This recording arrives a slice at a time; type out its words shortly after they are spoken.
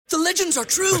The legends are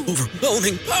true.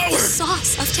 Overwhelming power!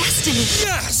 Sauce of destiny.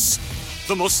 Yes!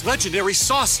 The most legendary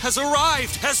sauce has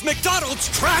arrived as McDonald's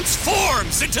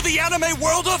transforms into the anime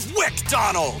world of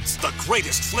WickDonald's. The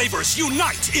greatest flavors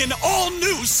unite in all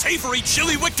new savory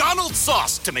chili McDonald's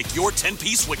sauce to make your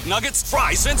 10-piece Wick Nuggets,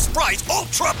 fries, and Sprite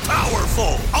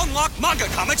ultra-powerful. Unlock manga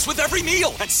comics with every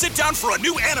meal and sit down for a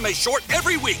new anime short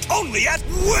every week only at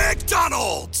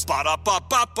WickDonald's.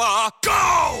 Ba-da-ba-ba-ba,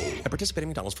 go! At participating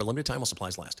McDonald's for a limited time while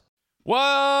supplies last.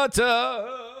 What's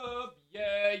up?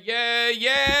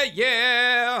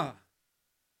 Yeah.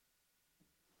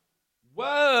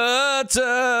 What's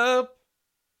up?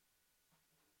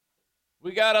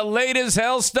 We got a late as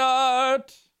hell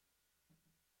start,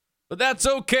 but that's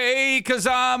okay, because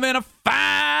I'm in a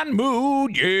fine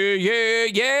mood.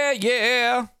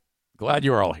 Yeah. Glad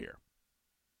you're all here.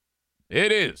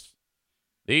 It is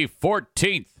the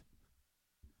 14th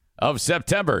of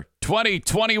September,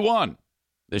 2021.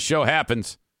 This show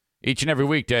happens each and every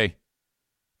weekday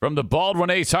from the Baldwin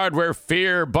Ace Hardware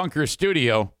Fear Bunker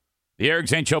Studio. The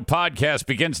Zane Show Podcast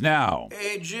begins now.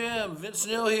 Hey, Jim. Vince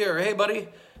Neil here. Hey, buddy.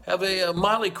 Have a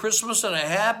Molly Christmas and a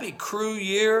happy crew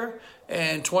year.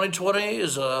 And 2020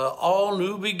 is an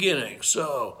all-new beginning.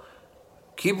 So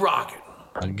keep rocking.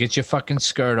 Get your fucking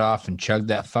skirt off and chug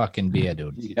that fucking beer,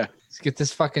 dude. Yeah. Let's get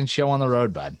this fucking show on the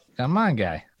road, bud. Come on,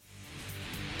 guy.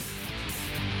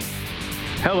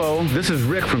 Hello, this is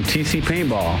Rick from TC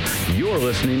Paintball. You're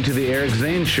listening to The Eric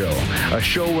Zane Show, a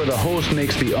show where the host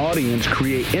makes the audience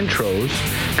create intros,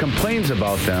 complains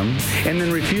about them, and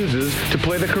then refuses to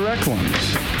play the correct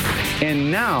ones. And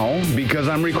now, because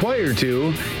I'm required to,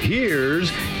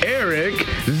 here's Eric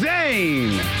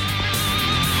Zane.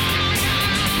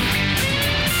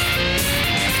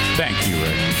 Thank you,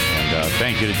 Rick. And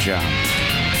thank you to John.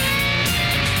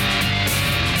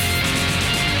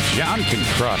 John can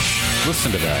crush.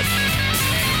 Listen to that.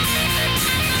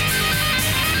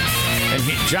 And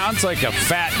John's like a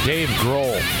fat Dave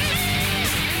Grohl.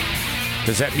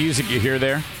 Does that music you hear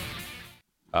there?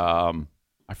 I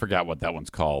forgot what that one's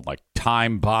called. Like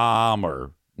Time Bomb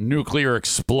or Nuclear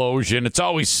Explosion. It's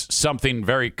always something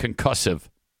very concussive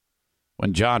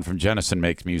when John from Jennison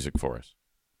makes music for us.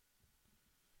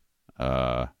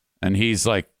 And he's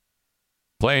like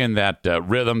playing that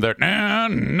rhythm there,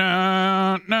 and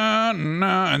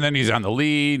then he's on the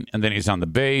lead, and then he's on the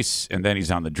bass, and then he's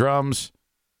on the drums.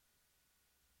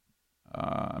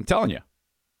 I'm telling you,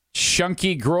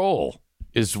 Chunky Grohl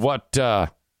is what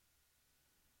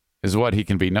he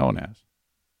can be known as.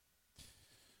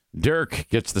 Dirk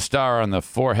gets the star on the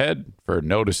forehead for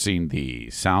noticing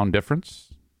the sound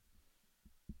difference.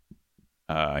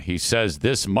 He says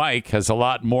this mic has a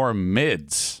lot more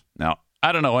mids. Now,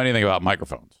 I don't know anything about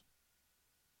microphones.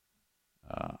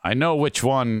 I know which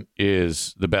one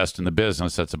is the best in the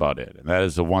business. That's about it. And that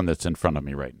is the one that's in front of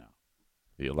me right now.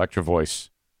 The Electro Voice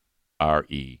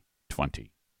RE20.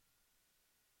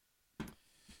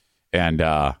 And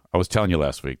I was telling you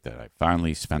last week that I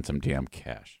finally spent some damn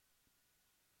cash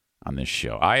on this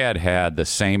show. I had the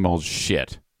same old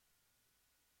shit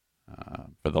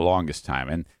for the longest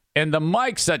time. And the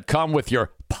mics that come with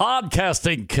your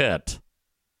podcasting kit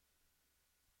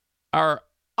are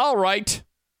all right.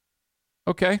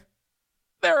 Okay.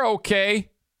 They're okay.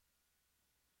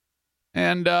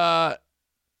 And, I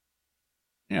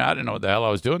didn't know what the hell I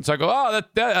was doing. So I go,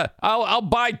 I'll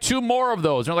buy 2 more of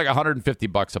those. They're like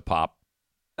 $150 a pop.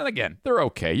 And again, they're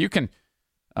okay. You can,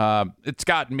 it's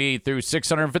gotten me through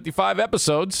 655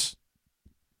 episodes.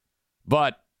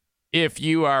 But if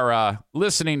you are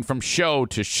listening from show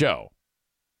to show,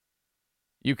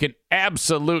 you can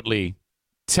absolutely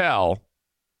tell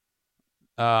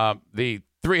the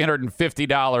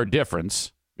 $350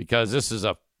 difference, because this is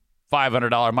a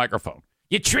 $500 microphone.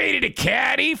 You traded a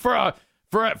caddy for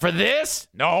this?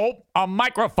 No, a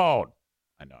microphone.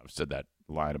 I know I've said that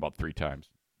line about 3 times,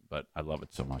 but I love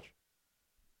it so much.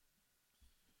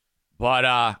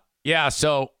 But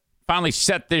so finally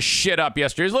set this shit up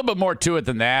yesterday. There's a little bit more to it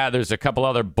than that. There's a couple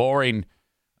other boring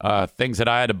things that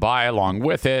I had to buy along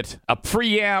with it. A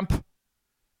preamp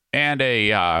and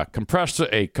a compressor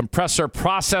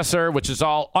processor, which is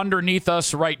all underneath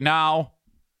us right now.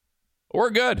 We're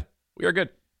good. We are good.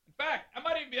 In fact, I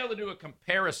might even be able to do a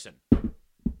comparison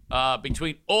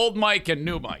between old mic and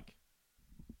new mic.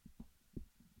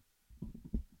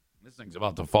 This thing's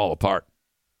about to fall apart.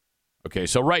 Okay,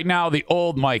 so right now the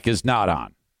old mic is not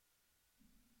on.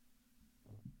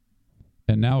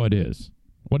 And now it is.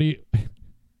 What do you...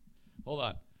 Hold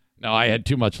on. No, I had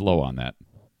too much low on that.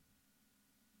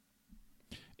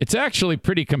 It's actually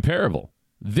pretty comparable.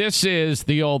 This is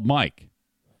the old mic.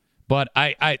 But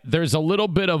I there's a little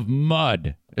bit of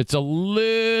mud It's a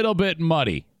little bit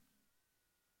muddy.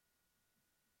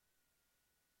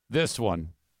 This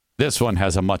one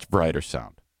has a much brighter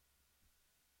sound.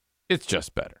 It's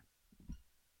just better.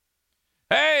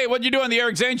 Hey, what'd you do on the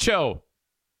Eric Zane Show?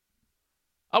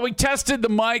 We tested the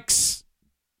mics.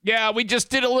 Yeah, we just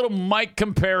did a little mic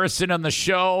comparison on the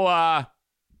show.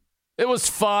 It was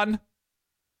fun.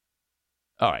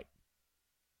 All right.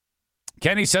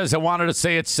 Kenny says, I wanted to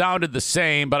say it sounded the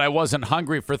same, but I wasn't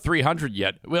hungry for 300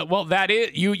 yet. Well, that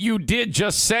is, you did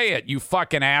just say it, you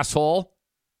fucking asshole.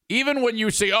 Even when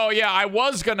you say, oh, yeah, I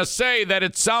was going to say that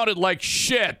it sounded like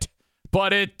shit,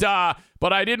 but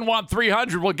I didn't want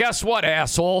 300. Well, guess what,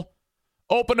 asshole?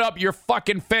 Open up your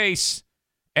fucking face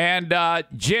and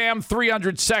jam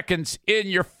 300 seconds in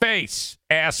your face,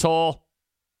 asshole.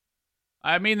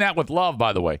 I mean that with love,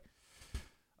 by the way.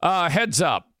 Heads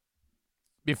up.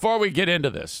 Before we get into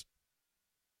this,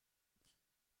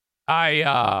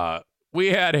 we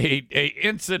had a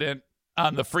incident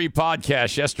on the free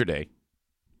podcast yesterday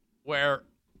where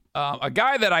a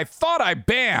guy that I thought I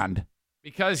banned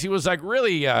because he was like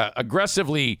really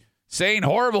aggressively saying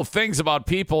horrible things about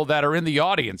people that are in the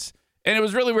audience. And it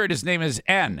was really weird. His name is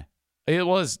N.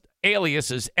 His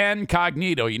alias is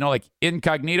Incognito, like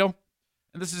incognito.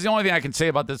 And this is the only thing I can say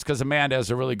about this because Amanda has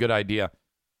a really good idea.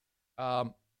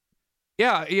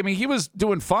 Yeah, I mean, he was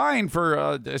doing fine for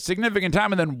a significant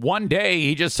time, and then one day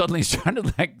he just suddenly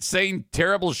started like saying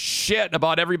terrible shit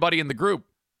about everybody in the group.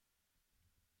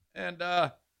 And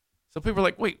so people were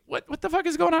like, wait, what the fuck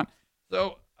is going on?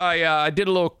 So I did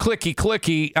a little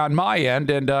clicky on my end,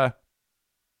 and I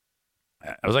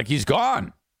was like, he's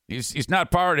gone. He's not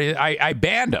part of it. I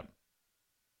banned him.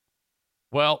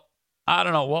 Well, I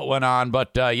don't know what went on,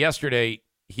 but yesterday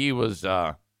he was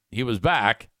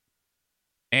back,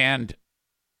 and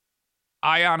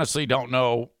I honestly don't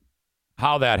know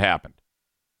how that happened.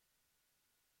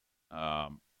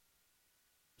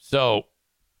 So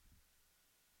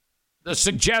the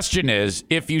suggestion is,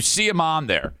 if you see him on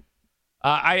there,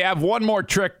 I have one more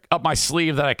trick up my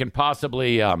sleeve that I can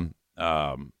possibly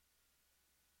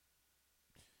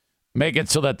make it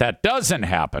so that doesn't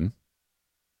happen.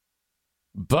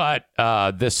 But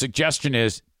the suggestion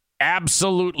is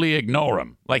absolutely ignore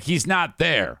him. Like he's not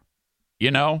there,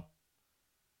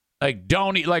 Like,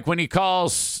 like when he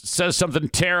calls, says something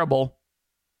terrible,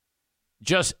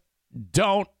 just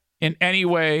don't in any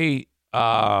way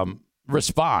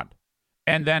respond.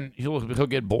 And then he'll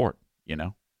get bored,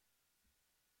 At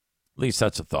least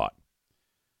that's a thought.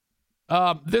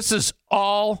 This is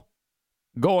all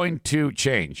going to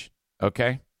change,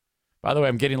 okay? By the way,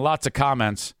 I'm getting lots of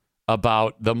comments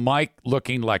about the mic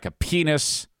looking like a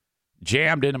penis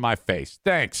jammed into my face.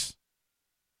 Thanks.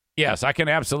 Yes, I can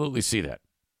absolutely see that.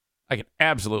 I can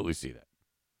absolutely see that.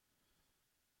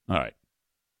 All right.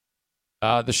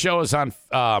 The show is on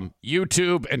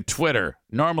YouTube and Twitter.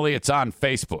 Normally, it's on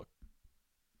Facebook.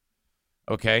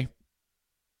 Okay.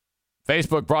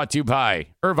 Facebook brought to you by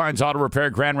Irvine's Auto Repair,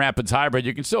 Grand Rapids Hybrid.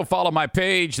 You can still follow my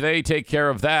page. They take care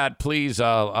of that. Please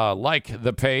like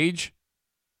the page.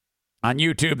 On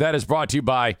YouTube, that is brought to you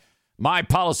by My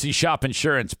Policy Shop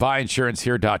Insurance,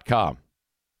 buyinsurancehere.com.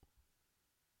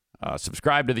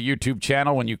 Subscribe to the YouTube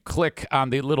channel when you click on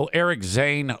the little Eric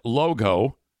Zane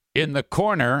logo in the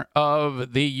corner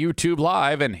of the YouTube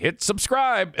Live and hit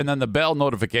subscribe, and then the bell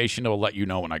notification will let you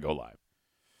know when I go live.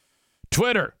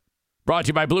 Twitter, brought to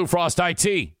you by Blue Frost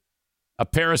IT. A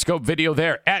Periscope video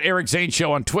there at Eric Zane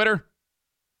Show on Twitter.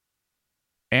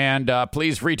 And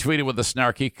please retweet it with a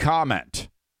snarky comment.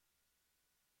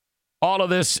 All of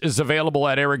this is available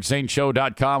at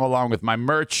ericzaneshow.com along with my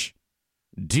merch.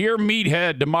 Dear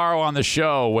Meathead tomorrow on the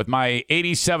show with my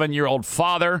 87-year-old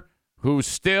father who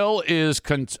still is...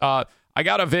 I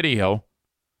got a video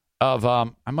of... I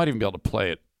might even be able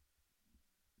to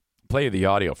play the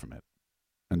audio from it,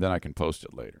 and then I can post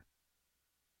it later.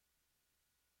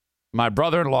 My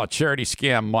brother-in-law, Charity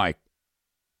Scam Mike,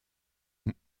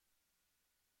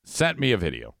 sent me a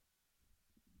video.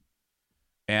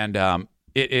 And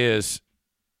it is,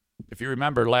 if you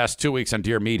remember last 2 weeks on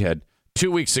Dear Meathead,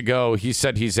 2 weeks ago, he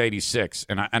said he's 86,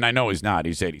 and I know he's not.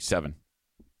 He's 87.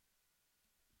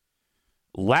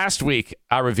 Last week,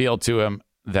 I revealed to him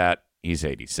that he's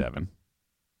 87.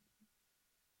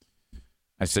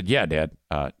 I said, yeah, Dad,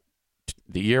 the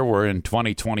year we're in,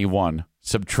 2021,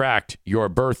 subtract your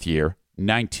birth year,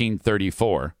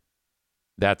 1934,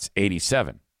 that's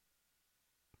 87.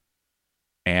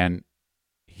 And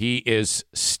he is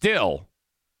still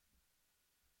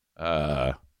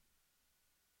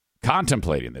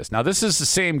contemplating this. Now, this is the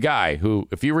same guy who,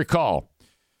 if you recall,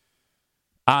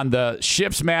 on the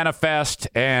ship's manifest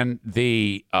and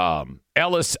the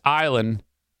Ellis Island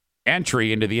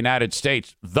entry into the United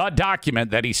States, the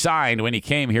document that he signed when he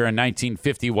came here in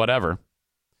 1950 whatever,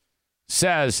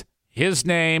 says his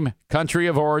name, country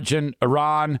of origin,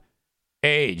 Iran,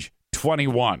 age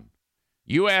 21.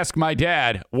 You ask my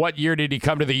dad, what year did he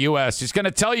come to the U.S.? He's going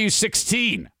to tell you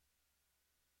 16.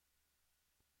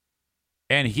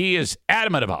 And he is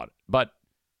adamant about it. But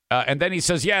and then he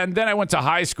says, yeah, and then I went to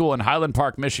high school in Highland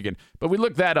Park, Michigan. But we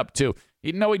looked that up, too.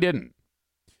 No, he didn't.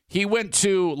 He went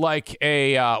to, like,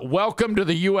 a welcome to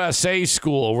the USA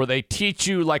school where they teach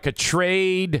you, like, a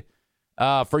trade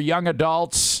for young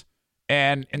adults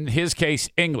and, in his case,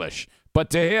 English. But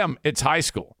to him, it's high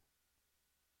school.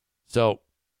 So,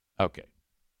 okay.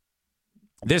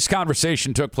 This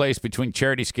conversation took place between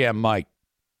Charity Scam Mike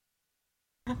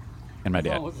and my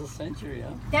dad. Almost a century,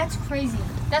 huh? That's crazy.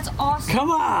 That's awesome.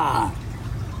 Come on!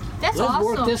 That's Let's awesome.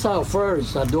 work this out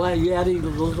first. Do I get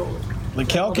The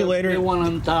calculator. The one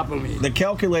on top of me. The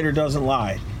calculator doesn't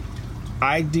lie.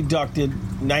 I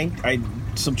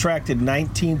subtracted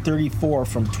 1934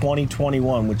 from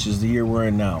 2021, which is the year we're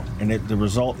in now, and the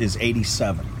result is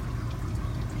 87.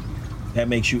 That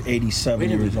makes you 87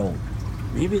 years old.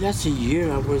 Maybe that's the year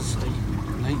I was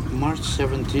March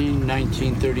 17,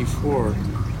 1934.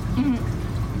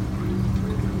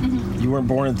 Mm-hmm. You weren't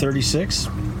born in 36?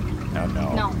 No.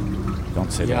 No.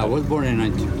 Don't say that. Yeah, I was born in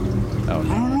 19. Oh,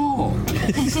 no. I don't know.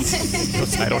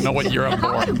 I don't know what year I'm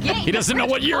born. He doesn't know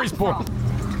what year he's born.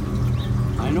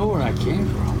 I know where I came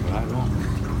from, but I don't.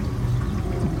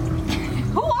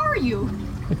 Who are you?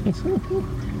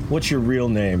 What's your real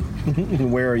name?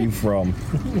 Where are you from?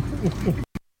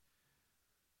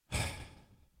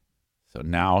 So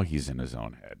now he's in his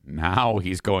own head. Now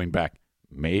he's going back.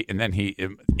 And then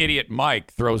idiot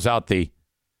Mike throws out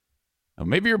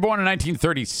maybe you're born in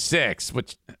 1936,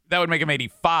 which that would make him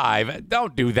 85.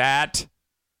 Don't do that.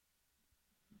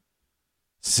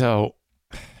 So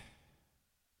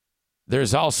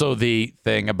there's also the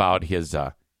thing about his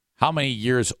how many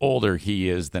years older he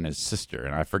is than his sister,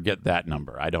 and I forget that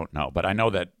number. I don't know, but I know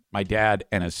that my dad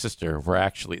and his sister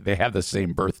they have the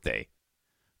same birthday,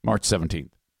 March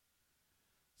 17th.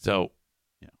 So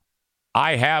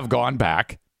I have gone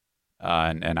back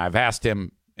and I've asked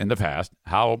him in the past,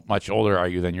 how much older are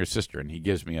you than your sister? And he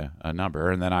gives me a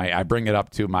number, and then I bring it up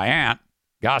to my aunt,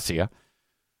 Garcia.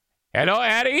 Hello,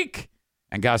 Eric.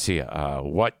 And Garcia,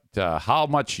 how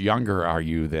much younger are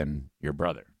you than your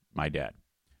brother, my dad?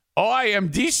 Oh, I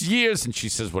am this year's. And she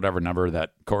says whatever number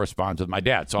that corresponds with my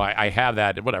dad. So I have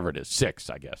that, whatever it is, 6,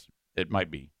 I guess. It might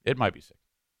be 6.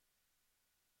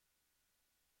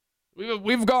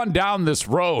 We've gone down this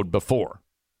road before.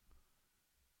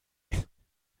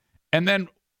 And then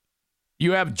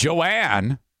you have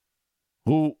Joanne,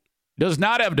 who does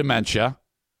not have dementia,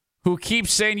 who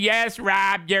keeps saying, yes,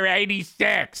 Rob, you're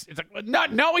 86. It's like,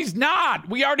 no, he's not.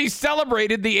 We already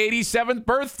celebrated the 87th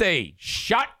birthday.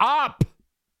 Shut up.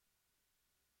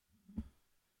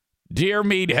 Dear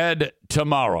Meathead,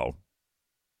 tomorrow,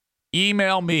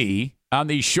 email me on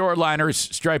the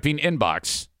Shoreliners Striping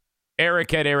inbox,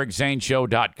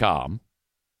 eric@ericzaneshow.com,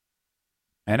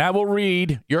 and I will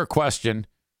read your question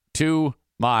to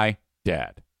my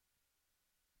dad.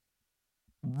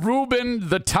 Ruben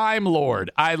the Time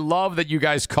Lord. I love that you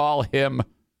guys call him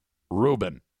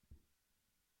Ruben.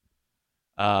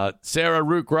 Sarah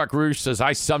Rook Rouge says,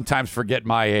 I sometimes forget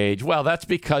my age. Well, that's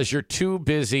because you're too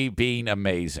busy being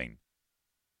amazing.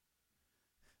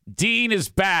 Dean is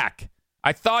back.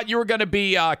 I thought you were going to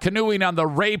be canoeing on the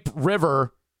Rape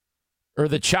River or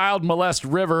the Child Molest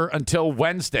River until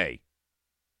Wednesday.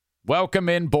 Welcome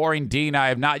in, Boring Dean. I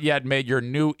have not yet made your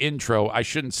new intro. I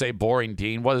shouldn't say Boring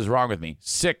Dean. What is wrong with me?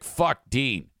 Sick fuck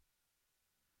Dean.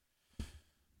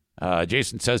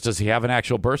 Jason says, does he have an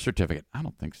actual birth certificate? I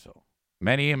don't think so.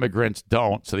 Many immigrants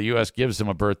don't, so the U.S. gives them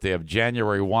a birthday of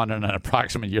January 1 and an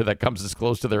approximate year that comes as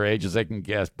close to their age as they can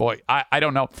guess. Boy, I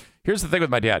don't know. Here's the thing with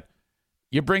my dad.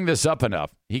 You bring this up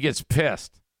enough, he gets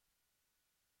pissed.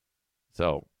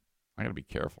 So I got to be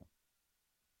careful.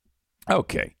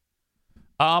 Okay.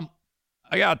 I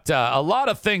got a lot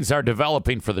of things are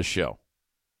developing for the show.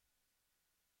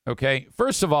 Okay.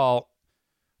 First of all,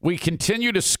 we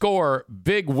continue to score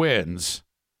big wins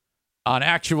on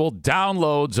actual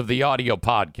downloads of the audio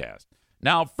podcast.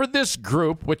 Now, for this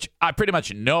group, which I pretty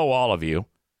much know all of you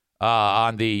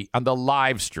on the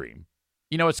live stream,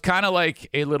 you know, it's kind of like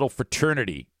a little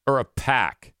fraternity or a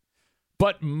pack.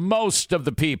 But most of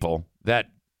the people that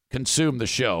consume the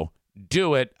show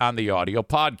do it on the audio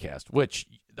podcast, which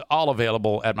all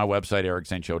available at my website,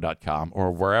 ericzaneshow.com,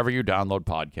 or wherever you download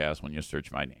podcasts when you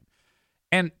search my name.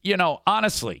 And, you know,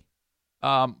 honestly,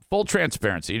 full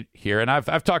transparency here, and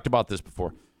I've talked about this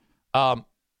before.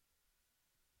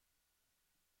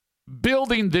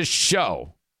 building this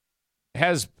show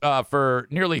has for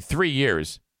nearly 3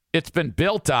 years. It's been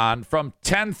built on from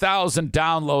 10,000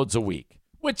 downloads a week,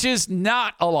 which is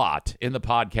not a lot in the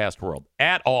podcast world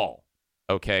at all.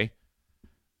 Okay.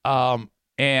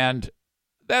 And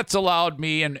that's allowed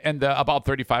me, and about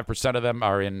 35% of them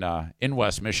are in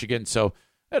West Michigan. So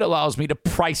it allows me to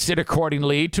price it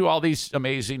accordingly to all these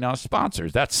amazing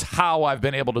sponsors. That's how I've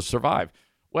been able to survive.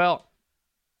 Well,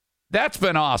 that's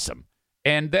been awesome.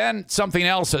 And then something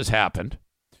else has happened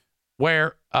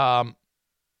where on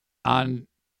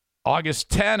August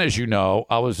 10, as you know,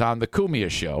 I was on the Cumia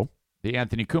Show, the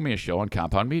Anthony Cumia Show on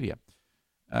Compound Media.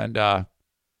 And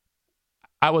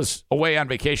I was away on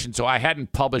vacation, so I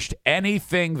hadn't published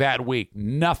anything that week,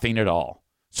 nothing at all.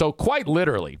 So quite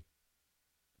literally,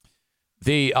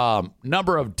 the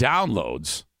number of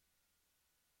downloads,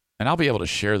 and I'll be able to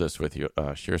share this with you,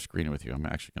 share screen with you. I'm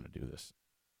actually going to do this.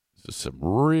 This is some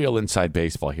real inside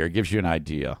baseball here. It gives you an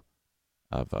idea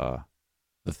of the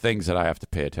things that I have to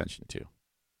pay attention to.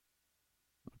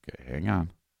 Okay, hang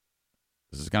on.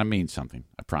 This is going to mean something,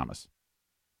 I promise.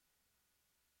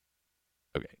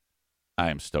 Okay, I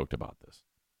am stoked about this.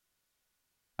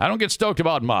 I don't get stoked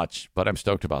about much, but I'm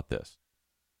stoked about this.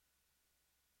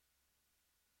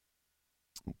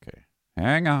 Okay,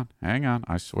 hang on.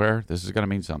 I swear this is going to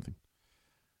mean something.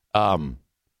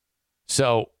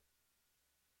 So,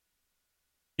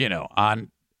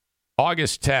 on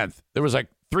August 10th, there was like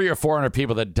 300 or 400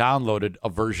 people that downloaded a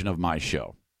version of my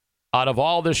show. Out of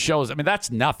all the shows, I mean,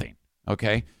 that's nothing,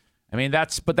 okay? I mean,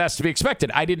 that's to be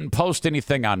expected. I didn't post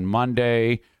anything on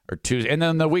Monday or Tuesday. And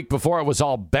then the week before, it was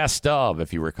all best of,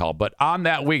 if you recall. But on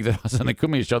that week that I was on the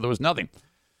Cumia Show, there was nothing.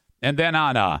 And then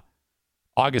on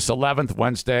August 11th,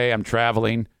 Wednesday, I'm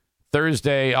traveling.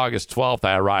 Thursday, August 12th,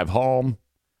 I arrive home.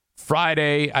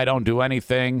 Friday, I don't do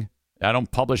anything. I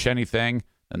don't publish anything.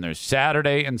 Then there's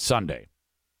Saturday and Sunday.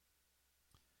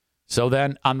 So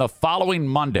then on the following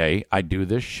Monday, I do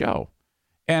this show.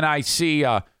 And I see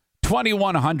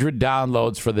 2,100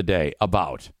 downloads for the day,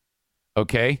 about.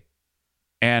 Okay?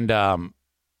 And,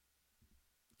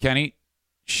 Kenny,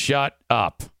 shut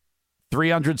up.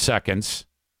 300 seconds.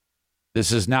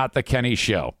 This is not the Kenny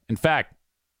Show. In fact,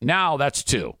 now that's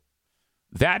 2.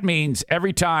 That means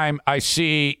every time I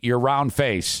see your round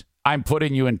face, I'm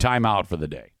putting you in timeout for the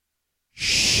day.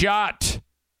 Shut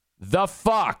the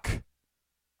fuck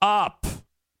up.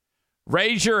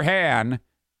 Raise your hand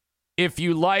if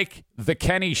you like the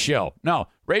Kenny Show. No,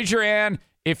 raise your hand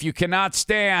if you cannot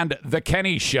stand the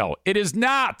Kenny Show. It is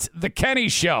not the Kenny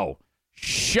Show.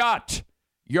 Shut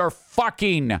your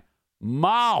fucking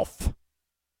mouth.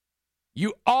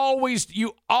 You always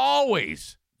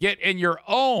get in your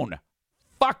own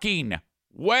fucking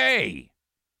way.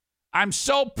 I'm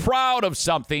so proud of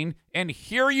something, and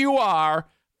here you are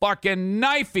fucking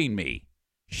knifing me.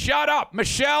 Shut up.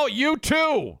 Michelle, you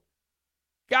too.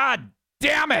 God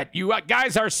damn it. You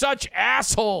guys are such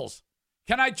assholes.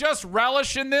 Can I just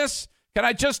relish in this? Can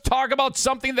I just talk about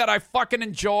something that I fucking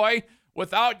enjoy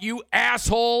without you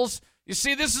assholes? You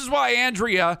see, this is why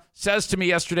Andrea says to me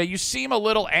yesterday, you seem a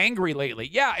little angry lately.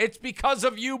 Yeah, it's because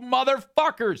of you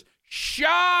motherfuckers.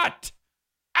 Shut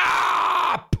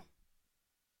up.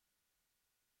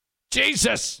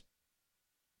 Jesus.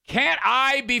 Can't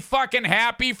I be fucking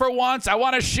happy for once? I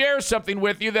want to share something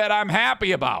with you that I'm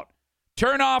happy about.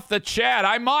 Turn off the chat.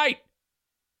 I might.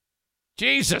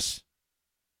 Jesus.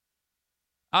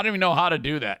 I don't even know how to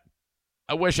do that.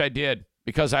 I wish I did,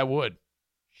 because I would.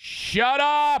 Shut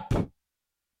up. All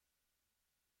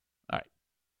right.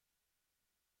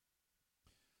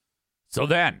 So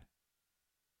then,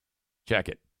 check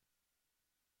it.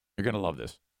 You're going to love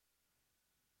this.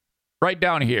 Right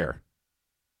down here.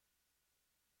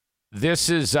 This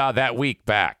is that week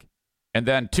back. And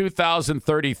then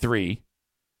 2033,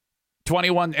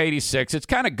 2186. It's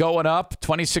kind of going up,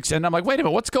 26. And I'm like, wait a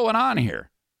minute, what's going on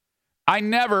here? I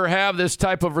never have this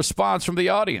type of response from the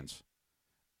audience.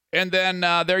 And then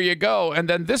there you go. And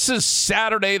then this is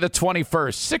Saturday the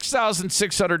 21st,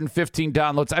 6,615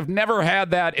 downloads. I've never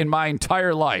had that in my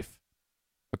entire life.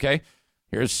 Okay?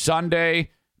 Here's Sunday.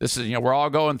 This is, we're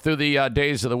all going through the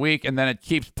days of the week, and then it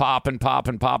keeps popping,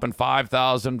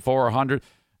 5,400,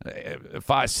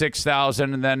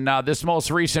 6,000. And then this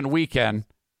most recent weekend,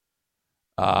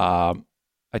 I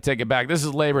take it back. This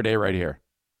is Labor Day right here,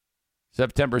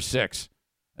 September 6th.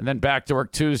 And then back to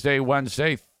work Tuesday,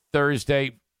 Wednesday,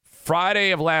 Thursday, Friday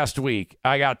of last week.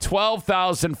 I got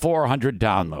 12,400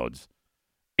 downloads.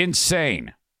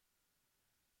 Insane.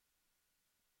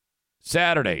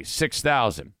 Saturday,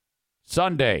 6,000.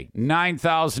 Sunday,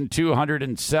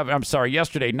 9,207. I'm sorry,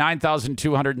 yesterday,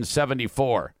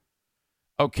 9,274.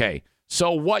 Okay,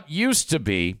 So what used to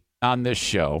be on this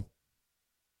show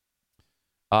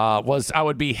was I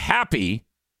would be happy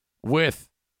with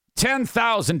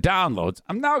 10,000 downloads.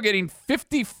 I'm now getting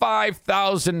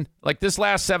 55,000. Like this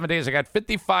last 7 days, I got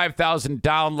 55,000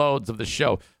 downloads of the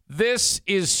show. This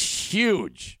is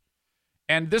huge.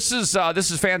 And this is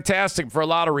fantastic for a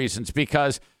lot of reasons,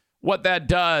 because what that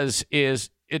does is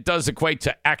it does equate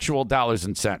to actual dollars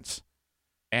and cents.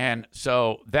 And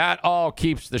so that all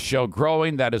keeps the show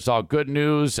growing. That is all good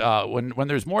news. When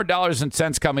there's more dollars and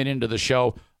cents coming into the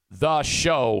show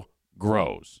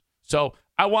grows. So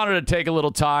I wanted to take a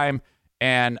little time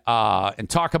and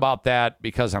talk about that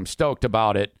because I'm stoked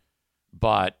about it.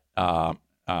 But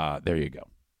there you go.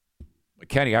 But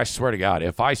Kenny, I swear to God,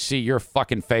 if I see your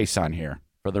fucking face on here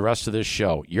for the rest of this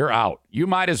show, you're out. You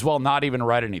might as well not even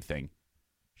write anything.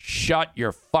 Shut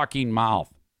your fucking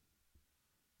mouth.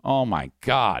 Oh, my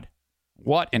God.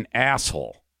 What an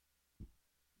asshole.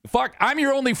 Fuck, I'm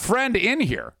your only friend in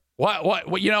here. What,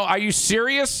 are you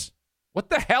serious?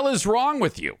 What the hell is wrong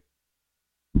with you?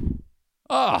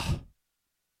 Oh.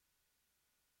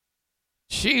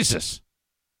 Jesus.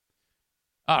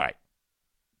 All right.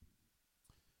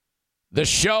 The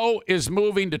show is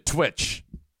moving to Twitch.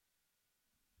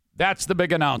 That's the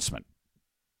big announcement.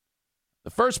 The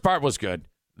first part was good.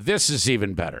 This is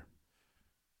even better.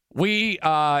 We,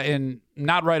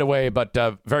 not right away, but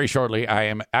very shortly,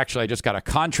 I just got a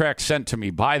contract sent to me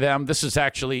by them. This is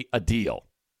actually a deal.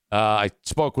 I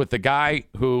spoke with the guy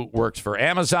who works for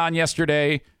Amazon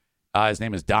yesterday. His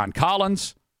name is Don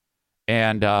Collins.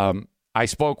 And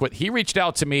he reached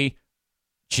out to me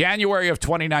January of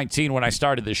 2019 when I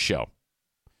started this show.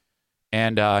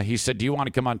 And he said, do you want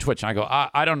to come on Twitch? And I go,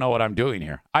 I don't know what I'm doing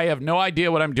here. I have no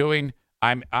idea what I'm doing.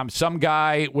 I'm some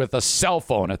guy with a cell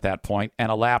phone at that point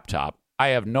and a laptop. I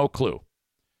have no clue.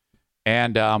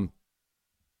 And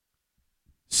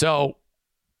so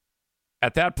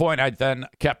at that point, I then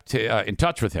kept in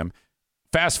touch with him.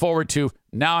 Fast forward to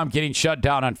now I'm getting shut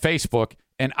down on Facebook,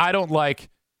 and I don't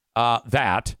like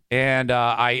that. And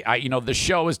the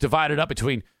show is divided up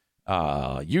between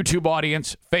YouTube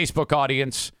audience, Facebook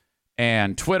audience,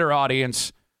 and Twitter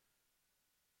audience.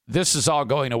 This is all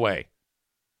going away.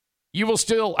 I will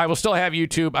still have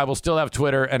YouTube, I will still have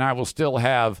Twitter, and I will still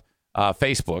have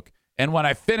Facebook. And when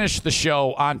I finish the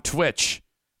show on Twitch,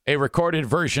 a recorded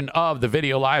version of the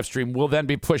video live stream will then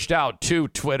be pushed out to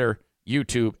Twitter,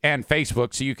 YouTube, and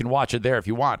Facebook, so you can watch it there if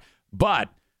you want. But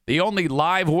the only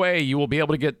live way you will be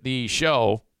able to get the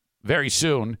show very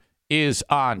soon is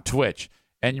on Twitch.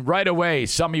 And right away,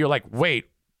 some of you are like, wait,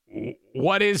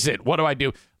 what is it? What do I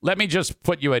do? Let me just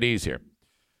put you at ease here.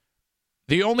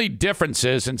 The only difference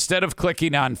is instead of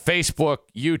clicking on Facebook,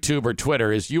 YouTube, or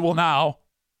Twitter is you will now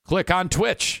click on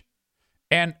Twitch.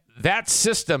 And that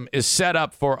system is set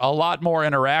up for a lot more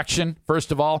interaction,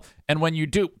 first of all. And when you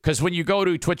do, because when you go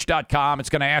to twitch.com, it's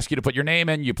going to ask you to put your name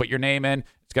in. You put your name in.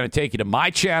 It's going to take you to my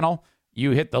channel.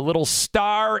 You hit the little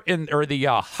star or the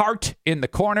heart in the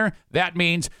corner. That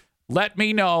means let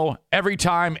me know every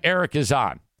time Eric is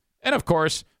on. And of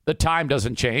course, the time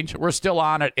doesn't change. We're still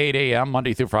on at 8 a.m.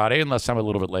 Monday through Friday, unless I'm a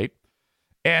little bit late.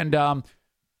 And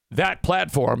that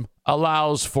platform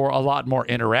allows for a lot more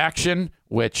interaction,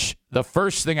 which the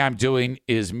first thing I'm doing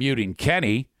is muting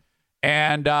Kenny.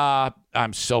 And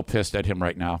I'm so pissed at him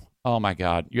right now. Oh, my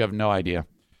God. You have no idea.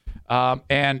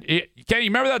 Kenny, you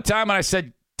remember that time when I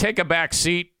said, take a back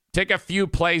seat, take a few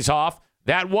plays off?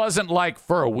 That wasn't like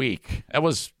for a week. That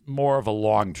was more of a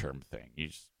long-term thing.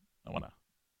 I want to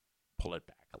pull it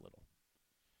back a little.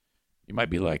 You might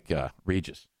be like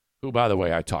Regis, who, by the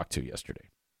way, I talked to yesterday.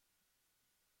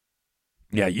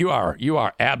 Yeah, you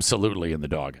are absolutely in the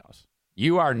doghouse.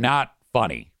 You are not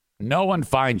funny. No one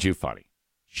finds you funny.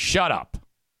 Shut up.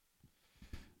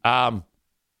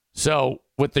 So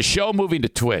with the show moving to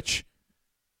Twitch,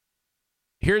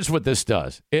 here's what this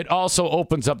does. It also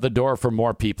opens up the door for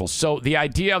more people. So the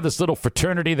idea of this little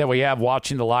fraternity that we have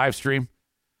watching the live stream,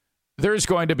 there's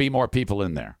going to be more people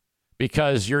in there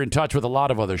because you're in touch with a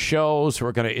lot of other shows who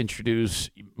are going to introduce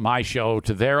my show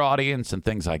to their audience and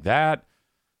things like that.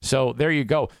 So there you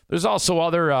go. There's also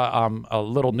other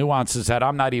little nuances that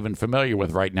I'm not even familiar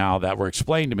with right now that were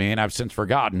explained to me, and I've since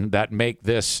forgotten, that make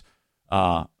this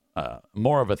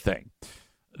more of a thing.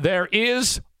 There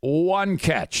is one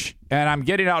catch, and I'm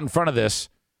getting out in front of this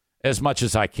as much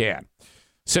as I can.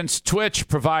 Since Twitch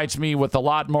provides me with a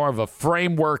lot more of a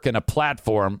framework and a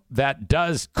platform that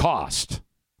does cost.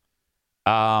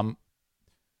 First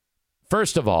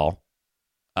of all,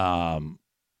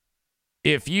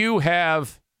 if you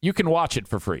have... You can watch it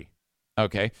for free,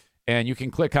 okay? And you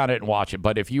can click on it and watch it.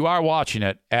 But if you are watching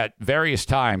it at various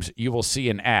times, you will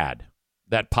see an ad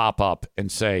that pop up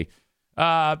and say,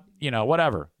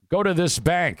 whatever, go to this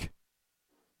bank,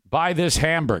 buy this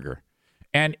hamburger.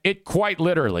 And it quite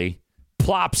literally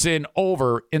plops in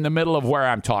over in the middle of where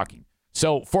I'm talking.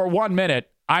 So for 1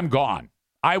 minute, I'm gone.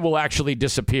 I will actually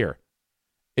disappear.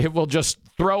 It will just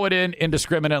throw it in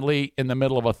indiscriminately in the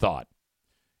middle of a thought.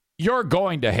 You're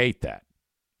going to hate that.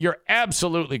 You're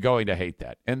absolutely going to hate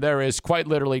that. And there is quite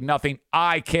literally nothing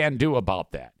I can do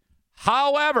about that.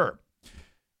 However,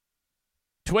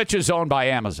 Twitch is owned by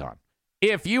Amazon.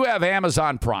 If you have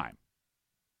Amazon Prime,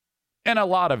 and a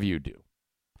lot of you do,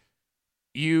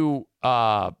 you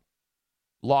log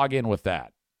in with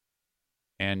that.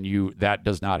 And that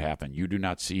does not happen. You do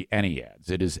not see any ads.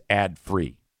 It is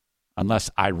ad-free unless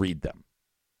I read them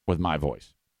with my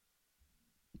voice.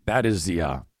 That is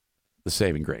the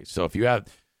saving grace. So if you have,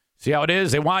 see how it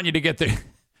is? They want you to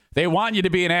they want you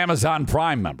to be an Amazon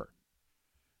Prime member.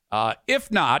 If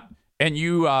not, and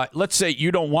you let's say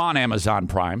you don't want Amazon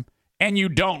Prime and you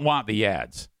don't want the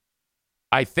ads,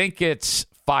 I think it's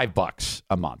 $5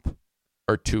 a month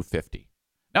or $2.50.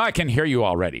 Now I can hear you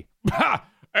already.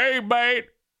 Hey, mate.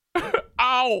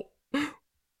 Ow.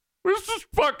 This is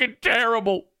fucking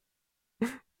terrible.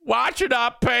 Why should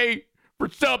I pay for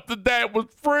something that was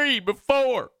free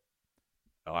before?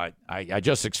 Oh, I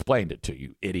just explained it to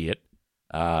you, idiot.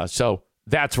 So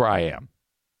that's where I am.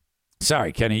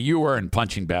 Sorry, Kenny, you were in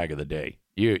punching bag of the day.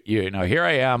 You know, here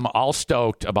I am all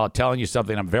stoked about telling you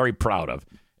something I'm very proud of,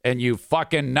 and you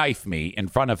fucking knife me in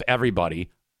front of everybody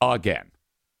again.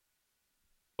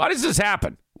 Why does this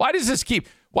happen? Why does this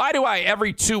why do I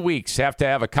every 2 weeks have to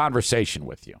have a conversation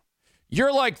with you?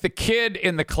 You're like the kid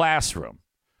in the classroom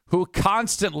who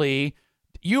constantly,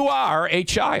 you are a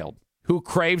child who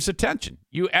craves attention.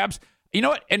 You know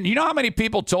what? And you know how many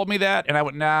people told me that? And I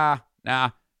went, nah.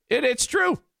 It's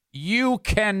true. You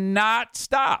cannot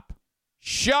stop.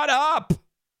 Shut up.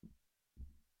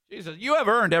 Jesus, you have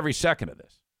earned every second of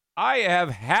this. I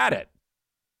have had it.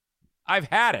 I've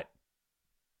had it.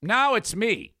 Now it's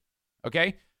me.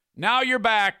 Okay? Now you're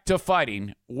back to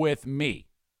fighting with me.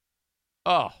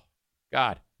 Oh,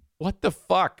 God. What the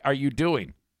fuck are you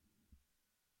doing?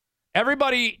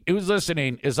 Everybody who's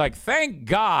listening is like, thank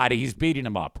God he's beating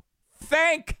him up.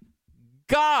 Thank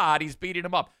God he's beating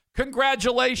him up.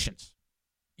 Congratulations.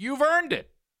 You've earned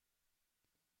it.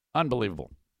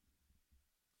 Unbelievable.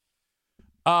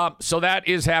 So that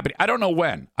is happening. I don't know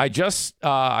when. I just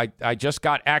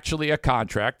got actually a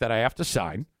contract that I have to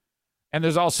sign. And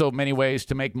there's also many ways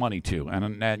to make money, too.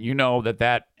 And you know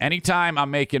that anytime I'm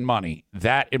making money,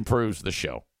 that improves the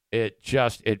show.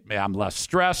 I'm less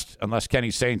stressed unless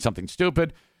Kenny's saying something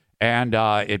stupid. And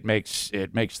it makes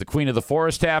the queen of the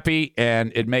forest happy.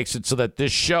 And it makes it so that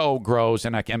this show grows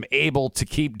and I am able to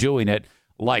keep doing it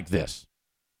like this.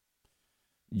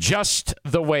 Just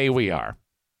the way we are.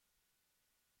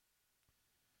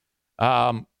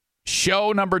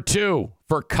 Show number 2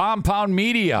 for Compound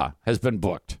Media has been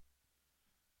booked.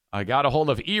 I got a hold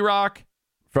of E-Rock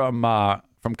from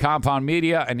Compound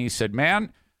Media, and he said,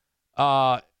 man,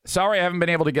 sorry I haven't been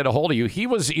able to get a hold of you.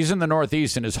 He's in the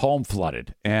Northeast, and his home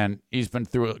flooded, and he's been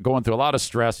going through a lot of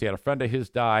stress. He had a friend of his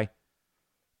die,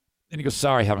 and he goes,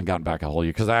 sorry I haven't gotten back a hold of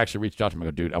you, because I actually reached out to him. I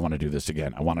go, dude, I want to do this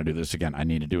again. I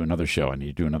need to do another show.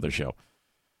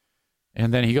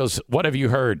 And then he goes, what have you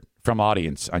heard from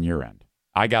audience on your end?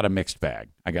 I got a mixed bag.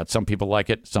 I got some people like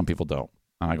it, some people don't.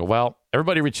 And I go, well,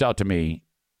 everybody reached out to me.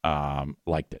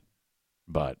 Liked it,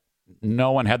 but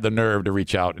no one had the nerve to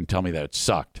reach out and tell me that it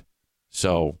sucked.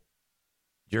 So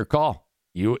your call.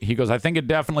 He goes, I think it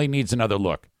definitely needs another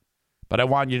look, but I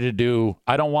don't want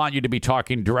you to be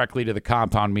talking directly to the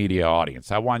Compound Media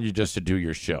audience. I want you just to do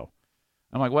your show.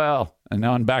 I'm like, well, and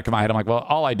now in the back of my head, I'm like, well,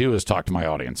 all I do is talk to my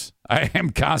audience. I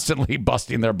am constantly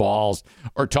busting their balls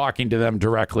or talking to them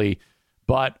directly,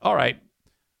 but all right.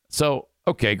 So,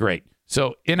 okay, great.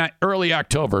 So in early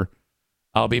October,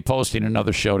 I'll be posting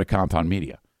another show to Compound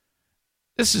Media.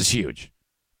 This is huge.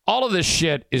 All of this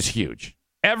shit is huge.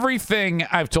 Everything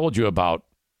I've told you about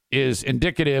is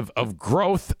indicative of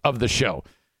growth of the show.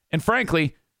 And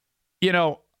frankly,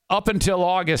 up until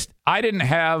August, I didn't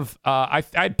have,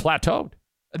 I'd plateaued.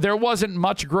 There wasn't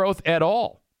much growth at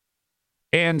all.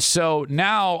 And so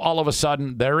now all of a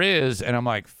sudden there is, and I'm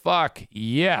like, fuck,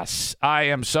 yes, I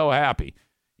am so happy,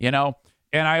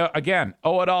 And I, again,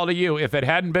 owe it all to you. If it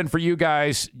hadn't been for you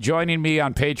guys joining me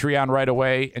on Patreon right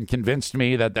away and convinced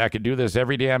me that I could do this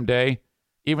every damn day,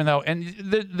 even though, and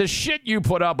the shit you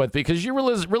put up with, because you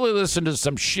really listen to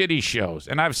some shitty shows,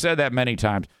 and I've said that many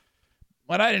times,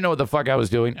 when I didn't know what the fuck I was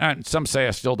doing, and some say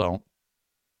I still don't.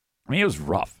 I mean, it was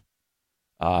rough.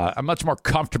 I'm much more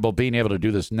comfortable being able to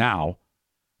do this now,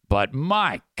 But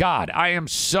my God, I am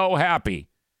so happy.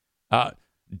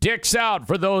 Dicks out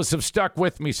for those who have stuck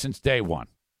with me since day one.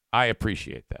 I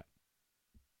appreciate that.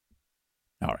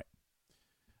 All right.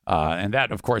 And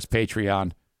that, of course,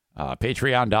 Patreon.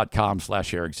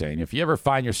 Patreon.com/Eric Zane. If you ever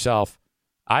find yourself,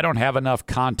 I don't have enough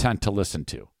content to listen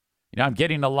to. I'm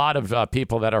getting a lot of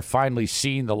people that are finally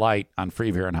seeing the light on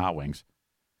Free Beer and Hot Wings.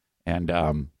 And,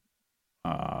 God,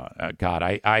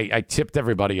 I tipped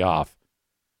everybody off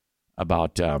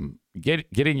about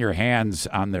getting your hands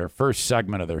on their first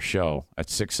segment of their show at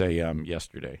 6 a.m.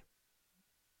 yesterday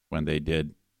when they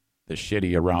did the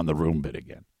shitty around the room bit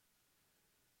again.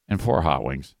 And poor Hot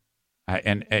Wings.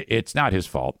 And it's not his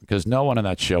fault because no one on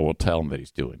that show will tell him that he's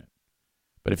doing it.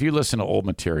 But if you listen to old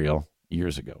material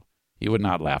years ago, he would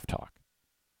not laugh talk.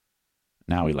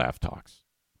 Now he laugh talks.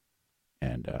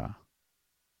 And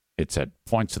it's at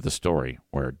points of the story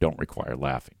where it don't require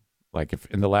laughing. Like if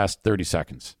in the last 30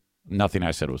 seconds, nothing I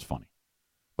said was funny.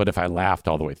 But if I laughed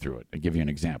all the way through it, I'll give you an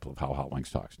example of how Hot Wings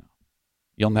talks now.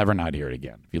 You'll never not hear it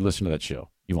again. If you listen to that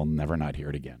show, you will never not hear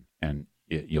it again. And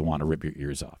you'll want to rip your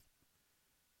ears off.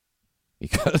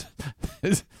 Because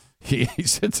he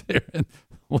sits there and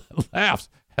laughs.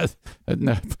 And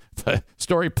the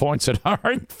story points that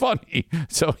aren't funny.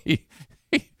 So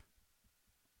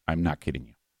I'm not kidding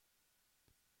you.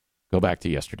 Go back to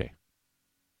yesterday.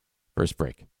 First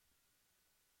break.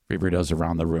 Freeber does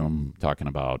around the room talking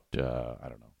about,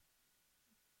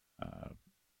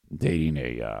 dating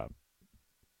a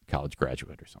college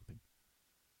graduate or something.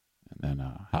 And then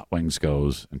Hot Wings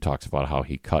goes and talks about how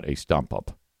he cut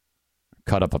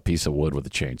up a piece of wood with a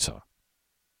chainsaw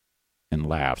and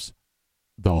laughs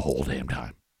the whole damn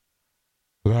time.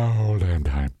 The whole damn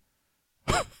time.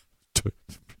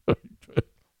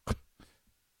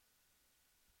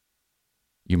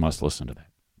 You must listen to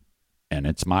that. And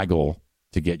it's my goal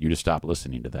to get you to stop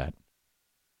listening to that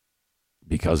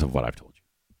because of what I've told you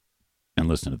and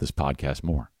listen to this podcast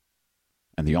more.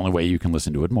 And the only way you can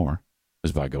listen to it more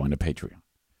is by going to Patreon.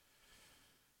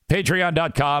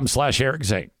 Patreon.com/Eric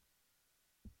Zane.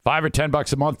 $5 or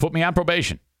 $10 a month. Put me on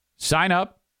probation. Sign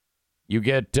up. You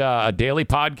get a daily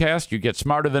podcast. You get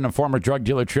Smarter Than a Former Drug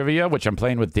Dealer Trivia, which I'm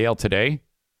playing with Dale today.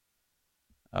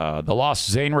 The Lost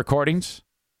Zane recordings.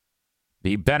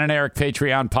 The Ben and Eric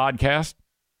Patreon podcast.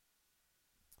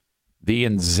 The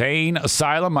Insane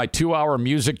Asylum, my 2-hour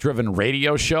music-driven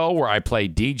radio show where I play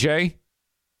DJ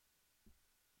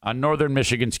on Northern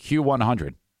Michigan's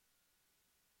Q100.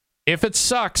 If it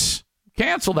sucks,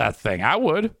 cancel that thing. I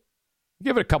would.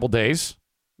 Give it a couple days.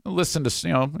 Listen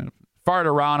to, fart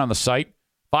around on the site.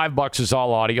 $5 is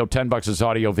all audio. $10 is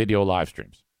audio, video, live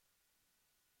streams.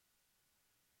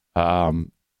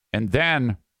 And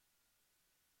then,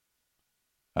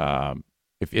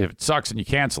 if it sucks and you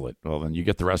cancel it, well, then you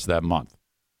get the rest of that month.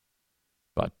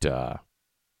 But if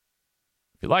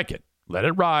you like it, let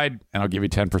it ride, and I'll give you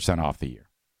 10% off the year.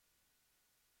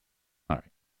 All right.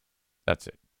 That's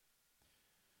it.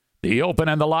 The Open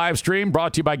and the Live Stream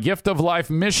brought to you by Gift of Life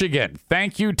Michigan.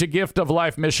 Thank you to Gift of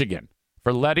Life Michigan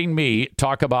for letting me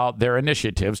talk about their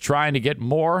initiatives trying to get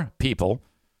more people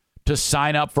to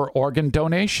sign up for organ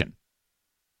donation.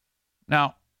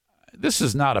 Now, this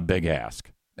is not a big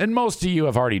ask, and most of you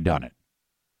have already done it.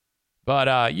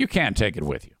 But you can't take it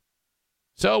with you.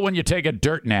 So when you take a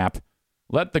dirt nap,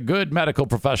 let the good medical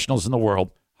professionals in the world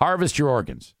harvest your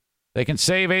organs. They can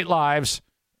save 8 lives,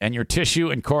 and your tissue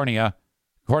and corneas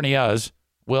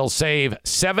will save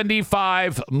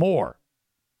 75 more.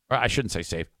 Or I shouldn't say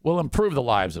save. Will improve the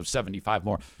lives of 75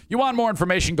 more. You want more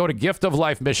information, go to Gift of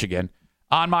Life Michigan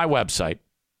on my website.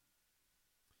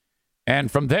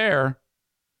 And from there,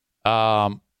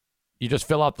 you just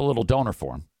fill out the little donor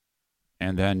form.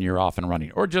 And then you're off and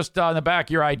running. Or just on the back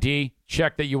of your ID,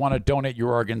 check that you want to donate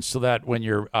your organs so that when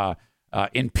you're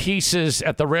in pieces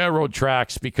at the railroad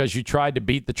tracks because you tried to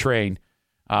beat the train,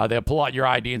 they'll pull out your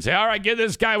ID and say, all right, get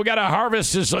this guy. We got to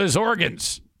harvest his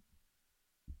organs.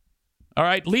 All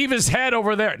right, leave his head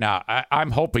over there. Now,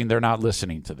 I'm hoping they're not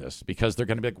listening to this because they're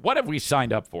going to be like, what have we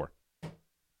signed up for?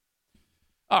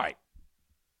 All right.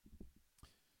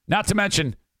 Not to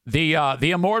mention the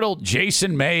immortal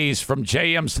Jason Mays from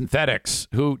JM Synthetics,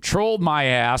 who trolled my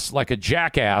ass like a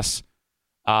jackass.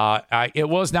 It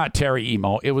was not Terry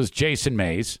Emo. It was Jason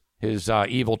Mays, his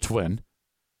evil twin.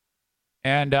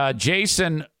 And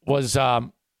Jason was,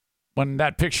 when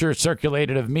that picture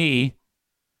circulated of me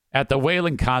at the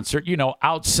Wailing concert,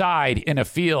 outside in a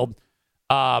field,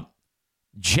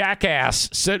 jackass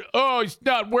said, oh, he's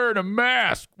not wearing a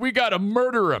mask. We got to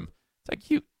murder him.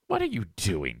 It's like, what are you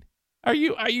doing? Are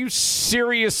you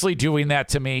seriously doing that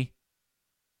to me?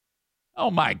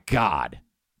 Oh, my God.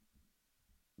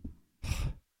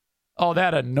 Oh,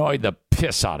 that annoyed the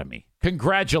piss out of me.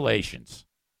 Congratulations.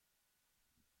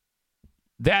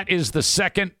 That is the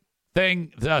second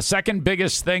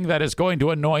biggest thing that is going to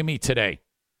annoy me today,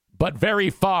 but very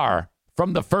far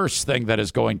from the first thing that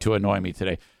is going to annoy me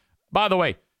today. By the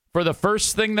way, for the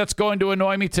first thing that's going to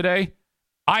annoy me today,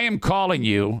 I am calling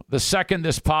you the second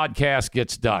this podcast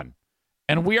gets done,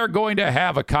 and we are going to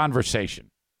have a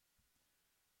conversation.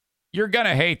 You're going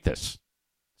to hate this,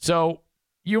 so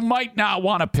you might not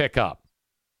want to pick up,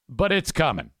 but it's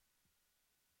coming.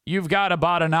 You've got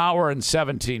about an hour and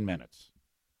 17 minutes.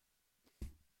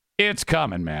 It's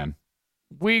coming, man.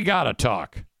 We got to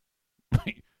talk.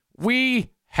 We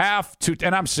have to,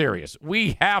 and I'm serious,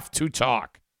 we have to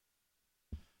talk.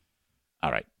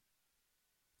 All right.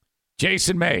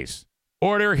 Jason Mays,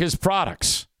 order his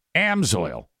products,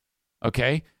 Amsoil,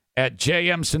 okay, at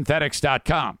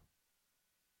jmsynthetics.com.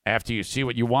 After you see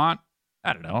what you want,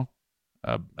 I don't know,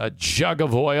 a jug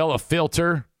of oil, a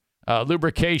filter,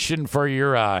 lubrication for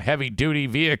your heavy-duty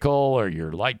vehicle or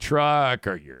your light truck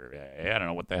or your, I don't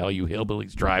know what the hell you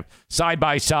hillbillies drive,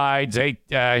 side-by-sides,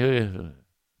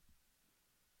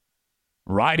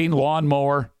 riding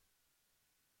lawnmower.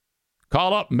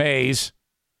 Call up Mays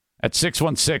at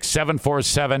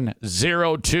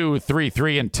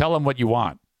 616-747-0233 and tell them what you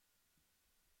want.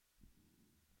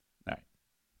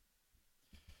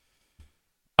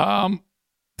 All right.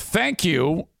 Thank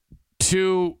you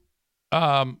to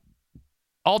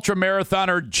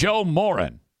ultramarathoner Joe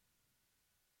Morin.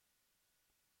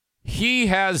 He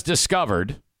has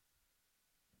discovered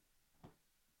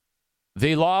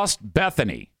the lost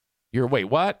Bethany. Wait,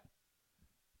 what?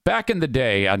 Back in the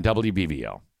day on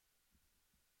WBVL,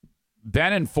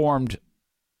 Ben informed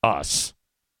us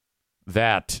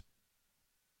that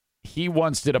he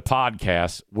once did a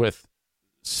podcast with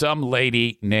some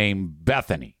lady named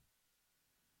Bethany.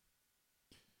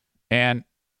 And,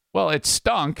 well, it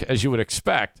stunk, as you would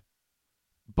expect.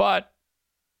 But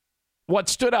what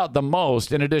stood out the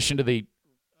most, in addition to the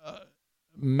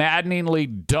maddeningly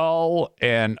dull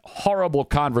and horrible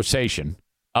conversation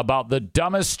about the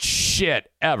dumbest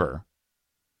shit ever,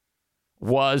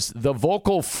 was the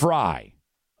vocal fry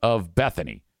of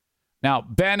Bethany. Now,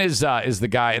 Ben is the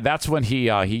guy. That's when he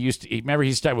used to. Remember,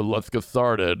 he started with "Let's Get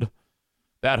Started,"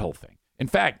 that whole thing. In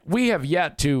fact, we have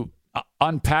yet to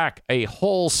unpack a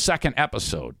whole second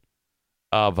episode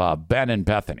of Ben and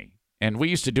Bethany, and we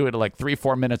used to do it like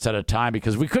 3-4 minutes at a time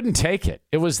because we couldn't take it.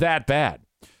 It was that bad.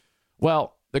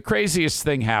 Well, the craziest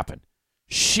thing happened.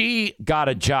 She got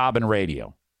a job in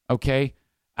radio, okay,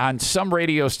 on some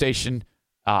radio station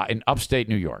in upstate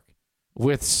New York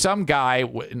with some guy,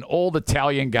 an old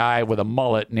Italian guy with a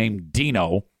mullet named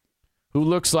Dino, who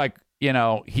looks like,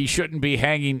 he shouldn't be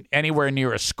hanging anywhere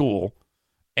near a school.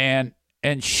 And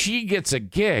she gets a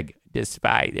gig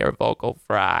despite their vocal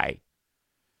fry.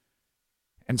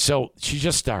 And so she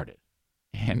just started.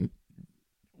 And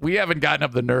we haven't gotten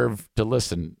up the nerve to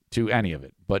listen to any of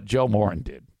it, but Joe Morin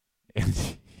did.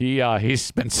 And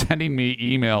he's been sending me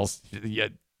emails,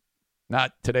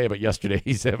 not today, but yesterday.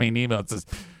 He sent me an email that says,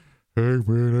 "Hey,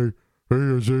 man,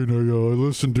 Zane, I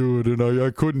listened to it, and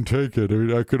I couldn't take it.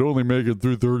 I could only make it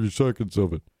through 30 seconds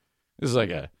of it." This is like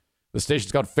the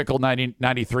station's called Fickle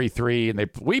 93.3, and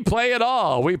we play it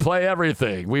all. We play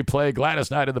everything. We play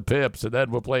Gladys Knight of the Pips, and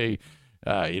then we'll play,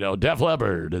 Def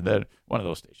Leppard, and then one of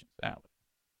those stations.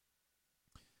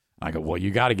 I go, well, you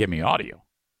got to give me audio.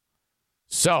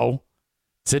 So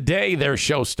today their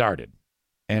show started,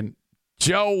 and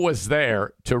Joe was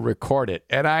there to record it,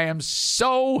 and I am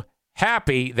so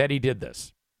happy that he did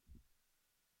this,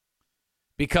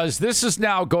 because this is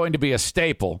now going to be a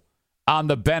staple on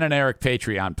the Ben and Eric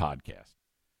Patreon podcast,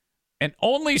 and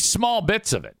only small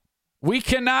bits of it. We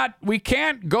can't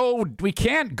go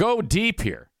deep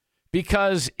here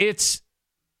because it's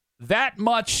that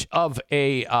much of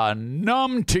a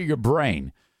numb to your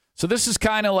brain. So this is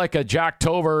kind of like a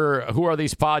Jocktober, who are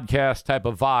these podcasts type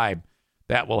of vibe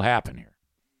that will happen here.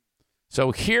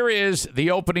 So here is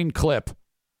the opening clip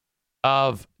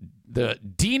of the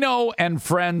Dino and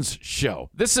Friends show.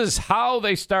 This is how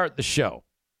they start the show.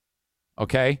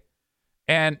 Okay?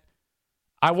 And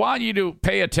I want you to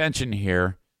pay attention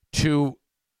here to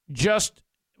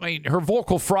her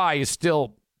vocal fry is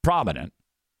still prominent,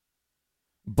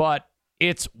 but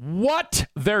it's what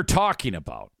they're talking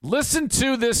about. Listen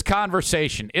to this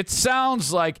conversation. It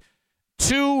sounds like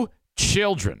two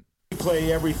children.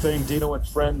 Play everything, Dino and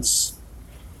Friends.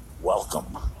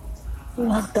 Welcome.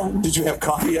 Welcome. Did you have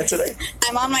coffee yet today?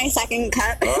 I'm on my second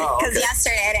cup because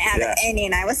yesterday I didn't have any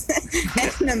and I was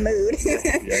in the mood.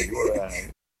 Yeah, you were.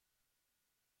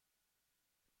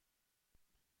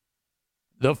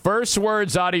 The first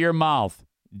words out of your mouth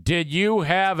did you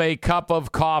have a cup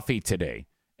of coffee today?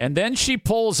 And then she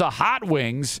pulls a hot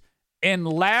wings and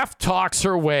laugh talks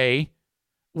her way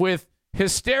with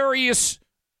hysterical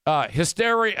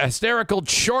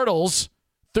chortles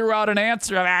throughout an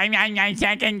answer.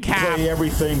 Second cup. Play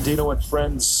everything, Dino and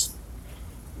friends.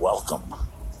 Welcome.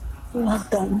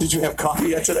 Welcome. Did you have coffee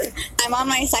yet today? I'm on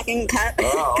my second cup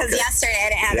because yesterday I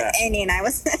didn't have any and I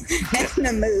was in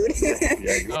a mood.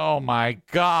 Oh my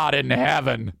God in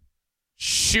heaven.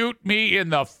 Shoot me in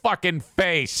the fucking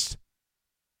face.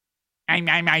 I'm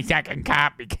my second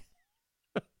copy.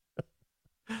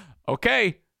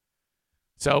 Okay.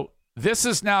 So this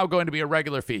is now going to be a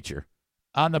regular feature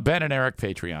on the Ben and Eric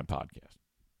Patreon podcast.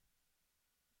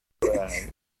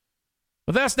 Right.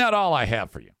 But that's not all I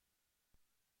have for you.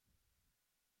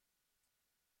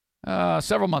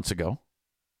 Several months ago,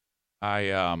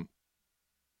 I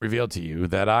revealed to you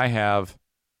that I have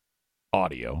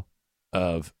audio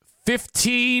of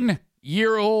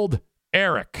 15-year-old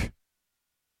Eric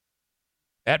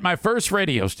at my first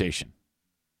radio station,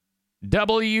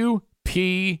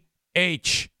 WPHS,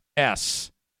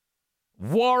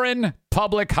 Warren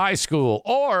Public High School,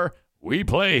 or We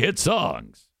Play Hit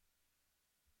Songs.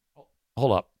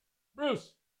 Hold up.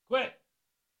 Bruce, quit.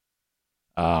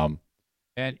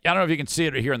 And I don't know if you can see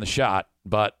it here in the shot,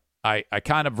 but I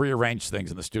kind of rearranged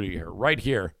things in the studio here. Right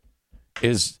here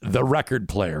is the record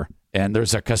player, and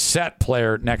there's a cassette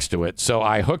player next to it. So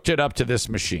I hooked it up to this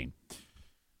machine.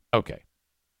 Okay.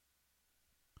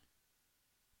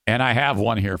 And I have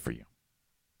one here for you.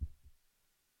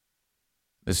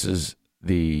 This is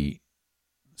the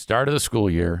start of the school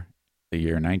year, the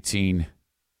year 1986.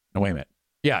 Wait a minute.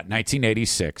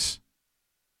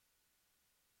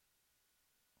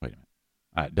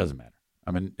 It doesn't matter.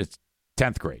 I mean, it's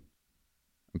 10th grade.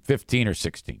 I'm 15 or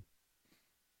 16.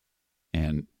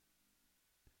 And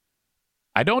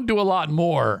I don't do a lot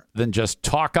more than just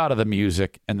talk out of the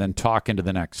music and then talk into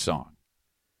the next song.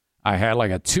 I had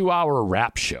like a 2-hour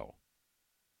rap show.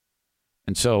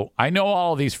 And so I know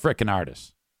all of these frickin'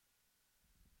 artists.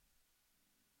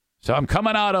 So I'm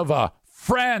coming out of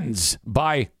Friends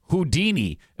by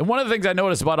Houdini. And one of the things I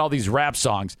notice about all these rap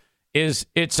songs is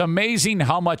it's amazing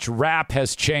how much rap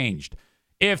has changed.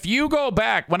 If you go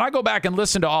back, when I go back and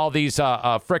listen to all these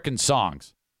frickin'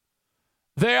 songs,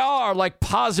 they are like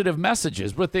positive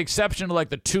messages, with the exception of like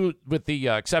the two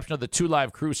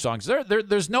Live Crew songs.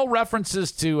 There's no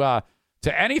references to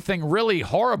anything really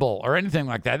horrible or anything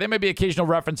like that. There may be occasional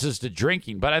references to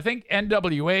drinking, but I think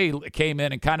NWA came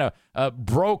in and kind of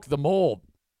broke the mold.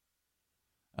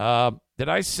 Did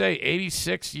I say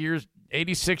 86 years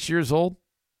old?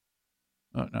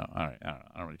 Oh, no. All right. I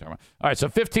don't know what you're talking about. All right. So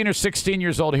 15 or 16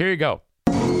 years old. Here you go.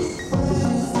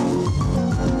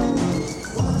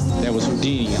 That was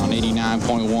Houdini on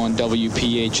 89.1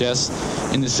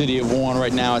 WPHS in the city of Warren.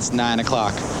 Right now it's 9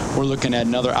 o'clock. We're looking at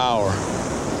another hour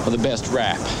of the best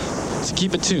rap. So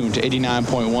keep it tuned to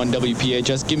 89.1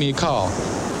 WPHS. Give me a call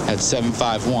at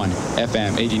 751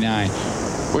 FM 89.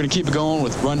 We're going to keep it going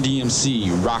with Run DMC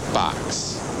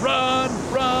Rockbox. Run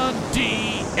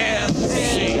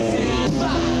DMC.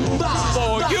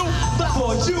 For you.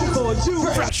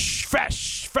 Fresh.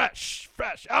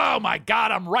 Oh my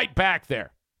God, I'm right back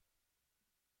there.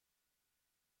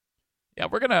 Yeah,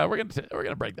 we're gonna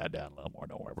break that down a little more.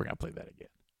 Don't worry, we're gonna play that again.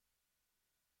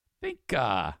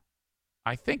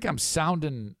 I think I'm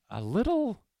sounding a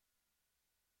little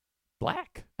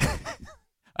black.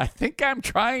 I think I'm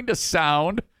trying to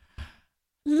sound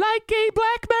like a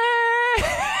black man.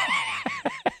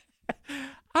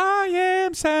 I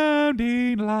am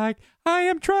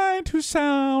trying to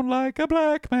sound like a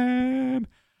black man.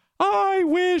 I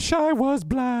wish I was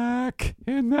black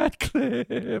in that clip.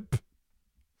 We're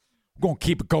going to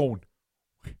keep it going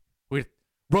with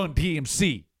Run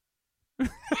DMC.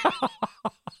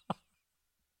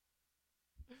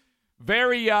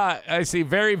 Very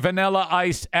Vanilla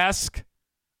Ice-esque.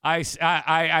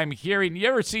 I'm hearing, you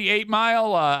ever see 8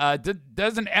 Mile?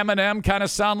 Doesn't Eminem kind of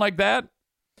sound like that?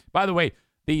 By the way,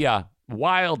 the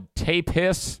wild tape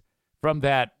hiss from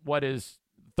that,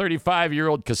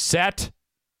 35-year-old cassette.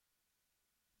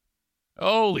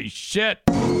 Holy shit.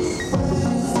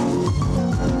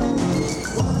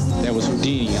 That was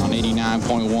Houdini on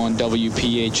 89.1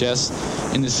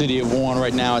 WPHS in the city of Warren.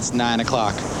 Right now it's 9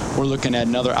 o'clock. We're looking at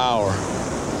another hour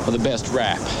of the best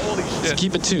rap. Holy shit. So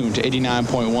keep it tuned to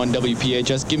 89.1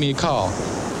 WPHS. Give me a call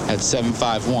at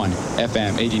 751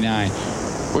 FM 89.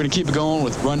 We're going to keep it going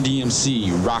with Run DMC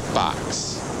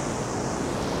Rockbox.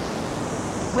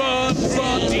 Run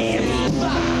DMC.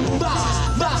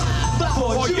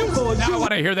 For you. Now I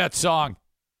want to hear that song.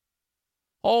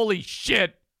 Holy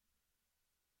shit.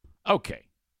 Okay.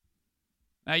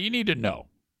 Now, you need to know,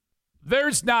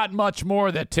 there's not much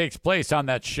more that takes place on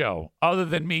that show other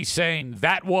than me saying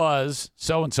that was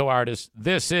so-and-so artist.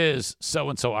 This is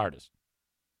so-and-so artist.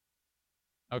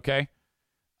 Okay?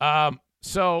 But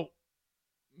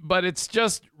it's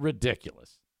just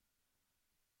ridiculous.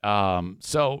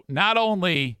 So not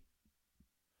only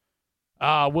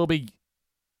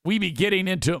we be getting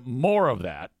into more of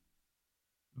that,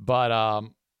 but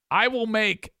I will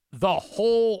make the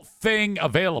whole thing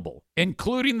available,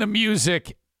 including the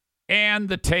music and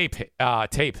the tape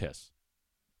hiss.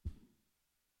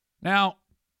 Now,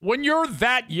 when you're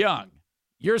that young,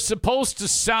 you're supposed to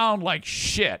sound like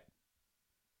shit.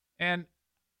 And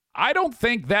I don't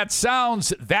think that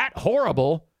sounds that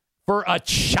horrible for a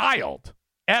child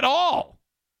at all.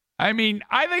 I mean,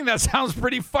 I think that sounds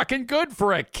pretty fucking good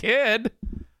for a kid.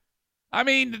 I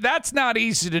mean, that's not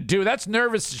easy to do. That's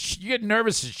nervous. You get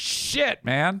nervous as shit,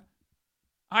 man.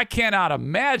 I cannot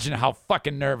imagine how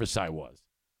fucking nervous I was.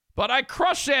 But I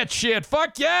crushed that shit.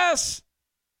 Fuck yes.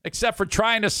 Except for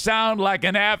trying to sound like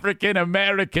an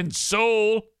African-American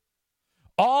soul.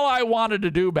 All I wanted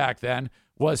to do back then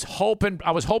was hoping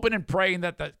and praying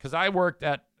that because I worked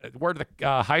at where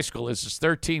the high school is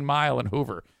 13 Mile in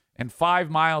Hoover. And 5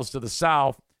 miles to the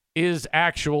south is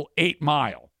actual 8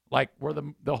 Mile. Like where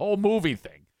the whole movie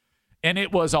thing. And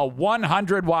it was a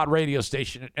 100-watt radio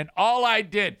station. And all I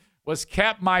did was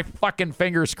kept my fucking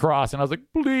fingers crossed. And I was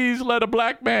like, please let a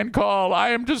black man call.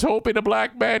 I am just hoping a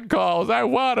black man calls. I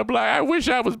wish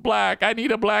I was black. I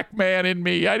need a black man in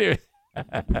me. I do.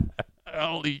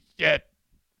 Holy shit.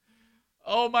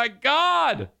 Oh, my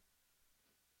God.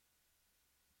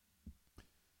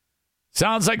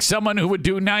 Sounds like someone who would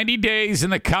do 90 days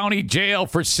in the county jail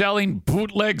for selling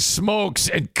bootleg smokes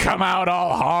and come out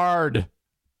all hard.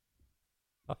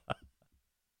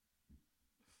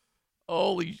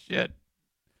 Holy shit.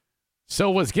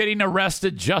 So was getting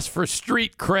arrested just for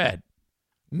street cred?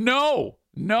 No,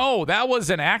 that was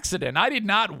an accident. I did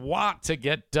not want to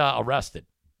get arrested.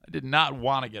 I did not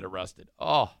want to get arrested.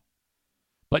 Oh,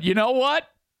 but you know what?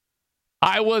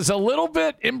 I was a little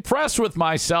bit impressed with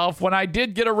myself when I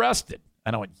did get arrested.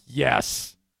 And I went,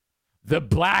 yes, the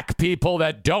black people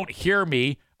that don't hear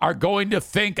me are going to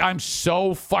think I'm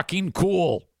so fucking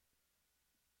cool.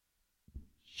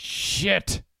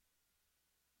 Shit.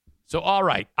 So, all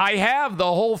right, I have the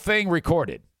whole thing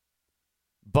recorded.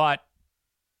 But,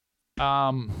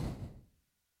 part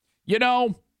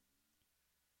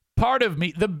of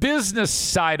me, the business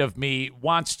side of me,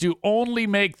 wants to only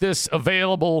make this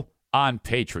available on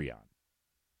Patreon.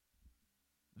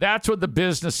 That's what the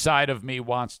business side of me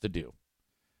wants to do.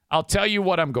 I'll tell you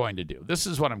what I'm going to do. This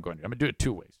is what I'm going to do. I'm going to do it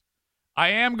 2 ways. I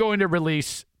am going to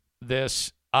release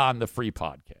this on the free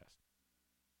podcast.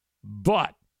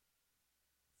 But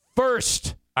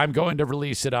first, I'm going to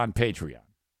release it on Patreon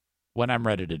when I'm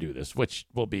ready to do this, which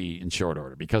will be in short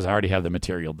order because I already have the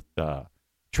material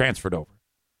transferred over.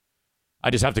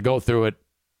 I just have to go through it,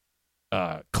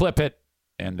 clip it,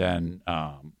 and then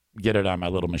get it on my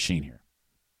little machine here.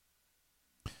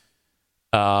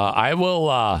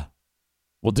 We'll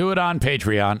do it on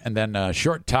Patreon, and then a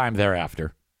short time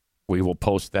thereafter, we will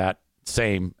post that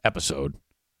same episode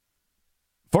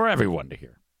for everyone to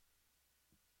hear.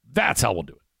 That's how we'll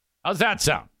do it. How's that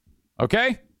sound?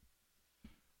 Okay?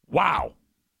 Wow.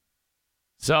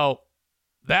 So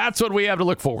that's what we have to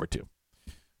look forward to.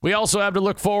 We also have to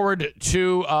look forward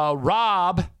to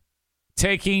Rob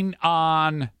taking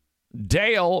on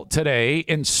Dale today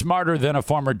in Smarter Than a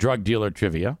Former Drug Dealer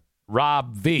Trivia.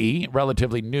 Rob V,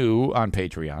 relatively new on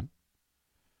Patreon.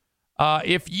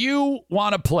 If you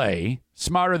want to play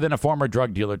Smarter Than a Former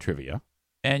Drug Dealer Trivia,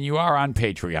 and you are on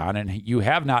Patreon and you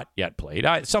have not yet played,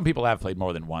 some people have played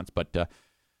more than once, but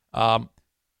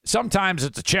sometimes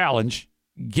it's a challenge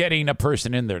getting a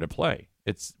person in there to play.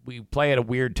 We play at a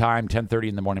weird time, 10:30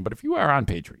 in the morning, but if you are on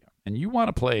Patreon and you want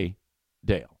to play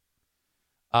Dale,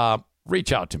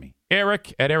 reach out to me,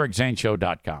 Eric at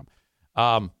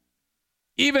ericzaneshow.com.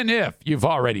 Even if you've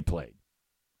already played,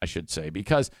 I should say,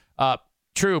 because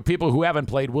true, people who haven't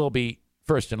played will be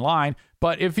first in line.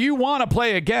 But if you want to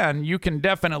play again, you can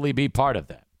definitely be part of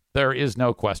that. There is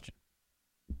no question.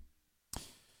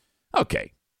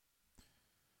 Okay.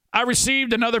 I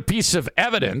received another piece of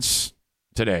evidence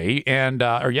today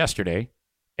or yesterday,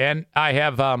 and I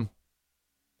have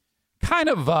kind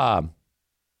of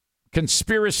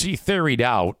conspiracy theoried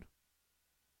out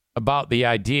about the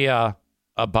idea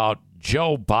about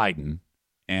Joe Biden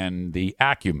and the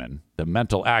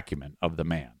mental acumen of the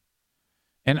man.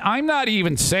 And I'm not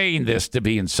even saying this to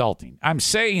be insulting. I'm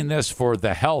saying this for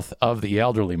the health of the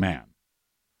elderly man.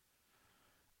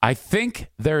 I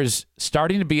think there's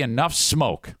starting to be enough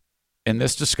smoke in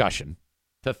this discussion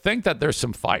to think that there's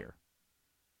some fire.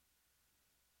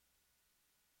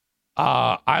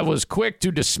 I was quick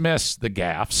to dismiss the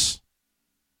gaffes,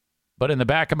 but in the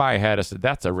back of my head, I said,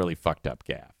 that's a really fucked up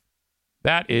gaffe.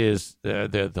 That is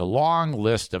the long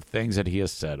list of things that he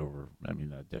has said over. I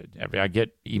mean, I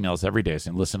get emails every day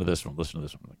saying, listen to this one, listen to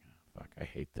this one. I'm like, oh, fuck, I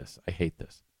hate this. I hate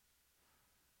this.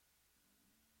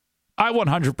 I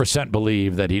 100%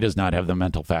 believe that he does not have the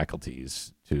mental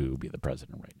faculties to be the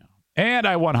president right now. And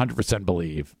I 100%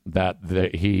 believe that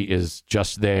he is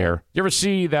just there. You ever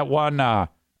see that one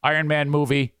Iron Man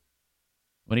movie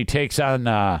when he takes on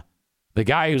the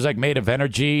guy who's like made of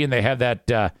energy, and they have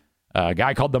that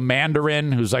guy called the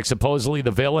Mandarin who's like supposedly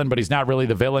the villain, but he's not really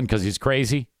the villain because he's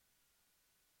crazy?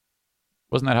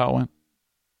 Wasn't that how it went?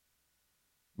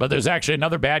 But there's actually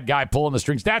another bad guy pulling the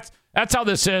strings. That's how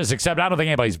this is, except I don't think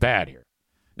anybody's bad here.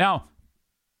 Now,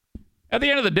 at the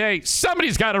end of the day,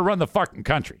 somebody's got to run the fucking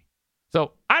country.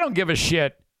 So I don't give a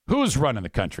shit who's running the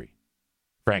country,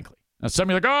 frankly. Now, some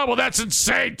of you are like, oh, well, that's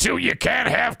insane, too. You can't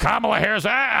have Kamala Harris.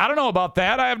 I don't know about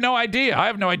that. I have no idea. I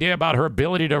have no idea about her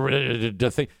ability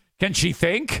to think. Can she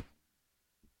think?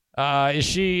 Is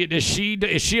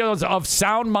she of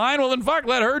sound mind? Well, then fuck,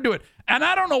 let her do it. And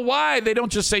I don't know why they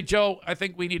don't just say, Joe, I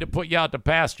think we need to put you out to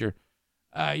pasture.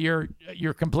 You're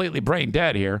completely brain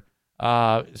dead here.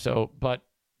 But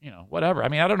you know, whatever. I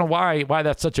mean, I don't know why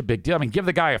that's such a big deal. I mean, give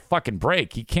the guy a fucking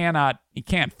break. He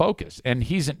can't focus. And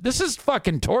this is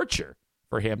fucking torture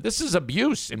for him. This is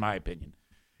abuse, in my opinion.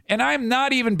 And I'm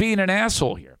not even being an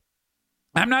asshole here.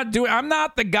 I'm not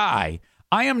the guy.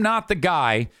 I am not the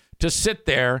guy to sit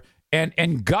there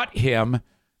and gut him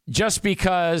just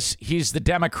because he's the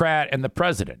Democrat and the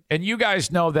president. And you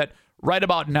guys know that right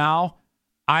about now,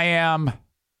 I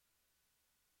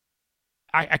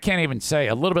can't even say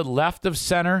a little bit left of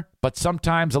center, but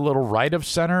sometimes a little right of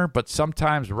center, but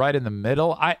sometimes right in the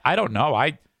middle. I don't know.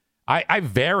 I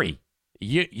vary.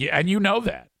 And you know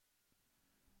that.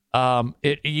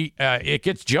 It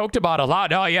gets joked about a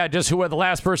lot. Oh yeah, just who was the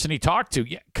last person he talked to?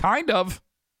 Yeah, kind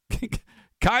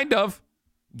of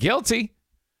guilty.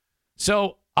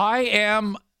 So I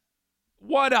am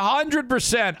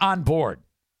 100% on board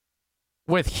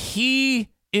with he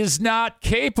is not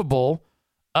capable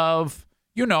of,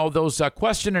 those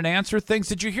question and answer things.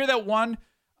 Did you hear that one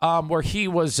where he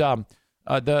was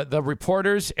the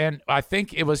reporters, and I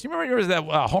think it was, you remember that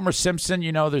Homer Simpson,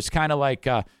 there's kind of like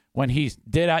when he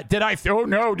did I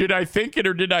think it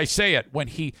or did I say it? When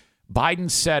Biden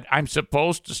said, I'm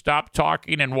supposed to stop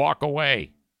talking and walk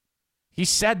away. He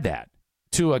said that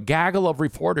to a gaggle of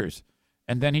reporters,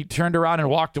 and then he turned around and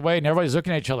walked away, and everybody's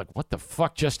looking at each other like, what the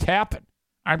fuck just happened?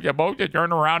 I'm supposed to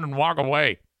turn around and walk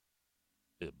away.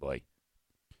 Good boy.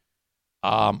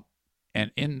 And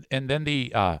then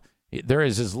there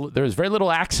is very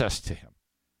little access to him.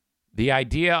 The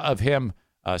idea of him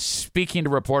speaking to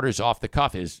reporters off the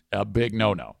cuff is a big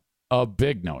no-no. A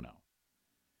big no-no.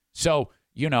 So,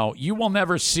 you will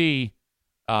never see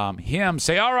him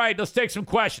say, all right, let's take some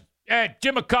questions. Hey,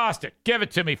 Jim Acosta, give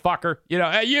it to me, fucker.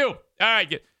 Hey, you. All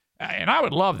right. And I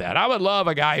would love that. I would love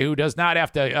a guy who does not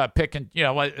have to pick and,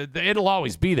 it'll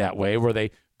always be that way where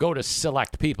they go to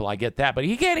select people. I get that. But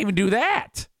he can't even do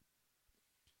that.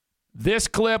 This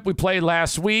clip we played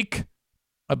last week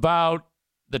about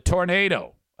the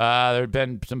tornado. There had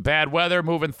been some bad weather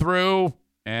moving through,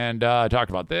 and talked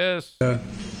about this.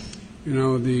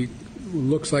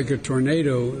 Looks like a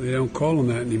tornado. They don't call them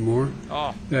that anymore.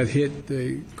 Oh. That hit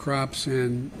the crops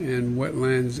and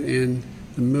wetlands in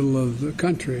the middle of the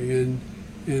country, and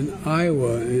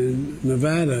Iowa and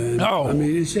Nevada. And, I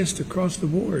mean, it's just across the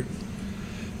board.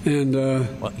 And, as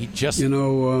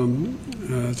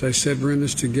I said, we're in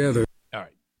this together. All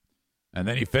right. And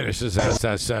then he finishes, as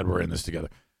I said, we're in this together.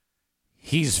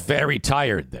 He's very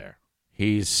tired there.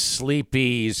 He's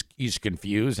sleepy. He's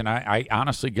confused. And I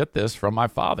honestly get this from my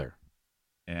father.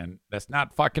 And that's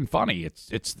not fucking funny.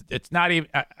 It's not even,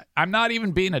 I'm not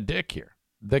even being a dick here.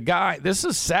 The guy, this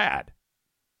is sad.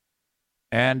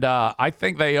 And I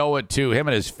think they owe it to him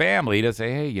and his family to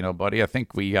say, hey, buddy, I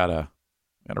think we gotta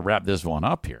wrap this one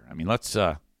up here. I mean, let's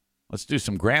do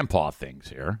some grandpa things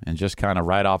here and just kind of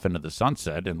ride off into the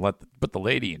sunset and put the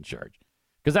lady in charge.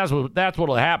 Because that's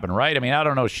what'll happen, right? I mean, I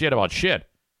don't know shit about shit.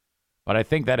 But I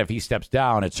think that if he steps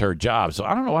down, it's her job. So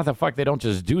I don't know why the fuck they don't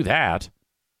just do that.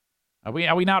 Are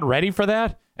we not ready for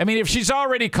that? I mean, if she's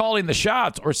already calling the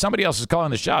shots or somebody else is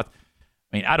calling the shots,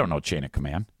 I mean, I don't know chain of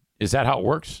command. Is that how it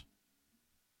works?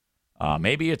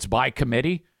 Maybe it's by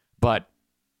committee, but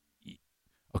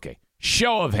okay.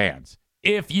 Show of hands.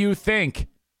 If you think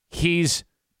he's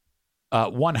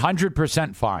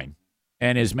 100% fine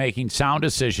and is making sound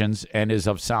decisions and is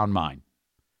of sound mind.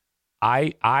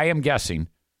 I am guessing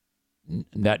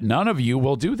that none of you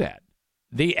will do that.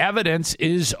 The evidence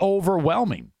is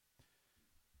overwhelming.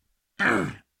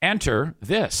 Enter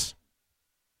this.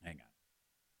 Hang on.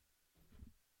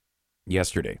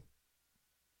 Yesterday.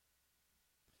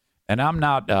 And I'm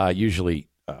not usually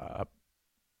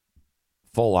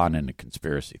full on into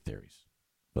conspiracy theories,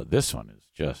 but this one is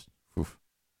just. Oof.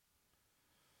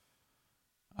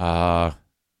 Biden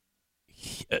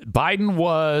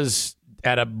was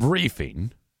at a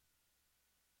briefing,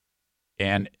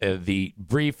 and the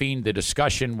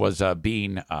discussion was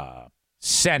being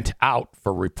sent out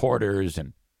for reporters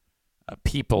and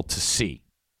people to see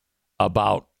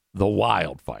about the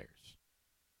wildfires.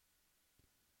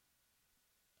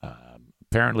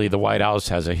 Apparently, the White House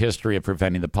has a history of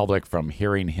preventing the public from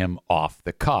hearing him off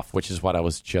the cuff, which is what I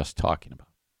was just talking about.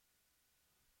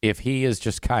 If he is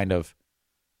just kind of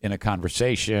in a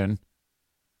conversation,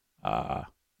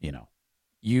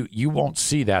 you won't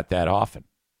see that often.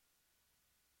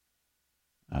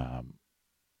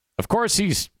 Of course,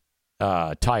 he's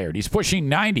tired. He's pushing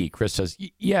 90, Chris says.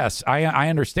 Yes, I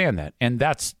understand that. And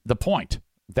that's the point.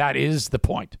 That is the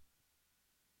point.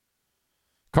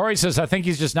 Corey says, I think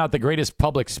he's just not the greatest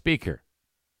public speaker.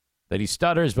 That he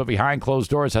stutters, but behind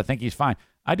closed doors, I think he's fine.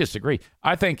 I disagree.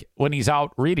 I think when he's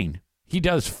out reading, he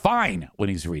does fine when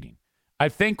he's reading. I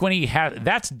think when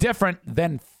that's different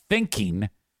than thinking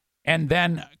and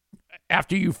then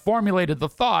after you formulated the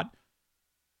thought,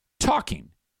 talking.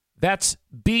 That's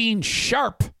being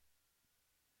sharp.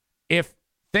 If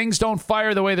things don't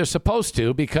fire the way they're supposed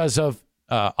to because of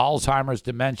Alzheimer's,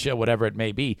 dementia, whatever it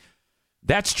may be,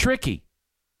 that's tricky.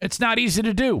 It's not easy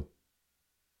to do.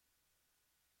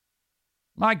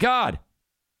 My God.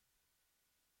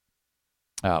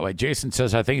 Wait, Jason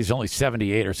says, I think he's only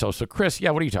 78 or so. So, Chris,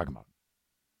 what are you talking about?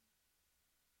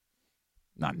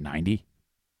 Not 90.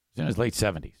 He's in his late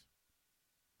 70s.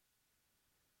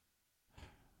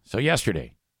 So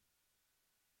yesterday,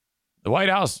 the White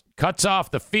House cuts off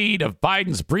the feed of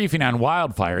Biden's briefing on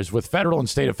wildfires with federal and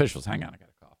state officials. Hang on, I got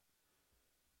a call.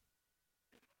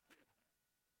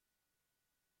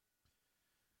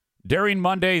 During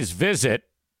Monday's visit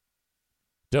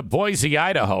to Boise,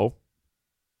 Idaho,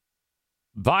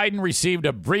 Biden received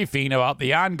a briefing about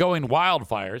the ongoing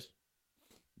wildfires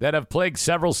that have plagued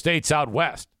several states out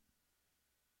west.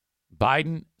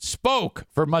 Biden spoke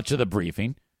for much of the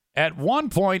briefing. At one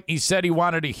point, he said he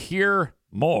wanted to hear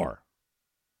more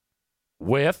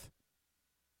he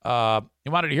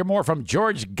wanted to hear more from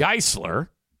George Geisler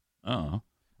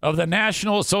of the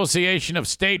National Association of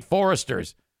State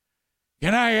Foresters.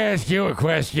 Can I ask you a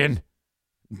question?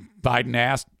 Biden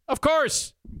asked. Of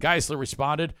course, Geisler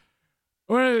responded.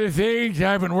 One of the things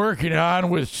I've been working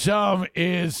on with some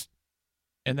is,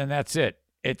 and then that's it.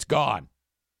 It's gone.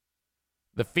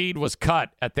 The feed was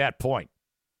cut at that point.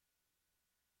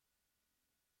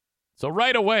 So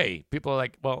right away, people are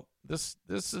like, well, this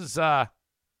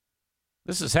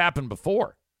has happened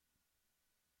before.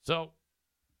 So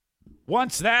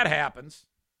once that happens,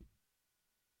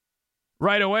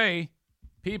 right away,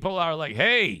 people are like,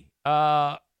 hey,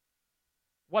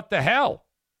 what the hell?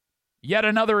 Yet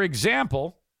another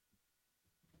example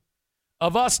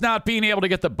of us not being able to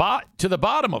get to the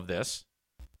bottom of this,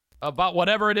 about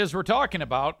whatever it is we're talking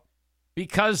about,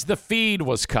 because the feed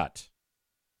was cut.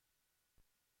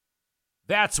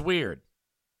 That's weird.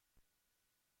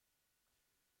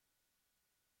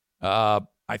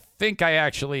 I think I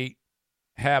actually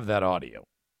have that audio.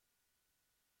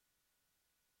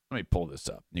 Let me pull this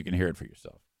up. You can hear it for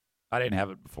yourself. I didn't have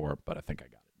it before, but I think I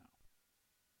got it now.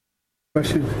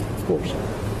 Question? Of course.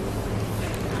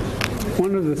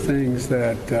 One of the things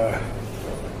that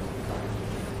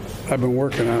I've been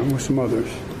working on with some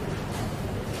others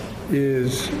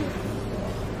is...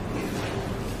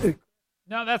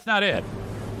 No, that's not it.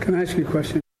 Can I ask you a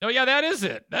question? Oh, yeah, that is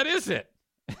it. That is it.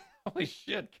 Holy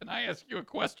shit. Can I ask you a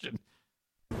question?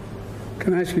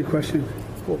 Can I ask you a question?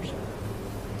 Of course.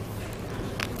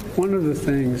 One of the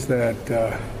things that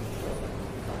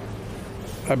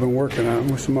I've been working on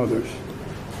with some others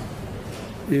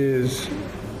is...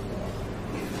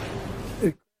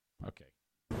 Okay.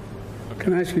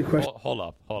 Can I ask you a question? Hold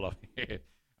up. Okay.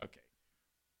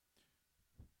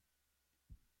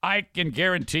 I can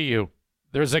guarantee you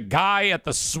there's a guy at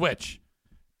the switch,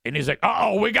 and he's like,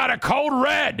 uh-oh, we got a code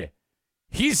red.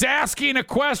 He's asking a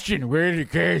question. Where's the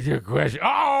question?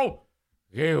 Oh,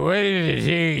 okay, what is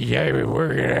it? I've been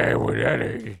working on with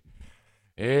others.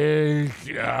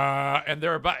 And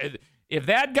they're about, if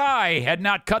that guy had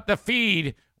not cut the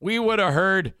feed, we would have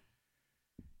heard,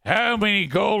 How many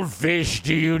goldfish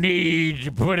do you need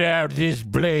to put out this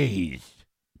blaze?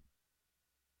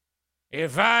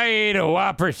 If I ate a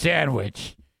Whopper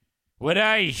sandwich, would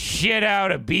I shit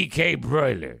out a BK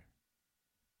broiler?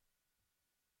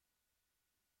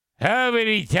 How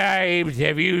many times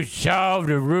have you solved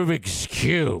a Rubik's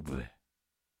Cube?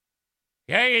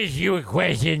 Can I ask you a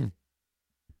question?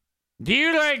 Do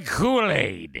you like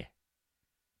Kool-Aid?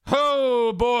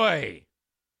 Oh, boy.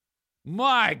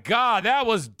 My God, that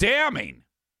was damning.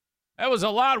 That was a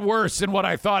lot worse than what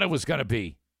I thought it was going to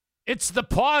be. It's the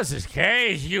pauses. Can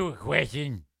I ask you a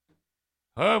question?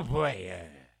 Oh, boy.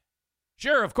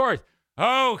 Sure, of course.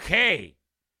 Okay.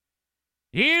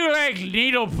 Do you like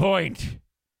needlepoint?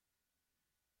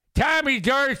 Tommy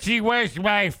Dorsey was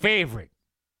my favorite.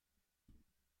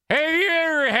 Have you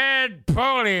ever had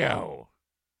polio?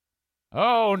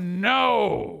 Oh,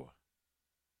 no.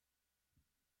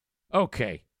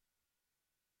 Okay.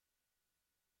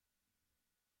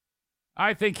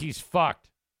 I think he's fucked.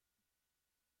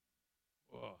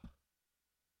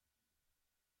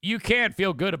 You can't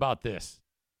feel good about this.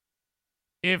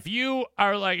 If you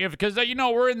are because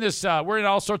we're in this, we're in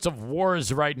all sorts of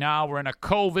wars right now. We're in a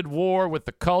COVID war with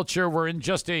the culture. We're in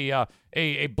just we're in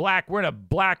a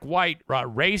black-white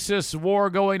racist war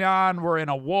going on. We're in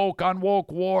a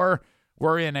woke-unwoke war.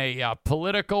 We're in a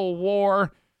political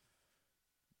war.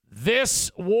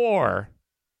 This war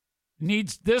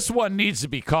needs to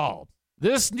be called.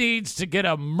 This needs to get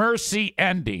a mercy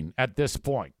ending at this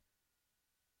point.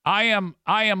 I am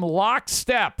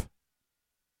lockstep.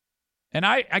 And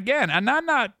I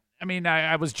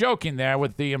was joking there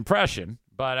with the impression,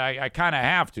 but I kind of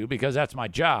have to because that's my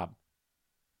job.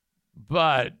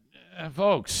 But,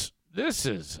 folks, this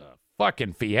is a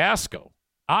fucking fiasco.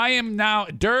 I am now,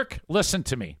 Dirk, listen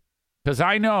to me, because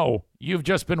I know you've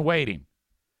just been waiting.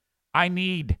 I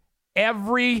need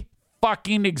every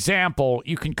fucking example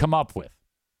you can come up with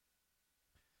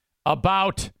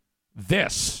about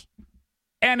this.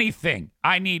 Anything.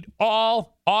 I need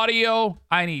all audio.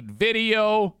 I need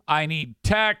video. I need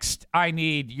text. I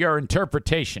need your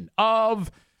interpretation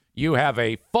of. You have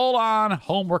a full-on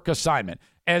homework assignment.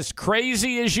 As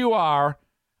crazy as you are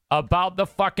about the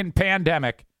fucking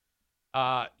pandemic,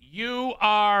 you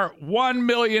are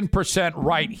 1,000,000%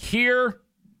 right here.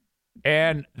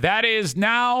 And that is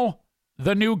now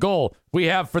the new goal. We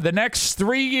have for the next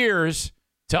 3 years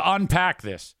to unpack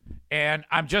this. And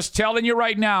I'm just telling you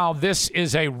right now, this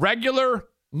is a regular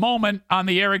moment on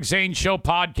the Eric Zane Show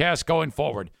podcast going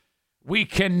forward. We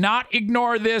cannot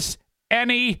ignore this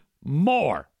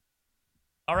anymore.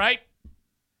 All right?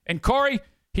 And Corey,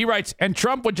 he writes, and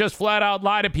Trump would just flat out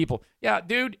lie to people. Yeah,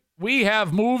 dude, we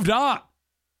have moved on.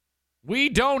 We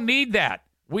don't need that.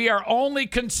 We are only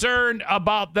concerned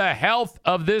about the health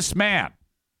of this man.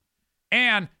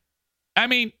 And, I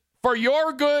mean, for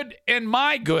your good and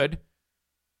my good,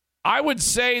 I would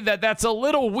say that that's a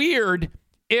little weird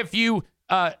if you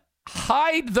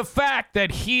hide the fact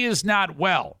that he is not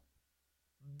well.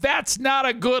 That's not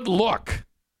a good look.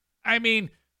 I mean,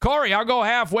 Corey, I'll go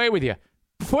halfway with you.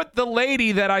 Put the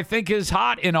lady that I think is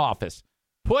hot in office.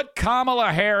 Put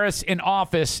Kamala Harris in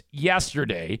office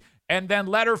yesterday and then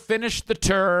let her finish the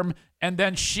term, and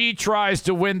then she tries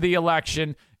to win the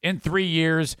election in 3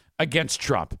 years against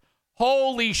Trump.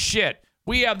 Holy shit.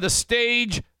 We have the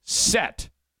stage set.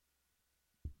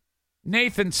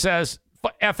 Nathan says,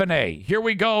 F&A. Here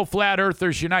we go, Flat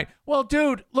Earthers Unite. Well,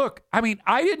 dude, look, I mean,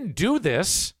 I didn't do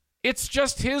this. It's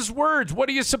just his words. What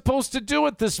are you supposed to do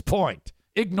at this point?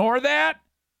 Ignore that?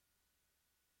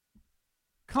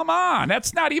 Come on.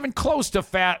 That's not even close to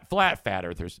flat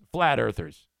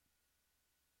earthers.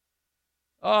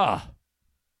 Oh.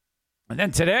 And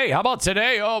then today, how about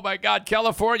today? Oh, my God,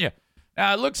 California.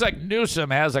 Now, it looks like Newsom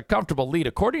has a comfortable lead,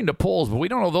 according to polls, but we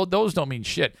don't know. Those don't mean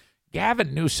shit.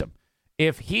 Gavin Newsom,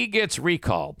 if he gets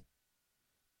recalled,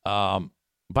 by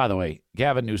the way,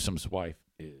 Gavin Newsom's wife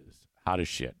is hot as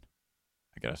shit.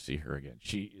 I got to see her again.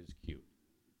 She is cute.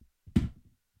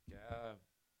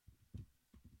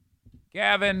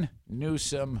 Gavin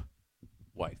Newsom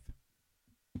wife.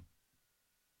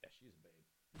 Yeah, she's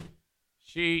a babe.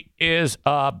 She is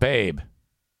a babe.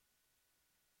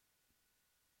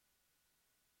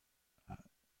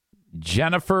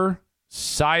 Jennifer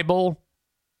Seibel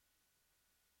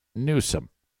Newsom.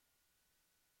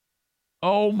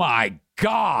 Oh, my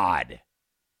God.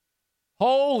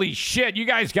 Holy shit. You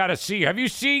guys got to see. Have you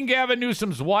seen Gavin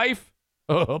Newsom's wife?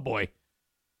 Oh, boy.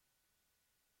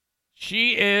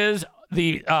 She is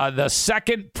the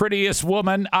second prettiest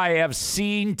woman I have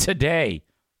seen today.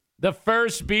 The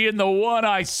first being the one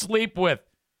I sleep with.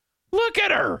 Look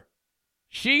at her.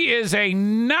 She is a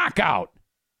knockout.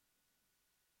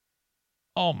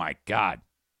 Oh, my God.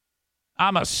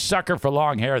 I'm a sucker for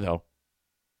long hair, though.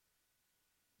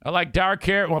 I like dark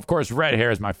hair. Well, of course, red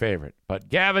hair is my favorite. But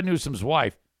Gavin Newsom's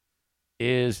wife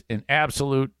is an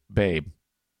absolute babe.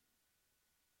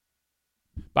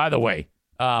 By the way,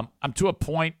 I'm to a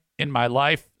point in my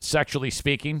life, sexually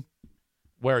speaking,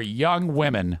 where young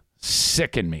women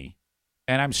sicken me.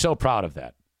 And I'm so proud of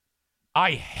that.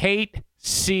 I hate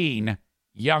seeing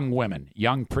young women,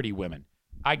 young, pretty women.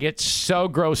 I get so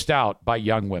grossed out by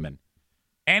young women.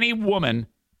 Any woman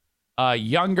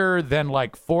younger than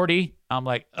like 40, I'm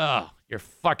like, ugh, you're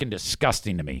fucking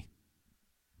disgusting to me.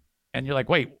 And you're like,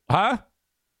 wait, huh?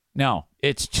 No,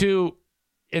 it's too,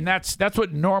 and that's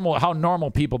what how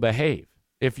normal people behave.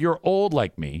 If you're old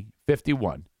like me,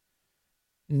 51,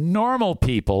 normal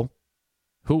people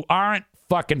who aren't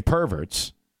fucking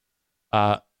perverts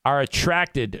are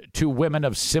attracted to women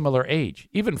of similar age.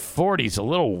 Even 40's a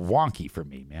little wonky for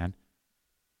me, man.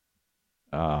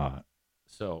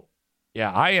 So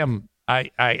yeah, I am.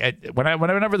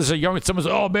 Whenever there's a young someone's,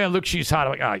 oh man, look, she's hot.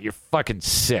 I'm like, you're fucking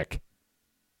sick.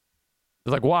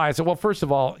 They're like, why? I said, well, first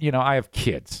of all, I have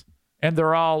kids, and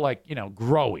they're all like,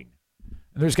 growing.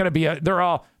 And there's gonna be they're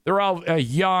all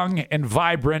young and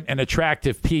vibrant and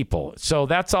attractive people. So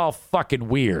that's all fucking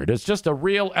weird. It's just a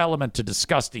real element to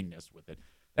disgustingness with it.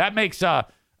 That makes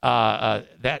that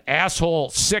asshole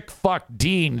sick fuck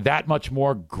Dean that much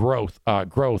more gross.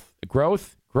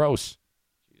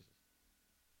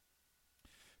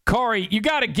 Corey, you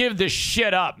got to give this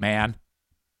shit up, man.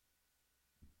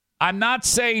 I'm not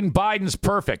saying Biden's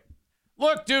perfect.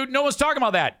 Look, dude, no one's talking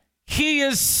about that. He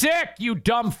is sick, you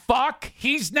dumb fuck.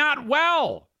 He's not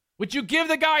well. Would you give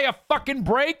the guy a fucking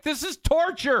break? This is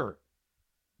torture.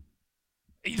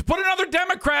 Put another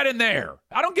Democrat in there.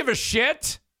 I don't give a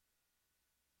shit.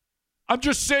 I'm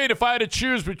just saying if I had to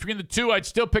choose between the two, I'd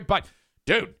still pick Biden.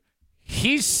 Dude,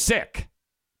 he's sick.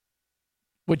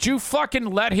 Would you fucking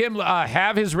let him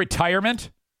have his retirement?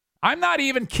 I'm not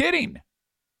even kidding.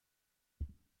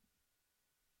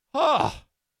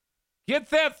 Get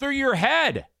that through your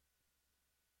head.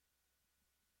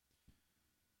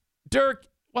 Dirk,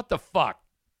 what the fuck?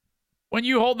 When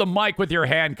you hold the mic with your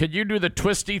hand, could you do the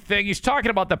twisty thing? He's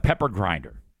talking about the pepper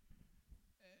grinder.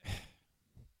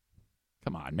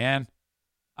 Come on, man.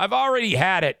 I've already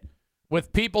had it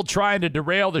with people trying to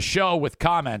derail the show with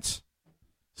comments.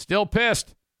 Still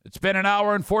pissed. It's been an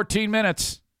hour and 14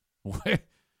 minutes.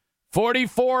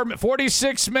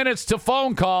 46 minutes to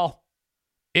phone call.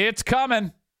 It's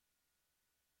coming.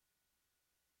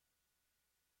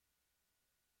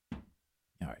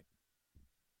 All right.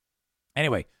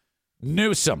 Anyway,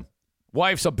 Newsom,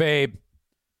 wife's a babe.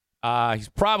 He's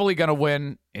probably going to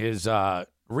win his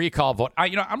recall vote.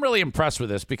 I'm really impressed with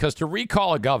this because to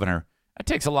recall a governor, that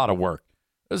takes a lot of work.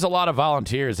 There's a lot of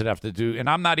volunteers that have to do, and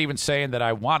I'm not even saying that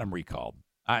I want him recalled.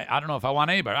 I don't know if I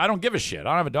want anybody. I don't give a shit. I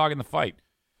don't have a dog in the fight.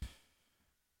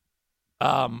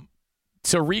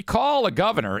 To recall a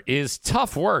governor is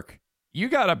tough work. You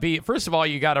got to be, first of all,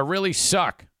 you got to really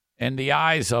suck in the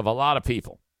eyes of a lot of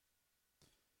people.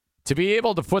 To be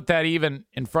able to put that even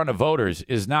in front of voters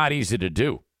is not easy to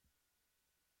do.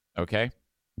 Okay?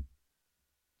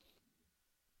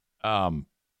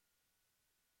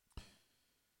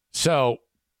 So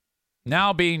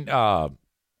now being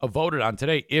voted on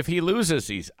today, if he loses,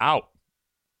 he's out.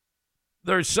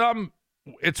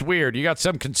 It's weird. You got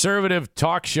some conservative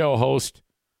talk show host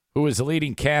who is the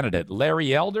leading candidate.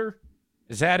 Larry Elder?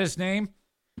 Is that his name?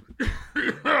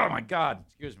 Oh, my God.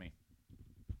 Excuse me.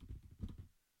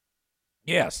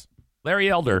 Yes. Larry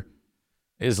Elder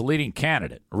is the leading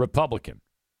candidate, a Republican.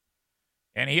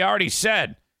 And he already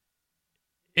said,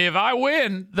 if I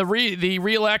win the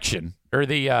re-election or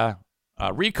the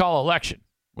recall election,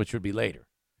 which would be later,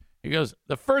 he goes,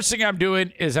 the first thing I'm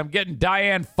doing is I'm getting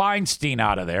Dianne Feinstein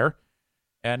out of there,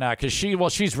 and because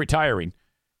she's retiring,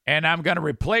 and I'm going to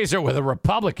replace her with a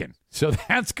Republican. So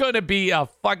that's going to be a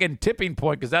fucking tipping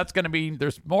point because that's going to be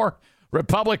there's more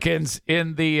Republicans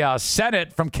in the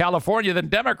Senate from California than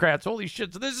Democrats. Holy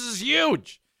shit! So this is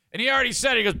huge. And he already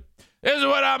said, he goes, this is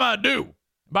what I'm going to do.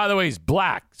 By the way, he's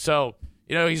black, so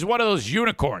he's one of those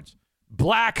unicorns,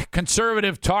 black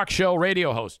conservative talk show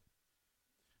radio host,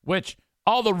 which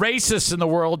all the racists in the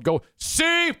world go,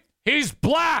 see, he's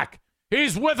black.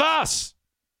 He's with us.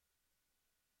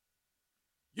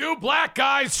 You black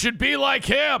guys should be like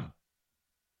him.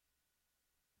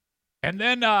 And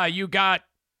then you got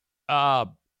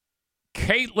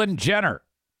Caitlyn Jenner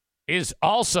is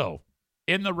also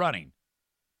in the running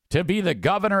to be the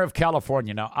governor of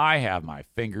California. Now, I have my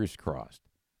fingers crossed.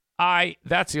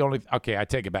 That's the only, okay, I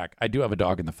take it back. I do have a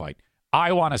dog in the fight.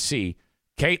 I want to see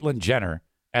Caitlyn Jenner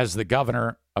as the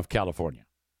governor of California.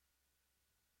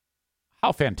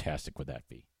 How fantastic would that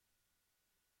be?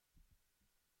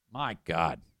 My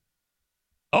God.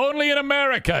 Only in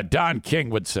America, Don King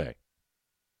would say.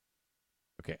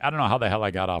 Okay, I don't know how the hell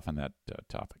I got off on that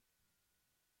topic.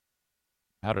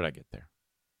 How did I get there?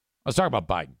 Let's talk about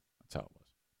Biden. That's how it was.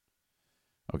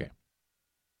 Okay.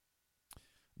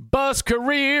 Bus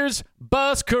careers,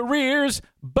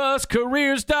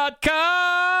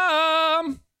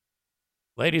 buscareers.com.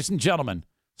 Ladies and gentlemen,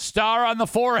 star on the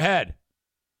forehead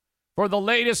for the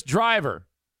latest driver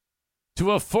to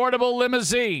affordable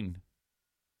limousine,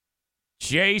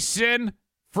 Jason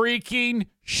freaking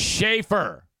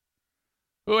Schaefer,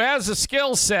 who has a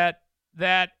skill set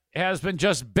that has been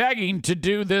just begging to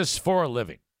do this for a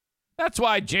living. That's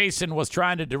why Jason was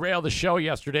trying to derail the show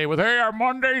yesterday with, hey, are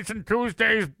Mondays and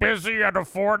Tuesdays busy and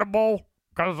affordable?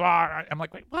 Because I'm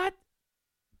like, wait, what?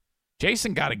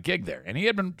 Jason got a gig there, and he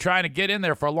had been trying to get in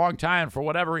there for a long time. For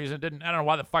whatever reason, I don't know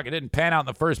why the fuck it didn't pan out in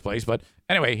the first place. But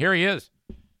anyway, here he is.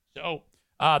 So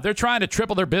they're trying to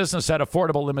triple their business at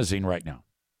Affordable Limousine right now.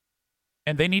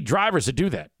 And they need drivers to do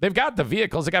that. They've got the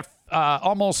vehicles. They got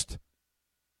almost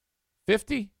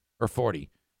 50 or 40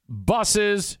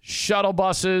 buses, shuttle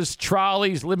buses,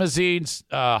 trolleys, limousines,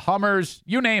 Hummers,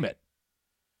 you name it.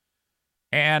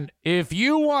 And if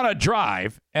you want to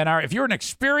drive, and if you're an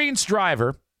experienced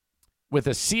driver with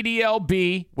a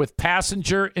CDLB with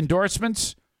passenger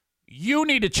endorsements, you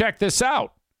need to check this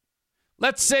out.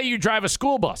 Let's say you drive a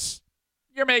school bus.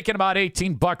 You're making about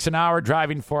 $18 an hour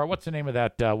driving for, what's the name of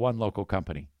that one local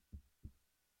company?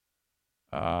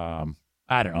 I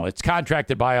don't know. It's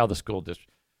contracted by all the school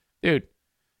districts. Dude,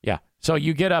 yeah. So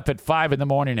you get up at 5 in the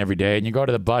morning every day and you go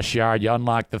to the bus yard, you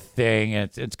unlock the thing,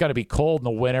 and it's going to be cold in the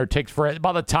winter. It takes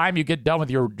by the time you get done with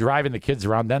your driving the kids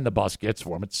around, then the bus gets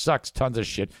warm. It sucks tons of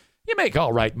shit. You make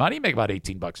all right money. You make about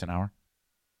 $18 an hour.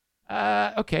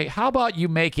 Okay, how about you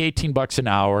make $18 an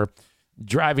hour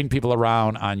driving people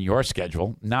around on your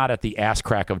schedule, not at the ass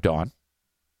crack of dawn.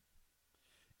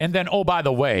 And then, oh, by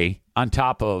the way, on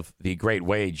top of the great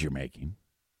wage you're making,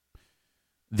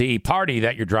 the party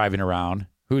that you're driving around,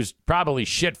 who's probably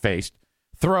shit-faced,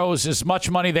 throws as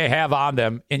much money they have on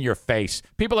them in your face.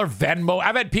 People are Venmo.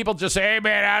 I've had people just say, hey,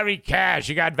 man, I need cash.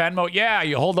 You got Venmo? Yeah,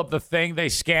 you hold up the thing, they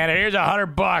scan it. Here's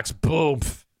 $100. Boom.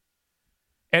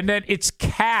 And then it's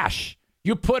cash.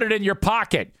 You put it in your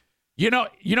pocket. You know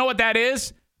what that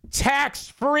is?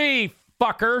 Tax-free,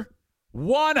 fucker.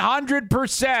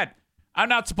 100%. I'm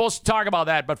not supposed to talk about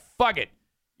that, but fuck it.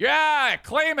 Yeah,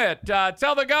 claim it.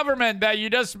 Tell the government that you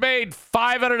just made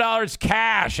 $500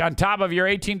 cash on top of your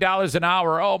 $18 an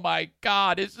hour. Oh, my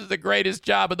God. This is the greatest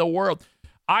job in the world.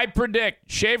 I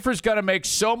predict Schaefer's going to make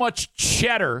so much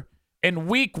cheddar in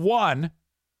week one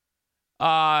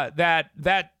that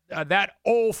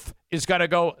oaf is going to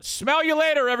go, smell you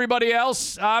later, everybody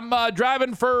else. I'm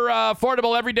driving for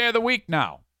affordable every day of the week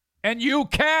now. And you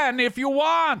can if you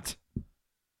want.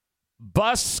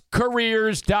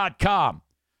 Buscareers.com.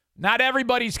 Not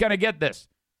everybody's going to get this.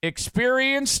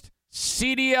 Experienced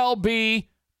CDLB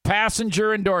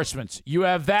passenger endorsements. You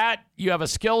have that. You have a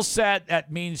skill set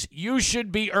that means you should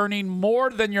be earning more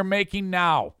than you're making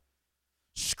now.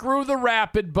 Screw the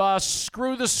rapid bus.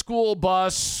 Screw the school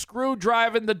bus. Screw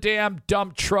driving the damn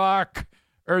dump truck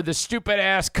or the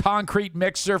stupid-ass concrete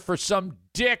mixer for some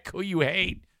dick who you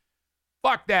hate.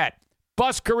 Fuck that.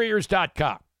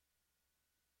 Buscareers.com.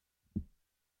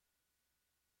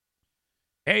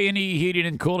 A&E Heating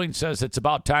and Cooling says it's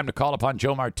about time to call upon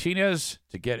Joe Martinez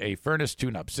to get a furnace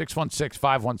tune-up.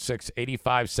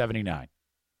 616-516-8579.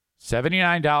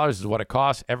 $79 is what it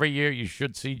costs. Every year you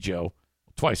should see Joe.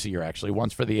 Twice a year, actually.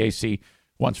 Once for the AC,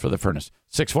 once for the furnace.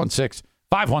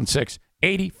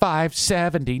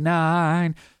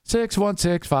 616-516-8579.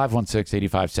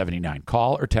 616-516-8579.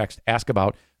 Call or text. Ask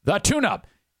about the tune-up.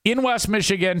 In West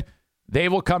Michigan, they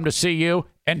will come to see you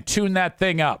and tune that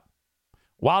thing up.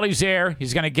 While he's there,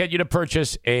 he's going to get you to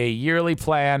purchase a yearly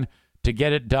plan to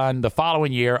get it done the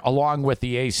following year, along with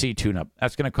the AC tune-up.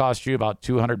 That's going to cost you about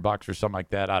 $200 or something like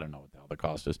that. I don't know what the hell the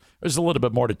cost is. There's a little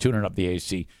bit more to tuning up the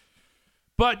AC.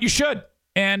 But you should.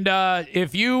 And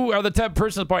if you are the type of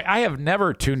person, I have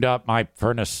never tuned up my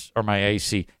furnace or my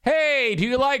AC. Hey, do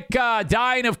you like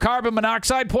dying of carbon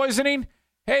monoxide poisoning?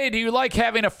 Hey, do you like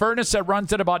having a furnace that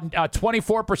runs at about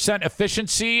 24%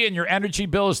 efficiency and your energy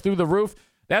bill is through the roof?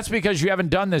 That's because you haven't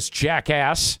done this,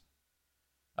 jackass.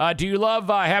 Do you love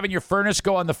having your furnace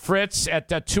go on the fritz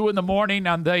at 2 in the morning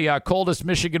on the coldest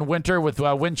Michigan winter with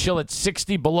wind chill at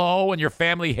 60 below and your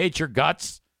family hates your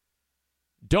guts?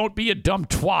 Don't be a dumb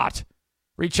twat.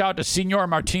 Reach out to Senor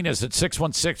Martinez at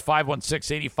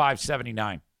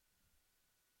 616-516-8579.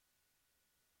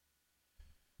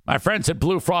 My friends at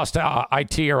Blue Frost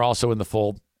IT are also in the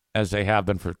fold, as they have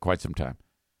been for quite some time.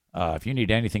 If you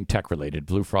need anything tech-related,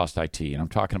 Blue Frost IT, and I'm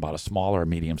talking about a small or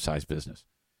medium-sized business.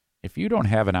 If you don't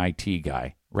have an IT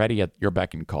guy ready at your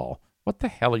beck and call, what the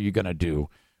hell are you going to do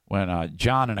when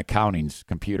John in accounting's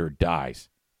computer dies?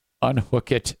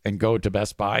 Unhook it and go to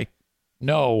Best Buy?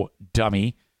 No,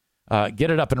 dummy.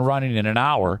 Get it up and running in an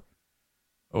hour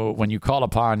when you call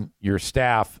upon your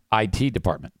staff IT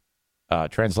department.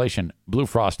 Translation, Blue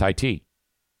Frost IT.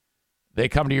 They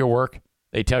come to your work.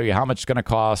 They tell you how much it's going to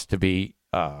cost to be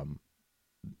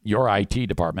your IT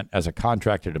department as a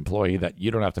contracted employee that you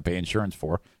don't have to pay insurance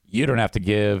for. You don't have to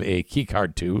give a key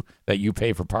card to that you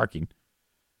pay for parking.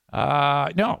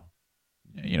 No.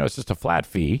 It's just a flat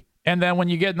fee. And then when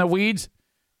you get in the weeds,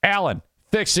 Alan,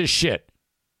 fix his shit.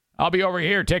 I'll be over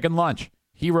here taking lunch.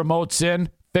 He remotes in,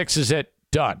 fixes it,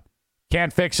 done.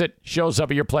 Can't fix it, shows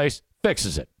up at your place,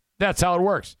 fixes it. That's how it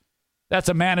works. That's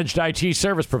a managed IT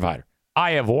service provider.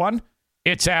 I have one.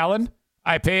 It's Alan.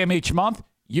 I pay him each month.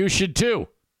 You should too.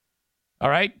 All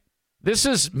right? This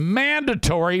is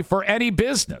mandatory for any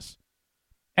business.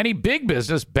 Any big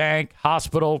business, bank,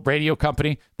 hospital, radio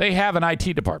company, they have an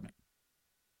IT department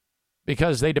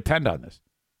because they depend on this.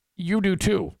 You do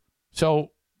too.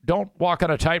 So don't walk on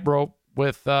a tightrope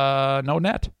with no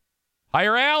net.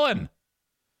 Hire Alan.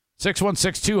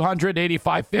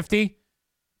 616-200-8550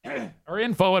 or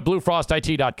info at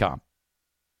bluefrostit.com.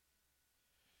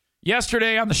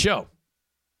 Yesterday on the show,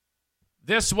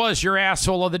 this was your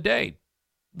asshole of the day,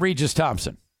 Regis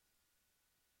Thompson.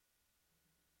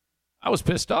 I was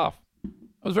pissed off. I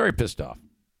was very pissed off.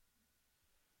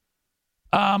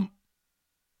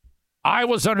 I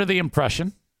was under the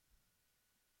impression,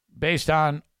 based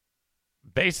on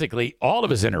basically all of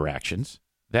his interactions,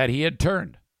 that he had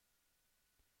turned.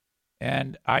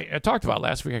 And I talked about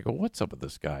last week. I go, what's up with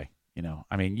this guy?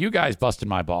 You guys busting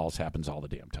my balls happens all the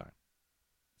damn time.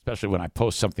 Especially when I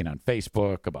post something on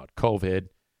Facebook about COVID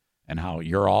and how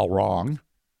you're all wrong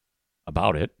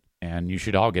about it and you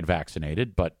should all get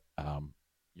vaccinated, but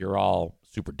you're all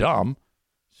super dumb,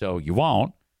 so you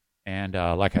won't. And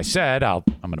like I said, I'm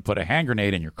going to put a hand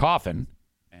grenade in your coffin,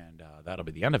 and that'll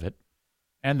be the end of it.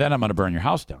 And then I'm going to burn your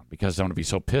house down because I'm going to be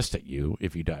so pissed at you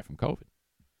if you die from COVID.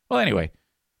 Well, anyway,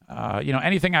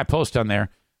 anything I post on there,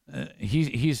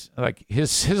 he's like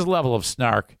his level of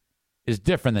snark is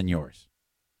different than yours.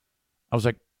 I was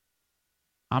like,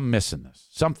 I'm missing this.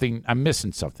 I'm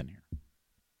missing something here.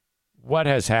 What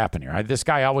has happened here? This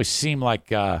guy always seemed like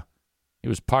he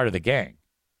was part of the gang.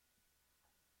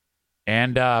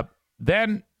 And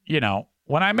then,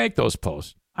 when I make those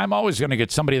posts, I'm always going to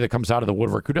get somebody that comes out of the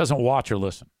woodwork who doesn't watch or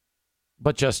listen,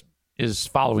 but just is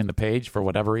following the page for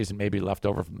whatever reason, maybe left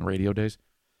over from the radio days.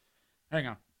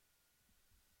 Hang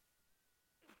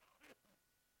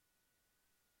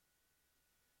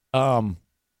on.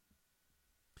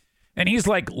 And he's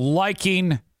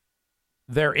liking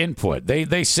their input.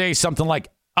 They say something like,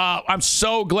 I'm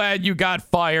so glad you got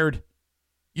fired.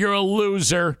 You're a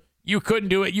loser. You couldn't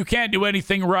do it. You can't do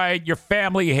anything right. Your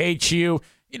family hates you.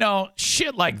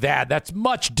 Shit like that. That's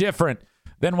much different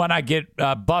than when I get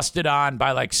busted on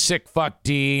by sick fuck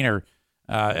Dean or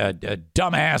a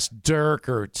dumbass Dirk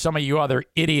or some of you other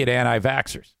idiot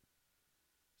anti-vaxxers.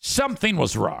 Something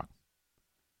was wrong.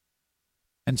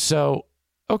 And so,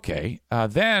 okay,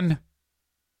 then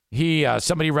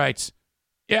somebody writes,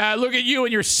 yeah, look at you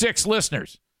and your 6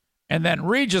 listeners. And then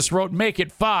Regis wrote, make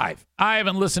it 5. I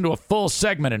haven't listened to a full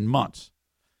segment in months.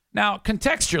 Now,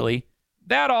 contextually,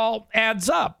 that all adds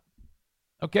up.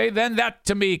 Okay, then that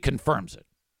to me confirms it.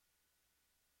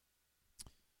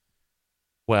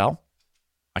 Well,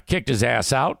 I kicked his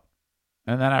ass out,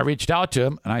 and then I reached out to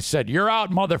him, and I said, you're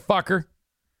out, motherfucker.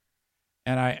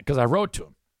 And because I wrote to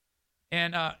him.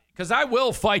 And because I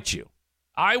will fight you.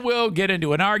 I will get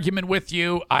into an argument with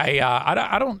you. The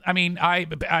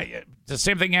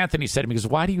same thing Anthony said to me, because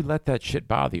why do you let that shit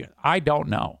bother you? I don't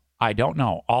know.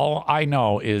 All I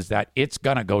know is that it's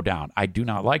going to go down. I do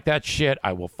not like that shit.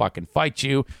 I will fucking fight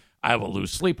you. I will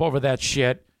lose sleep over that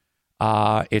shit.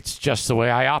 It's just the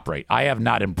way I operate. I have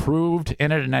not improved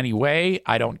in it in any way.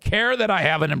 I don't care that I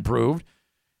haven't improved.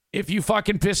 If you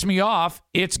fucking piss me off,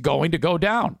 it's going to go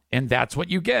down. And that's what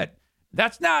you get.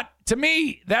 That's not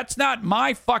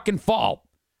my fucking fault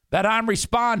that I'm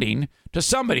responding to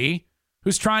somebody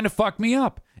who's trying to fuck me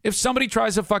up. If somebody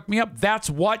tries to fuck me up, that's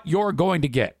what you're going to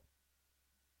get.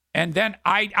 And then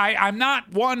I'm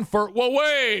not one for, well,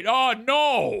 wait, oh,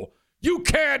 no, you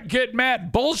can't get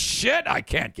mad. Bullshit, I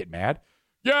can't get mad.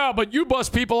 Yeah, but you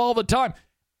bust people all the time.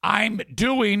 I'm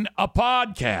doing a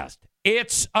podcast.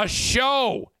 It's a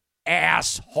show,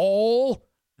 asshole.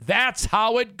 That's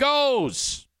how it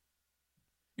goes.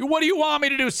 What do you want me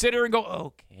to do? Sit here and go,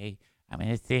 okay, I'm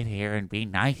going to sit here and be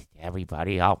nice to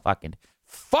everybody. I'll fucking...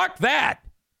 Fuck that.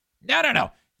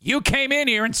 No. You came in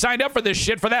here and signed up for this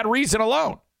shit for that reason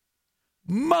alone.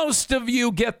 Most of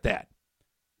you get that.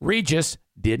 Regis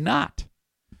did not.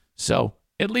 So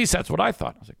at least that's what I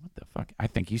thought. I was like, what the fuck? I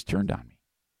think he's turned on me.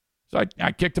 So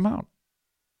I kicked him out.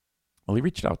 Well, he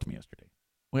reached out to me yesterday.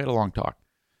 We had a long talk.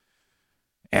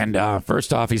 And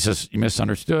first off, he says, you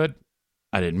misunderstood.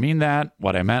 I didn't mean that.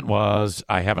 What I meant was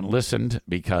I haven't listened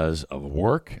because of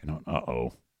work. And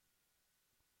uh-oh.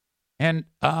 And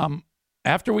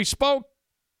after we spoke,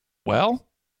 well,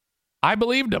 I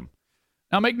believed him.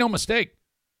 Now, make no mistake.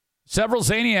 Several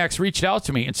Zaniacs reached out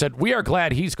to me and said, we are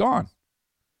glad he's gone.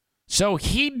 So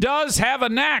he does have a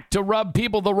knack to rub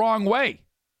people the wrong way.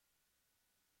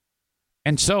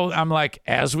 And so I'm like,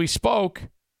 as we spoke,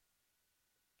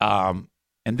 and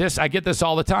this, I get this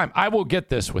all the time. I will get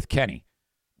this with Kenny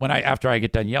after I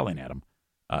get done yelling at him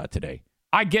today.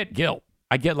 I get guilt.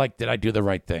 I get like, did I do the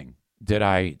right thing? Did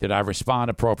I respond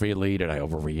appropriately? Did I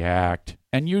overreact?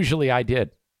 And usually I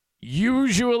did.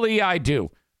 Usually I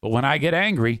do. But when I get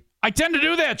angry, I tend to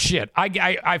do that shit.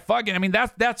 I fucking, I mean,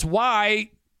 that's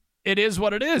why it is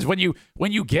what it is. When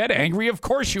you get angry, of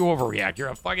course you overreact. You're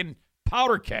a fucking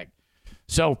powder keg.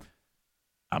 So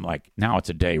I'm like, now it's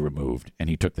a day removed, and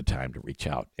he took the time to reach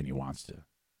out, and he wants to.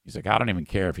 He's like, I don't even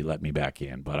care if you let me back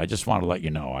in, but I just want to let you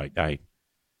know.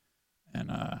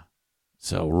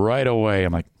 So right away,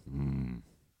 I'm like,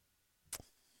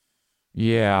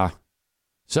 yeah.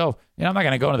 So, I'm not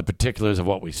going to go into the particulars of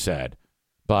what we said,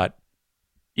 but,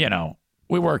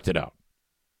 we worked it out.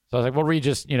 So I was like, well,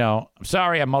 Regis, I'm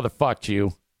sorry I motherfucked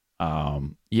you.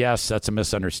 Yes, that's a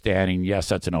misunderstanding. Yes,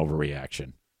 that's an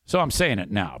overreaction. So I'm saying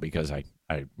it now because I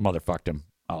motherfucked him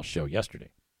all show yesterday.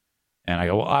 And I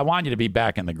go, well, I want you to be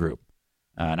back in the group.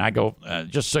 And I go,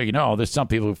 just so you know, there's some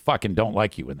people who fucking don't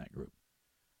like you in that group.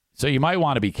 So you might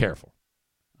want to be careful.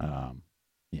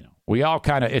 We all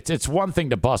kind of, it's one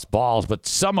thing to bust balls, but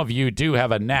some of you do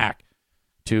have a knack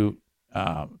to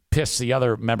piss the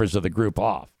other members of the group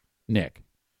off. Nick,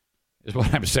 is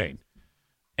what I'm saying.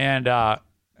 And, I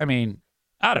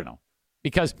don't know.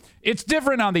 Because it's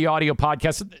different on the audio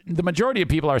podcast. The majority of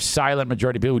people are silent.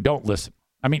 Majority of people who don't listen.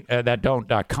 That don't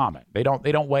comment. They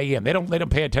don't weigh in. They don't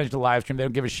pay attention to the live stream. They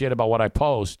don't give a shit about what I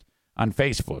post on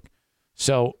Facebook.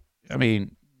 So,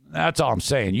 that's all I'm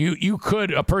saying.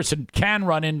 A person can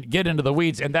run in, get into the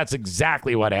weeds, and that's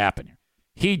exactly what happened here.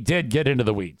 He did get into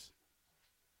the weeds.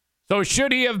 So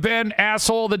should he have been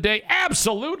asshole of the day?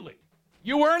 Absolutely.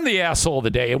 You earn the asshole of the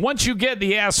day. And once you get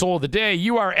the asshole of the day,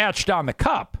 you are etched on the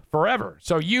cup forever.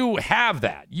 So you have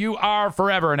that. You are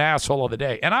forever an asshole of the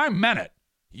day. And I meant it.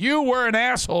 You were an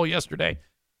asshole yesterday,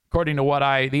 according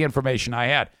to the information I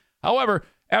had. However,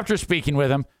 after speaking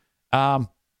with him, I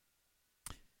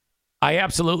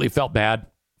absolutely felt bad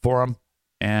for him.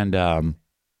 And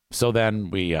so then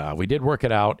we did work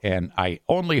it out. And I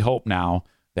only hope now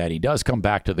that he does come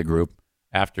back to the group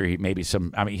after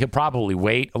he'll probably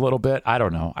wait a little bit. I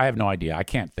don't know. I have no idea. I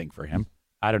can't think for him.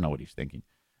 I don't know what he's thinking.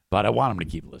 But I want him to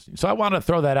keep listening. So I want to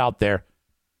throw that out there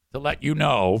to let you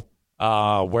know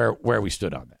where we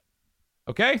stood on that.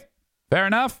 Okay? Fair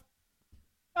enough?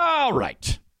 All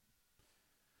right.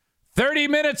 30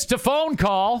 minutes to phone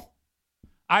call.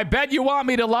 I bet you want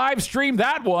me to live stream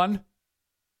that one.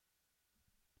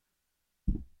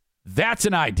 That's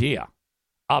an idea.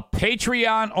 A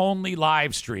Patreon-only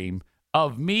live stream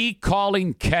of me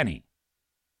calling Kenny.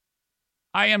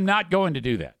 I am not going to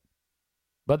do that.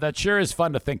 But that sure is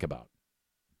fun to think about.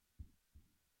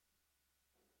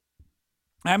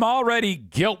 I'm already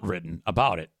guilt-ridden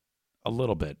about it a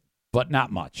little bit, but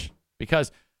not much.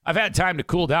 Because I've had time to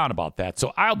cool down about that.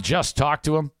 So I'll just talk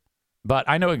to him, but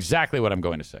I know exactly what I'm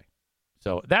going to say.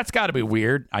 So that's got to be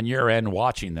weird on your end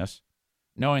watching this,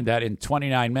 knowing that in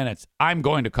 29 minutes, I'm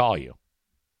going to call you.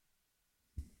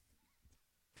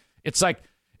 It's like,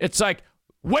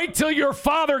 wait till your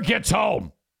father gets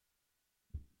home.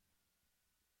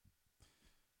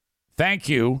 Thank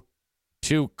you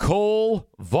to Cole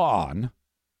Vaughn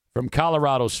from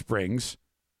Colorado Springs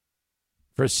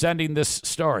for sending this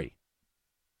story.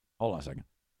 Hold on a second.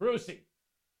 Brucey.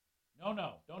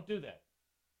 No, don't do that.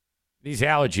 These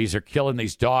allergies are killing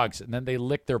these dogs, and then they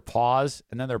lick their paws,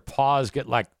 and then their paws get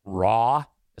like raw.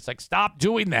 It's like, stop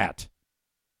doing that.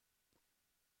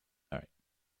 All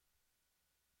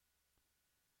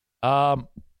right.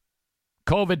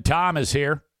 COVID Tom is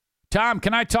here. Tom,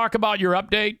 can I talk about your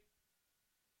update?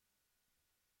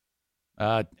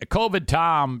 COVID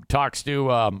Tom talks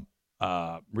to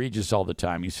Regis all the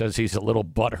time. He says he's a little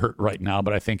butthurt right now,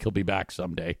 but I think he'll be back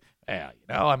someday. Yeah,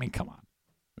 come on.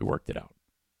 We worked it out.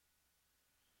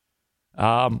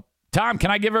 Tom,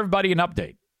 can I give everybody an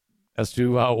update as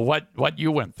to what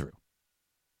you went through?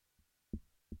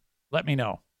 Let me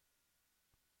know.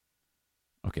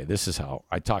 Okay, this is how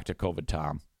I talked to COVID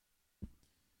Tom.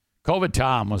 COVID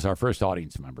Tom was our first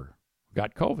audience member who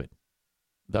got COVID.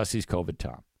 Thus, he's COVID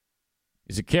Tom.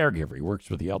 He's a caregiver. He works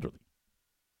with the elderly.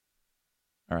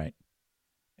 All right.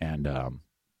 And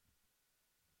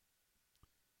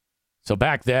so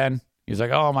back then, he's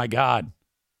like, oh, my God.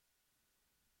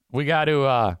 We got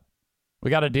to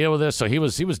deal with this. So he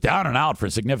was down and out for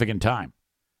a significant time.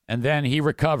 And then he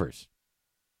recovers.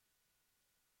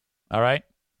 All right.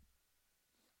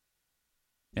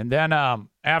 And then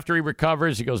after he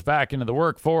recovers, he goes back into the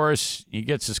workforce. He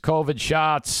gets his COVID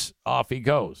shots. Off he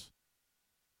goes.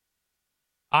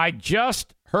 I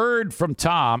just heard from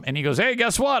Tom, and he goes, hey,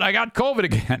 guess what? I got COVID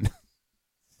again.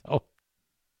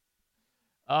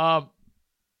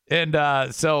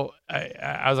 So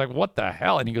I was like, what the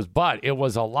hell? And he goes, but it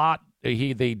was a lot.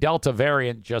 The Delta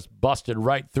variant just busted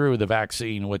right through the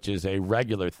vaccine, which is a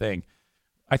regular thing.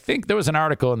 I think there was an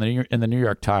article in the New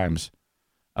York Times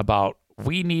about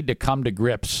we need to come to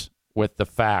grips with the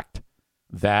fact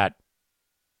that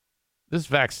this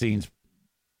vaccine's,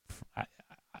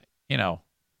 you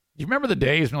remember the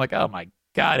days when you're like, oh my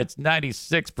God, it's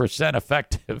 96%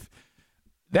 effective.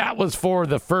 That was for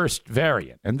the first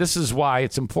variant. And this is why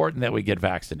it's important that we get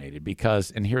vaccinated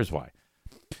and here's why.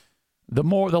 The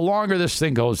longer this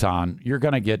thing goes on, you're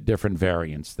going to get different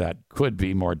variants that could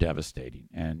be more devastating.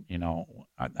 And,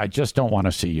 I just don't want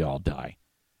to see you all die.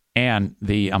 And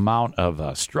the amount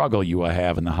of struggle you will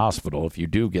have in the hospital if you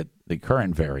do get the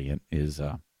current variant is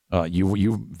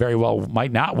you very well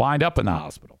might not wind up in the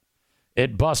hospital.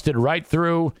 It busted right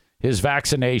through his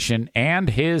vaccination and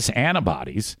his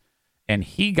antibodies, and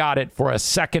he got it for a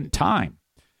second time.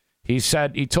 He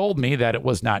told me that it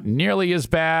was not nearly as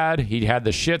bad. He had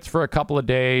the shits for a couple of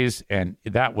days, and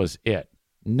that was it.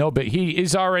 No, but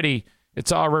it's already through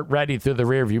the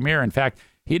rearview mirror. In fact,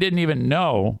 he didn't even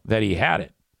know that he had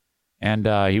it. And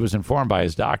he was informed by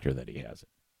his doctor that he has it.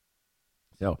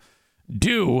 So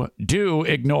do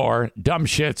ignore dumb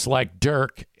shits like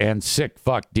Dirk and sick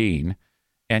fuck Dean.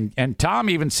 And Tom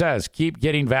even says, keep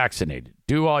getting vaccinated.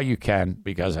 Do all you can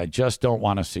because I just don't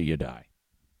want to see you die.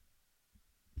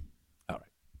 All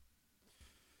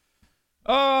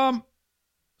right.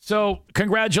 So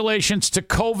congratulations to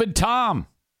COVID Tom.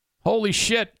 Holy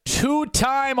shit.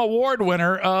 2-time award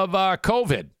winner of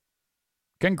COVID.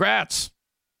 Congrats.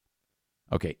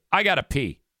 Okay, I got to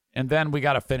pee, and then we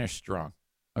got to finish strong,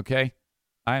 okay?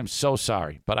 I am so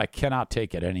sorry, but I cannot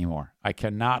take it anymore. I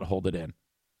cannot hold it in.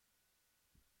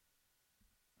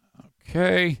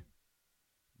 Okay.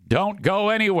 Don't go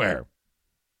anywhere.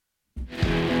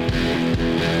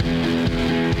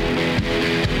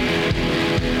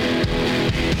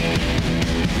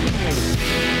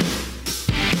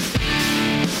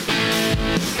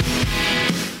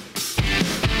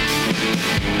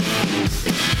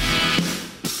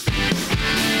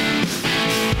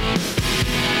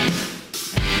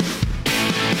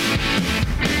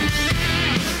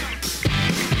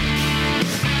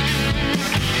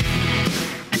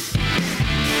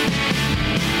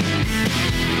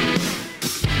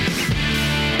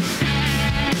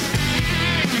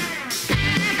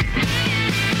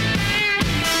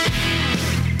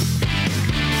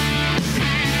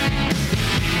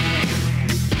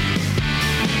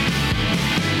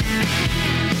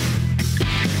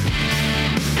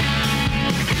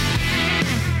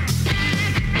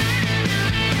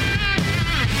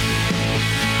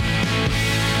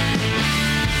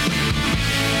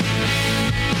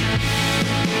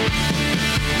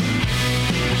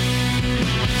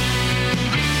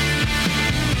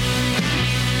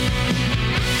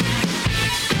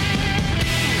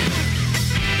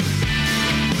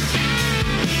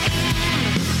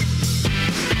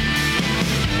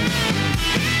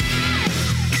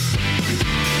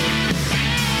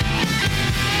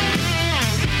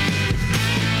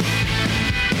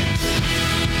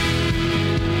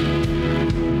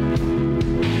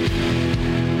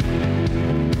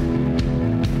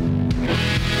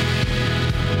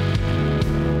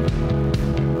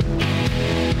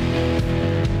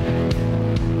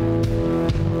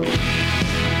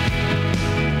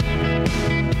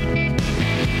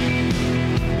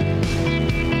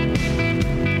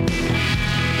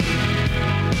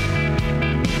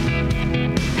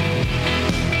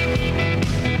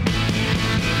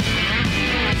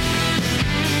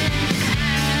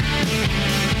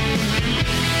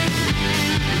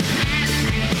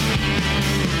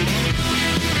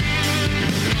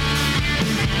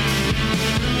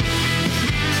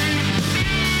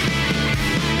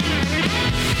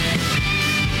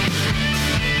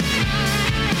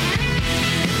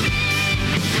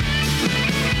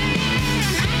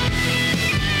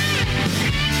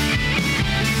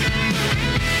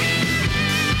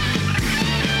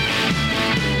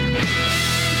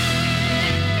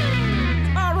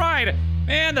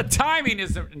 timing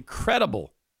is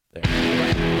incredible there.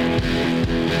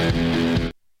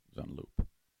 It's on loop.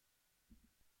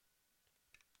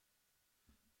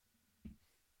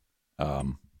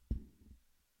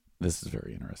 This is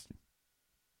very interesting.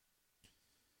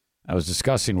 I was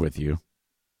discussing with you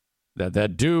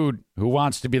that dude who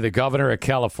wants to be the governor of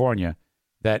California,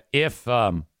 that if,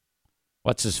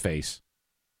 what's his face?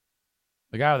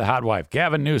 The guy with the hot wife,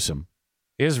 Gavin Newsom,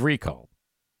 is recalled.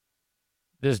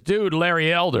 This dude,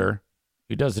 Larry Elder,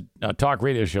 who does a talk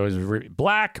radio show, is a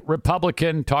black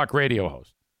Republican talk radio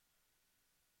host.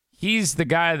 He's the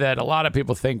guy that a lot of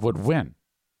people think would win.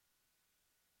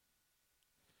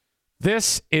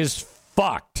 This is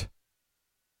fucked.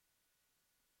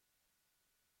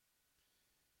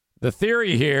 The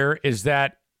theory here is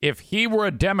that if he were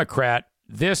a Democrat,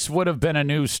 this would have been a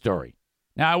news story.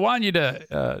 Now, I want you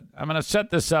to, I'm going to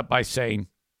set this up by saying,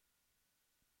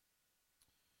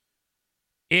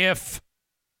 if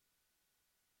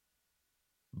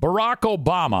Barack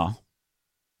Obama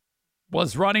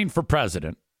was running for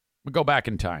president, we'll go back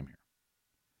in time here,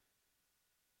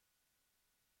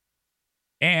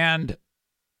 and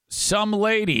some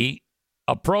lady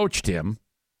approached him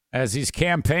as he's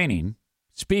campaigning,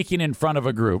 speaking in front of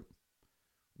a group,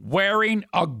 wearing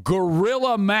a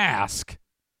gorilla mask,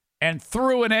 and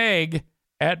threw an egg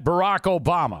at Barack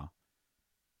Obama.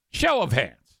 Show of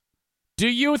hands. Do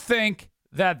you think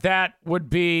that would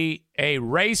be a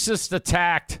racist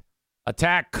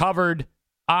attack covered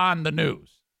on the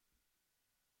news?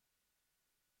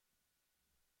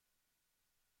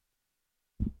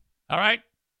 All right?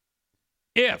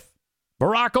 If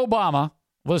Barack Obama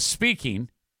was speaking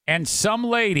and some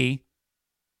lady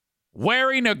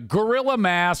wearing a gorilla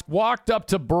mask walked up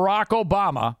to Barack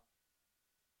Obama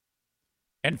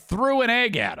and threw an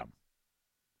egg at him,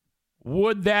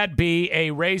 would that be a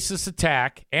racist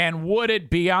attack, and would it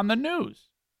be on the news?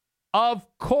 Of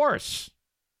course.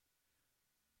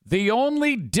 The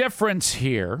only difference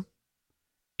here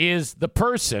is the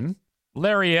person,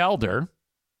 Larry Elder,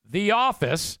 the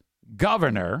office,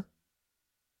 governor,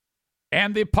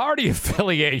 and the party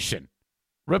affiliation,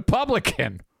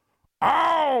 Republican.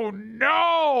 Oh,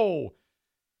 no!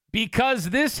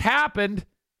 Because this happened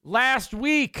last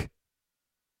week.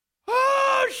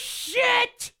 Oh,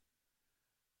 shit!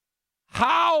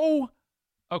 How?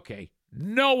 Okay,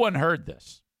 no one heard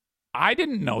this. I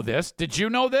didn't know this. Did you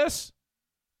know this?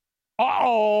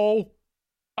 Uh-oh.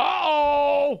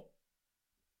 Uh-oh.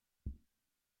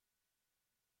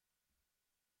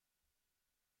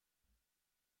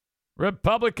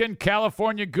 Republican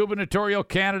California gubernatorial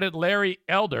candidate Larry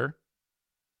Elder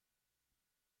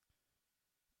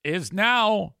is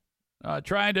now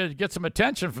trying to get some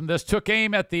attention from this. Took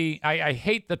aim at the, I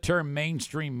hate the term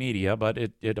mainstream media, but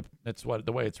it's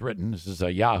the way it's written. This is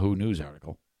a Yahoo News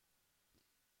article.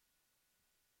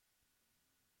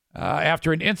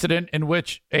 After an incident in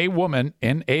which a woman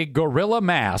in a gorilla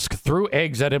mask threw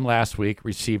eggs at him last week,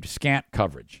 received scant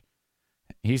coverage.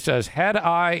 He says, had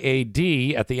I a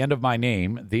D at the end of my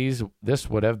name, this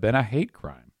would have been a hate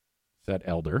crime, said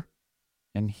Elder.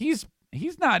 And he's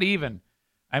not even,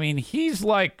 I mean, he's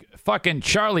like fucking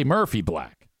Charlie Murphy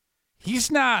black. He's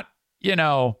not,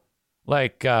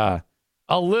 like a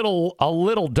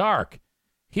little dark.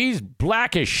 He's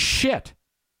black as shit.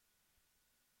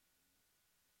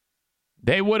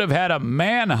 They would have had a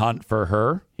manhunt for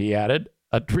her, he added,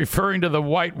 referring to the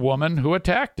white woman who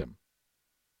attacked him.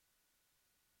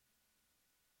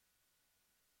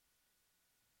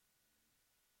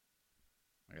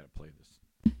 I got to play this.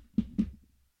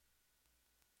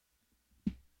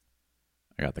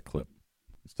 I got the clip.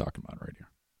 He's talking about it right here.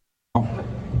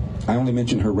 I only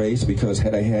mentioned her race because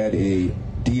had I had a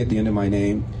D at the end of my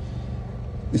name,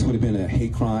 this would have been a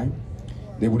hate crime.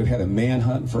 They would have had a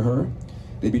manhunt for her.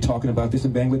 They'd be talking about this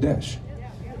in Bangladesh.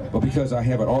 But because I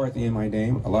have an R at the end of my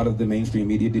name, a lot of the mainstream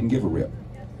media didn't give a rip.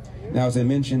 Now, as I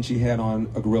mentioned, she had on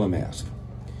a gorilla mask.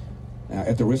 Now,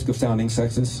 at the risk of sounding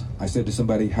sexist, I said to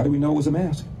somebody, how do we know it was a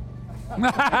mask? Fuck!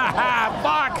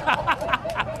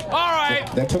 All right.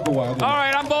 That took a while. All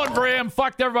right, I'm voting for him.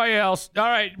 Fucked everybody else. All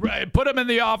right, put him in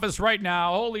the office right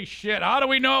now. Holy shit. How do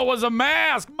we know it was a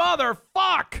mask?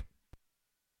 Motherfuck!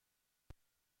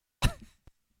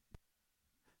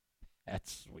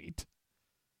 That's sweet.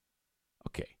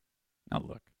 Okay. Now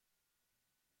look.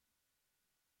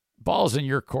 Ball's in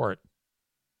your court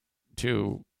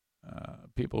to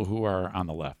people who are on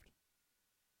the left.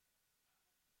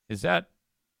 Is that,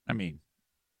 I mean,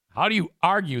 how do you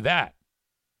argue that?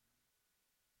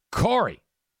 Corey,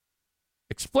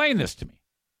 explain this to me.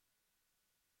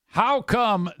 How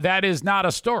come that is not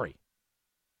a story?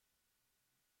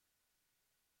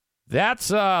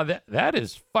 That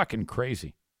is fucking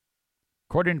crazy.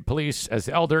 According to police, as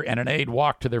the elder and an aide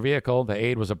walked to their vehicle, the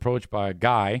aide was approached by a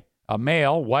guy, a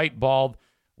male, white, bald,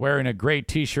 wearing a gray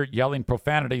T-shirt, yelling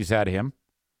profanities at him,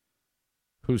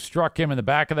 who struck him in the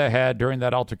back of the head. During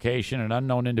that altercation, an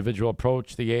unknown individual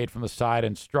approached the aide from the side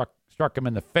and struck him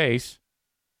in the face.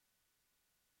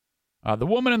 The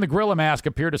woman in the gorilla mask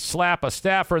appeared to slap a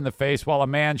staffer in the face while a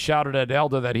man shouted at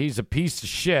Elder that he's a piece of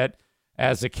shit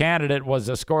as the candidate was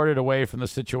escorted away from the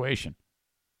situation.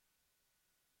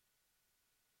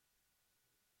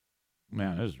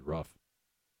 Man, this is rough.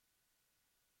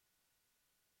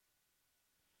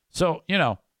 So,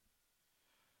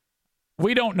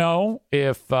 we don't know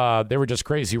if they were just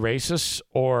crazy racists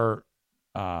or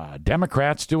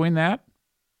Democrats doing that.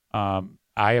 I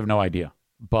have no idea.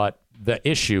 But the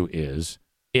issue is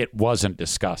it wasn't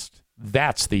discussed.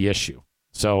 That's the issue.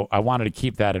 So I wanted to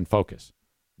keep that in focus.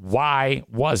 Why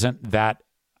wasn't that?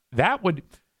 That would,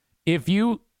 if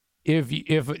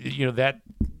that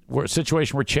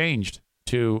situation were changed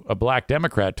to a black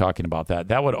Democrat talking about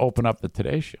that would open up the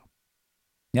Today Show.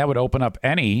 That would open up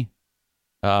any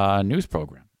news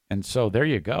program. And so there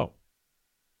you go.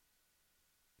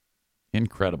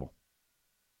 Incredible.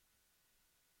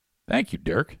 Thank you,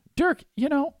 Dirk. Dirk,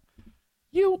 you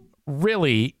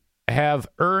really have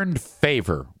earned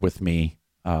favor with me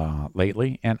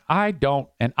lately, and I don't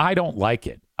like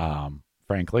it,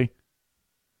 frankly.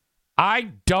 I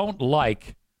don't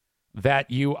like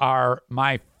that you are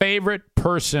my favorite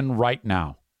person right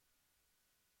now.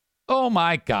 Oh,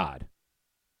 my God.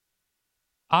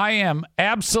 I am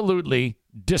absolutely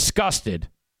disgusted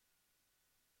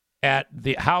at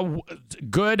how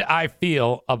good I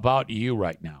feel about you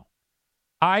right now.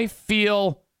 I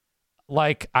feel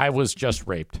like I was just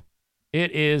raped.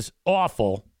 It is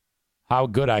awful how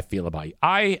good I feel about you.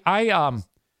 I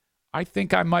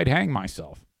think I might hang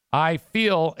myself. I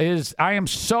am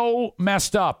so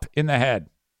messed up in the head.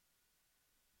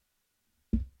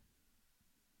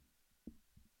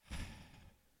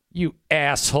 You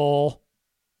asshole.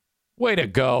 Way to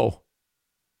go.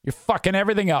 You're fucking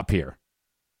everything up here.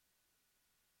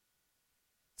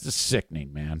 It's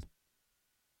sickening, man.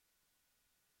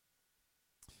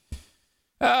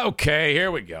 Okay, here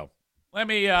we go. Let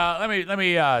me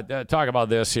talk about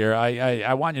this here.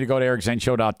 I want you to go to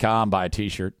ericzaneshow.com, buy a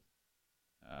T-shirt.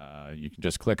 You can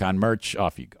just click on merch.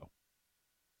 Off you go.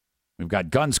 We've got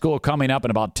gun school coming up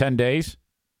in about 10 days.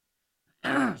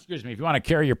 Excuse me. If you want to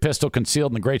carry your pistol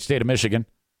concealed in the great state of Michigan,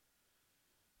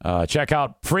 check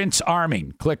out Prince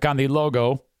Arming. Click on the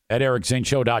logo at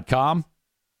ericzaneshow.com,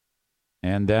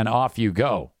 and then off you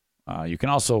go. You can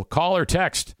also call or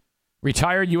text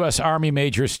retired U.S. Army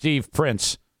Major Steve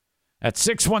Prince at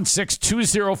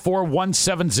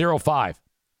 616-204-1705.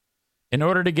 In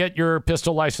order to get your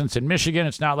pistol license in Michigan,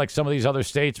 it's not like some of these other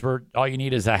states where all you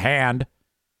need is a hand.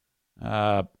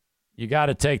 You got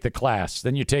to take the class.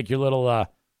 Then you take your little,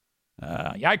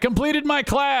 I completed my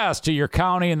class to your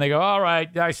county, and they go, all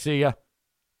right, I see you.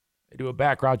 They do a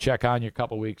background check on you a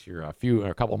couple weeks, a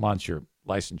couple months, your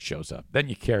license shows up. Then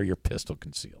you carry your pistol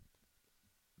concealed.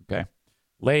 Okay?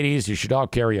 Ladies, you should all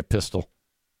carry a pistol.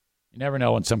 You never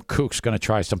know when some kook's going to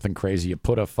try something crazy. You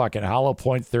put a fucking hollow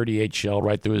point .38 shell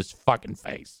right through his fucking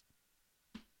face.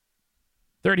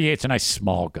 38's a nice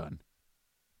small gun.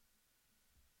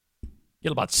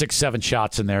 Get about 6-7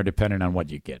 shots in there, depending on what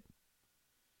you get.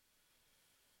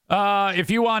 If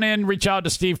you want in, reach out to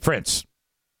Steve Prince.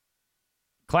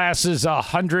 Class is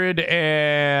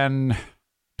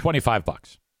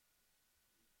 $125.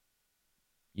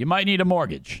 You might need a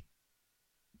mortgage.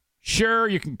 Sure,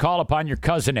 you can call upon your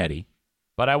cousin Eddie,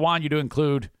 but I want you to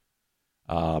include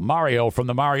Mario from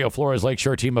the Mario Flores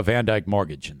Lakeshore team of Van Dyke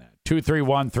Mortgage in that.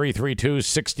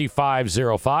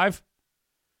 231-332-6505.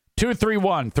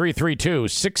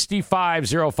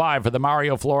 231-332-6505 for the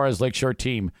Mario Flores Lakeshore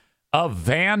team of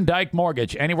Van Dyke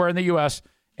Mortgage, anywhere in the U.S.,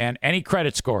 and any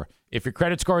credit score. If your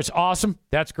credit score is awesome,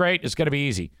 that's great. It's going to be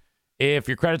easy. If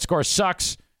your credit score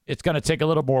sucks, it's going to take a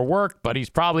little more work, but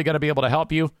he's probably going to be able to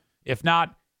help you. If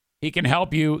not, he can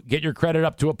help you get your credit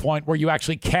up to a point where you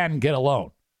actually can get a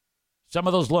loan. Some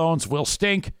of those loans will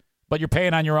stink, but you're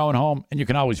paying on your own home, and you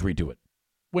can always redo it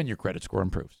when your credit score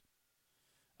improves.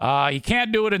 You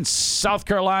can't do it in South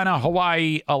Carolina,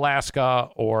 Hawaii, Alaska,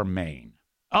 or Maine.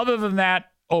 Other than that,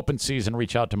 open season.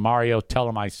 Reach out to Mario. Tell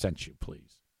him I sent you,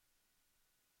 please.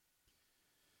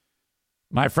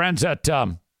 My friends at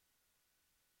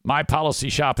My Policy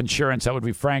Shop Insurance, that would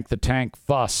be Frank the Tank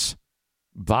Fuss.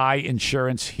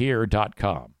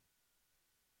 BuyInsuranceHere.com.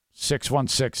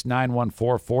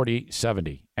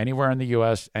 616-914-4070. Anywhere in the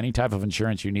U.S., any type of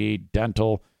insurance you need,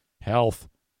 dental, health,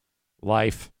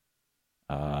 life,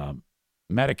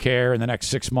 Medicare in the next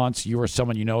 6 months, you or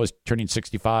someone you know is turning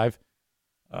 65.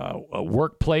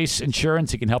 Workplace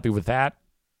insurance, he can help you with that.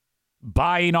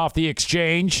 Buying off the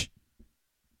exchange,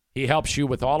 he helps you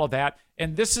with all of that.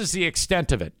 And this is the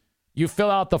extent of it. You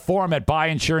fill out the form at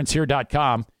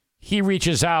buyinsurancehere.com. He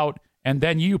reaches out, and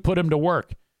then you put him to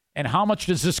work. And how much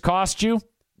does this cost you?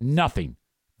 Nothing.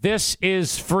 This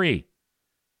is free.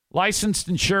 Licensed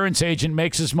insurance agent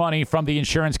makes his money from the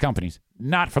insurance companies,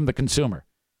 not from the consumer.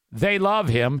 They love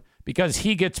him because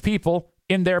he gets people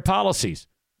in their policies.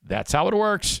 That's how it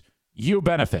works. You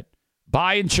benefit.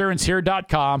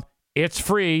 Buyinsurancehere.com. It's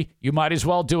free. You might as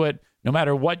well do it. No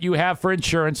matter what you have for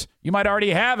insurance, you might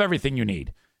already have everything you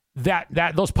need.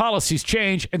 Those policies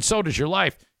change, and so does your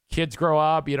life. Kids grow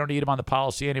up. You don't need them on the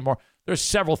policy anymore. There's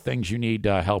several things you need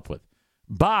help with.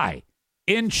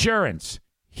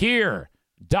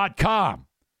 Buyinsurancehere.com.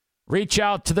 Reach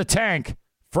out to the tank,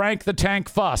 Frank the Tank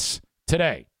Fuss,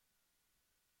 today.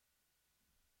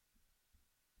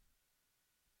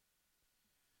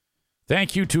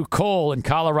 Thank you to Cole in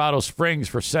Colorado Springs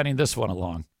for sending this one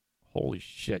along. Holy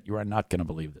shit, you are not going to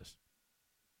believe this.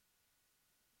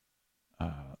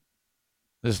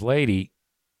 This lady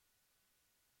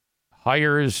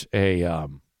hires a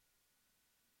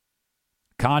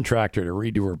contractor to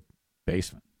redo her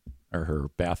basement or her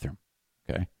bathroom.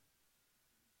 Okay.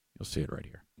 You'll see it right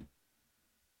here.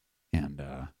 And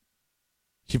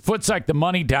she puts like the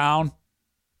money down.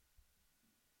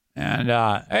 And,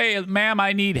 hey, ma'am,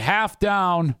 I need half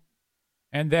down.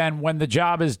 And then when the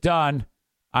job is done,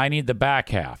 I need the back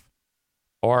half.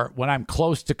 Or when I'm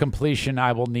close to completion,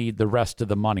 I will need the rest of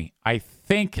the money. I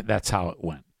think that's how it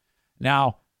went.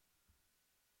 Now,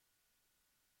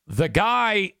 the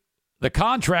guy, the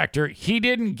contractor, he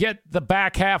didn't get the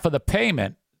back half of the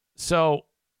payment. So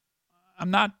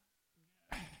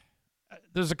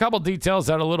there's a couple details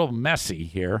that are a little messy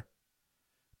here.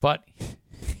 But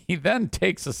he then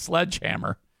takes a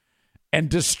sledgehammer and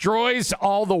destroys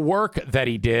all the work that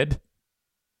he did.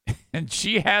 And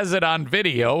she has it on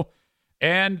video.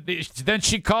 And then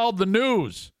she called the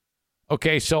news.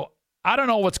 Okay, so I don't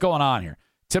know what's going on here.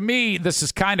 To me, this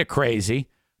is kind of crazy,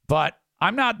 but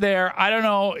I'm not there. I don't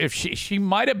know if she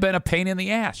might have been a pain in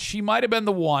the ass. She might have been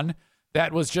the one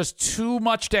that was just too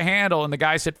much to handle. And the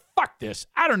guy said, fuck this.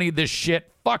 I don't need this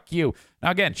shit. Fuck you. Now,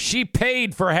 again, she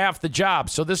paid for half the job,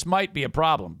 so this might be a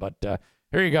problem. But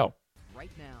here you go.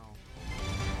 Right now.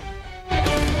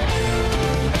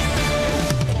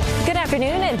 Good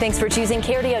afternoon, and thanks for choosing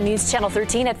KRDO News Channel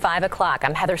 13 at 5 o'clock.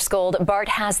 I'm Heather Scold. Bart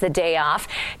has the day off.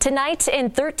 Tonight in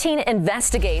 13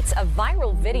 Investigates, a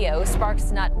viral video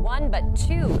sparks not one but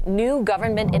two new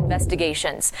government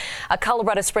investigations. A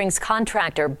Colorado Springs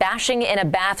contractor bashing in a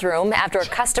bathroom after a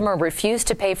customer refused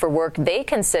to pay for work they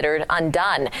considered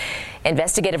undone.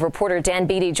 Investigative reporter Dan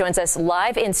Beatty joins us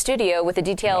live in studio with the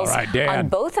details on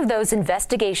both of those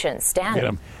investigations. Dan. Get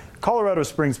him. Colorado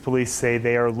Springs police say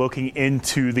they are looking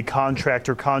into the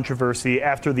contractor controversy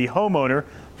after the homeowner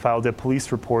filed a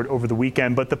police report over the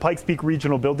weekend. But the Pikes Peak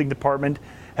Regional Building Department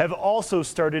have also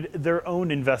started their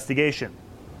own investigation.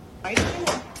 Check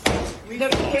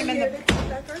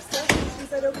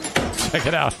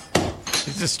it out.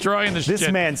 He's destroying the shit.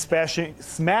 This man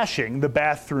smashing the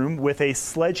bathroom with a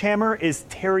sledgehammer is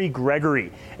Terry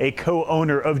Gregory, a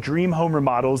co-owner of Dream Home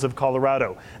Remodels of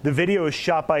Colorado. The video is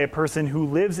shot by a person who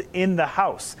lives in the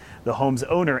house. The home's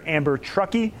owner, Amber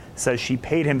Truckee, says she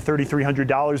paid him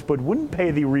 $3,300 but wouldn't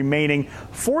pay the remaining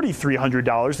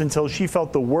 $4,300 until she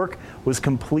felt the work was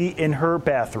complete in her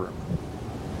bathroom.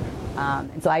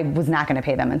 So I was not going to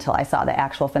pay them until I saw the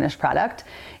actual finished product.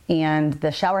 And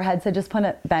the shower heads had just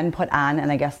been put on,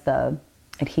 and I guess the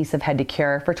adhesive had to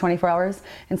cure for 24 hours.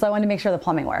 And so I wanted to make sure the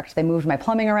plumbing worked. They moved my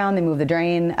plumbing around, they moved the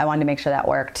drain. I wanted to make sure that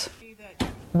worked.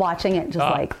 Watching it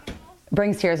just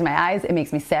brings tears to my eyes. It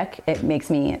makes me sick. It makes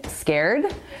me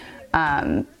scared.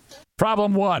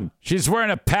 Problem one, she's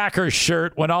wearing a Packers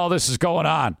shirt when all this is going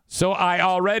on. So I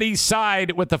already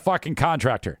side with the fucking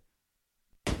contractor.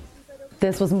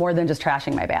 This was more than just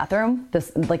trashing my bathroom.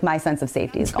 My sense of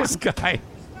safety is gone. This guy.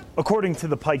 According to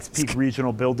the Pikes Peak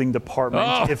Regional Building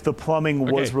Department, if the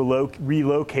plumbing was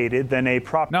relocated, then a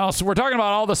proper... No, so we're talking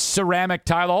about all the ceramic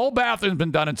tile. The whole bathroom's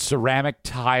been done in ceramic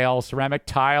tile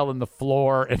in the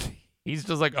floor. And he's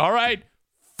just like, all right,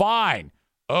 fine.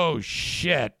 Oh,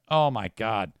 shit. Oh, my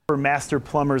God. For master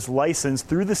plumber's license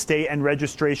through the state and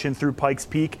registration through Pikes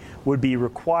Peak would be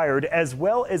required, as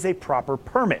well as a proper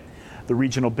permit. The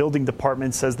regional building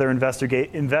department says their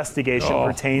investigation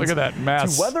pertains look at that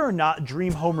mess. to whether or not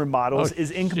Dream Home Remodels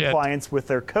is in compliance with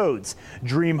their codes.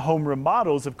 Dream Home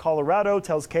Remodels of Colorado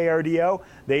tells KRDO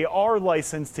they are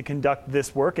licensed to conduct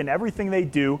this work, and everything they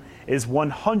do is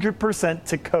 100%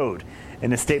 to code.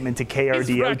 In a statement to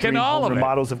KRDO, Dream Home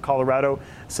Remodels of Colorado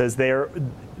says there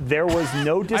was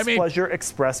no displeasure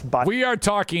expressed by... We are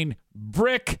talking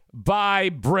brick by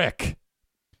brick.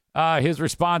 His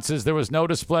response is there was no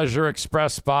displeasure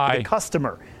expressed by the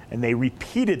customer, and they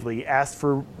repeatedly asked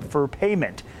for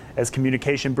payment. As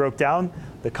communication broke down,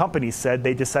 the company said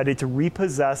they decided to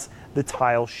repossess the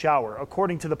tile shower.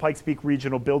 According to the Pikes Peak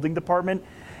Regional Building Department,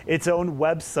 its own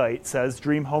website says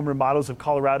Dream Home Remodels of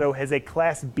Colorado has a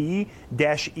Class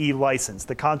B-E license.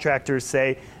 The contractors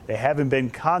say they haven't been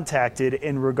contacted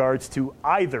in regards to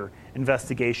either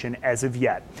investigation as of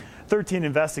yet. 13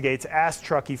 Investigates asked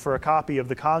Truckee for a copy of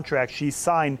the contract she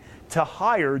signed to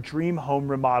hire Dream Home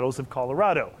Remodels of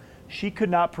Colorado. She could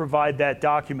not provide that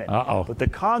document. But the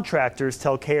contractors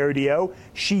tell KRDO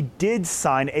she did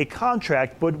sign a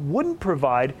contract but wouldn't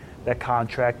provide that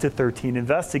contract to 13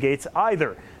 Investigates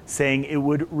either, saying it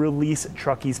would release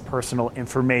Truckee's personal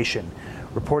information.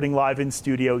 Reporting live in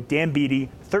studio, Dan Beatty,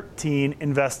 13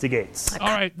 Investigates. All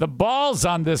right, the balls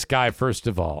on this guy, first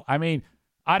of all. I mean,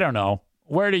 I don't know.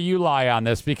 Where do you lie on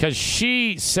this? Because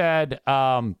she said,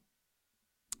 well,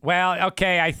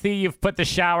 okay, I see you've put the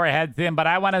shower heads in, but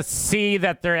I want to see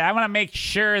that I want to make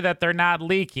sure that they're not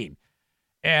leaking.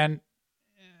 And,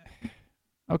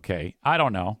 okay, I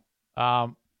don't know.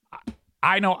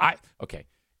 Okay.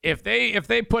 If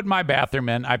they put my bathroom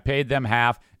in, I paid them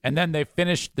half, and then they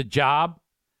finished the job,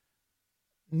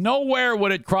 nowhere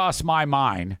would it cross my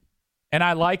mind. And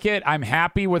I like it. I'm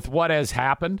happy with what has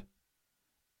happened.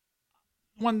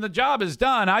 When the job is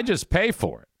done, I just pay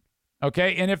for it.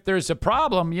 Okay? And if there's a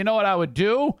problem, you know what I would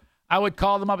do? I would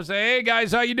call them up and say, hey,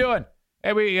 guys, how you doing?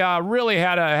 Hey, we really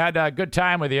had a good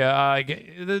time with you.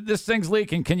 This thing's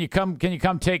leaking. Can you come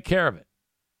take care of it?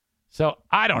 So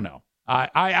I don't know.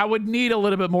 I would need a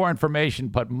little bit more information,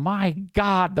 but my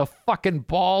God, the fucking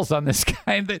balls on this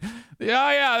guy.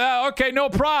 Okay, no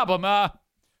problem.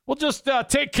 We'll just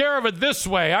take care of it this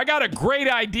way. I got a great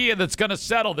idea that's going to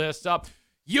settle this.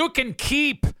 You can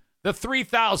keep the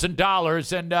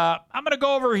 $3,000, and I'm going to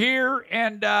go over here,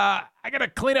 and I got to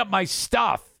clean up my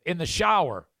stuff in the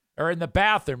shower or in the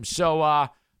bathroom. So,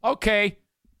 okay.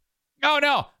 Oh,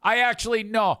 no,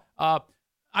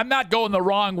 I'm not going the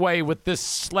wrong way with this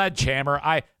sledgehammer.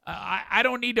 I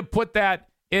don't need to put that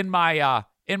in my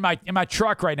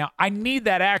truck right now. I need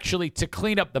that actually to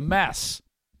clean up the mess.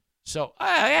 So,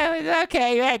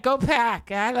 okay, go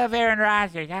pack. I love Aaron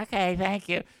Rodgers. Okay, thank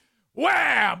you.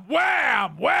 Wham,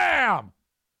 wham, wham.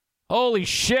 Holy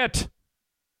shit.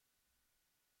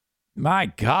 My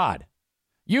God.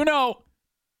 You know,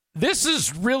 this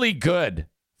is really good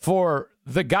for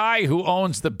the guy who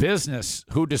owns the business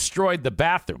who destroyed the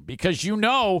bathroom. Because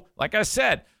like I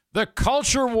said, the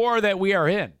culture war that we are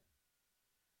in,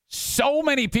 so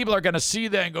many people are going to see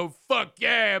that and go, fuck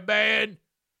yeah, man.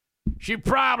 She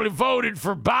probably voted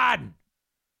for Biden.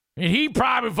 And he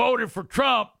probably voted for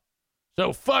Trump.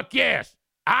 So fuck yes.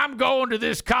 I'm going to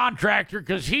this contractor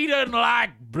because he doesn't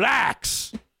like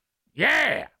blacks.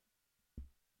 Yeah.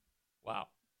 Wow.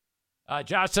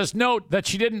 Josh says, note that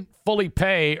she didn't fully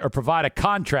pay or provide a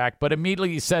contract, but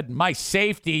immediately said my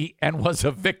safety and was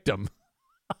a victim.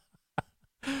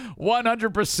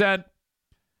 100%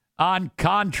 on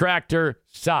contractor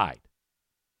side.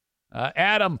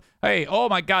 Adam, hey, oh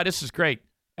my God, this is great.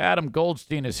 Adam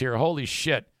Goldstein is here. Holy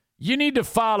shit. You need to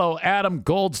follow Adam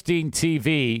Goldstein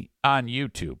TV on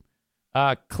YouTube.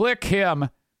 Click him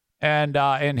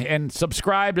and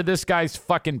subscribe to this guy's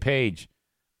fucking page.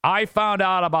 I found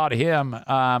out about him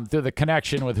through the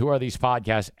connection with Who Are These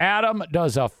Podcasts. Adam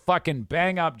does a fucking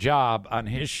bang-up job on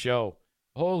his show.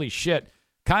 Holy shit.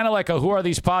 Kind of like a Who Are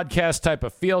These Podcasts type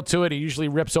of feel to it. He usually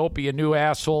rips Opie a new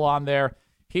asshole on there.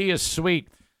 He is sweet.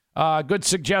 Good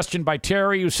suggestion by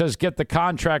Terry, who says get the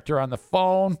contractor on the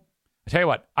phone. I tell you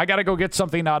what, I got to go get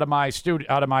something out of my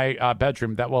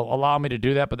bedroom that will allow me to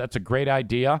do that, but that's a great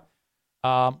idea.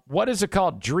 What is it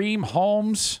called? Dream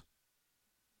Homes?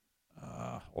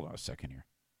 Hold on a second here.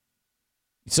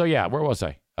 So, yeah, where was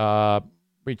I?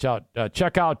 Reach out.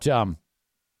 Check out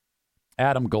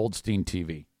Adam Goldstein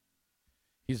TV.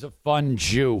 He's a fun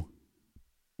Jew.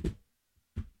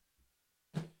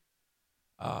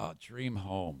 Dream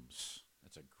Homes.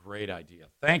 That's a great idea.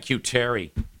 Thank you,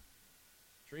 Terry.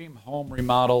 Dream Home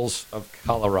Remodels of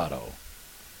Colorado.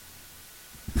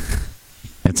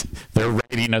 Their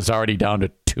rating is already down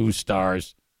to 2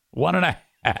 stars.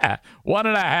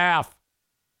 1.5.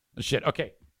 Shit.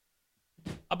 Okay.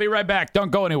 I'll be right back.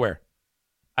 Don't go anywhere.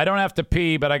 I don't have to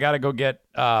pee, but I got to go get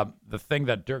the thing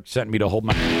that Dirk sent me to hold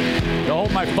my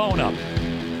phone up.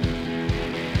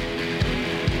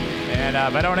 And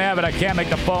if I don't have it, I can't make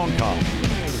the phone call.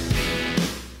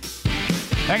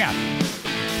 Hang on.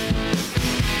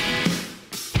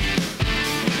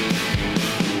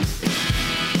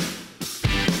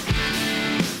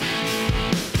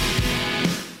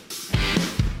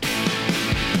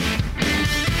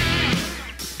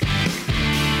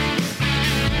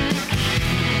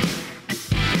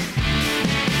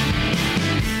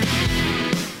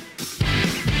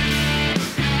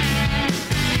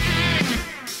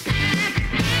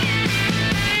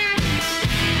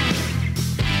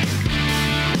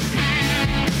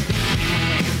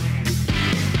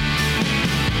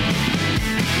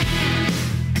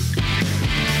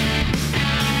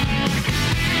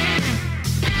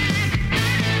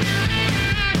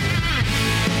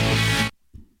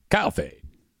 Kyle Fade.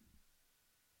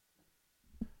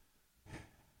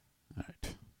 All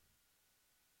right.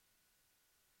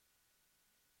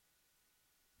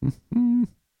 Mm-hmm. Is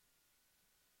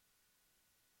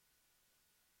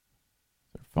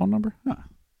there a phone number? Huh.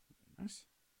 Nice.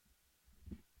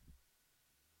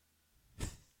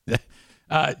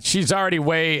 She's already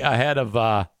way ahead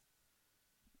of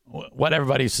what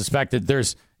everybody suspected.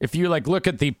 If you look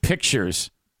at the pictures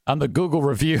on the Google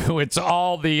review, it's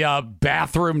all the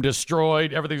bathroom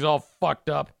destroyed. Everything's all fucked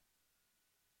up.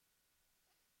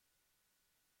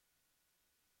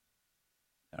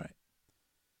 All right.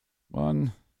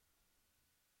 One.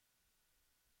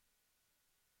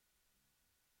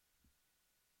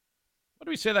 What did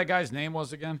we say that guy's name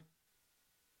was again?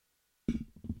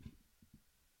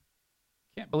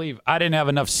 Can't believe I didn't have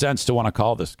enough sense to want to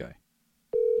call this guy.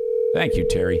 Thank you,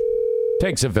 Terry.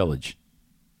 Takes a village.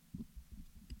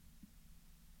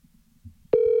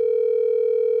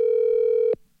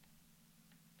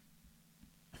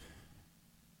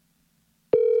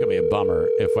 It's going to be a bummer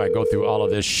if I go through all of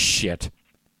this shit.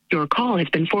 Your call has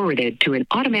been forwarded to an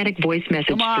automatic voice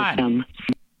message system.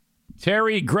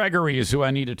 Terry Gregory is who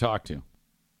I need to talk to.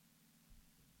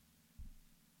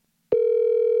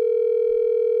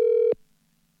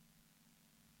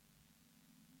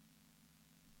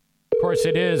 Of course,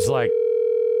 it is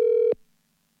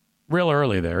real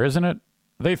early there, isn't it?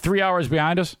 Are they 3 hours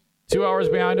behind us? 2 hours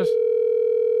behind us?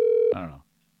 I don't know.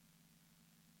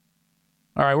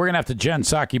 All right, we're going to have to Jen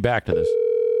Psaki back to this.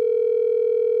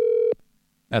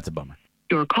 That's a bummer.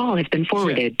 Your call has been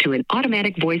forwarded to an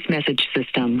automatic voice message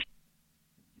system.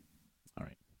 All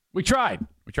right. We tried.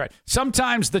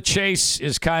 Sometimes the chase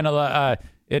is kind of,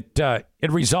 it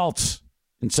results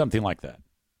in something like that.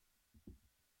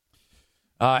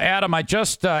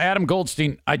 Adam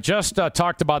Goldstein, I just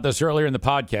talked about this earlier in the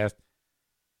podcast.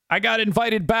 I got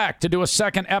invited back to do a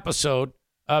second episode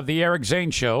of the Eric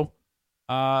Zane Show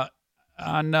on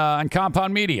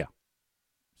Compound Media.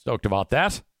 Stoked about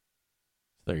that.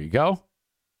 There you go.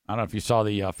 I don't know if you saw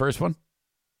the first one.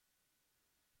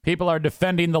 People are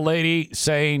defending the lady,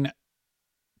 saying,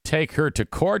 take her to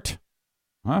court.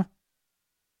 Huh?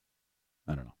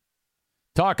 I don't know.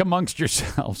 Talk amongst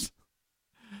yourselves.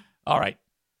 All right.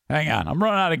 Hang on. I'm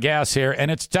running out of gas here,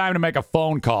 and it's time to make a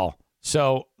phone call.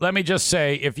 So let me just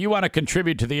say, if you want to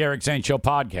contribute to the Eric Zane Show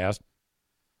podcast,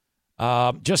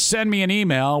 just send me an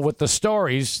email with the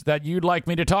stories that you'd like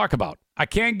me to talk about. I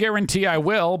can't guarantee I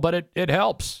will, but it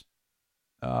helps.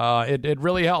 It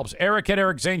really helps.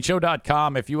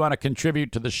 Eric@ericzaneshow.com if you want to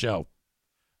contribute to the show.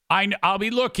 I'll be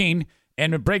looking,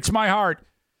 and it breaks my heart,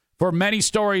 for many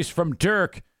stories from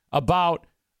Dirk about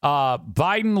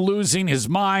Biden losing his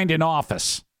mind in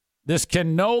office. This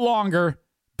can no longer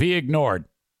be ignored.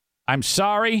 I'm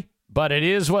sorry, but it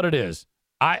is what it is.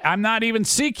 I'm not even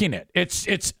seeking it. It's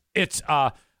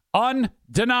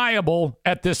undeniable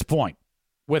at this point,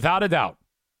 without a doubt.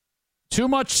 Too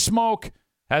much smoke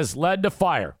has led to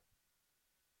fire.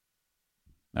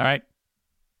 All right.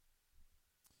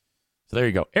 So there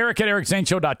you go.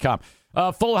 Eric@ericzaneshow.com.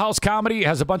 Full House Comedy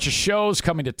has a bunch of shows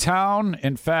coming to town.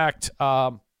 In fact,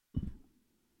 I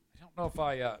don't know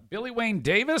if Billy Wayne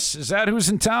Davis, is that who's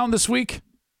in town this week?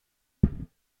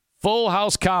 Full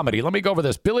House Comedy. Let me go over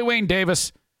this. Billy Wayne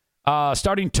Davis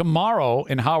starting tomorrow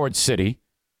in Howard City.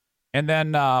 And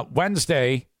then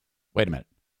Wednesday, wait a minute.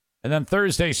 And then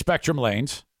Thursday, Spectrum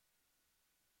Lanes.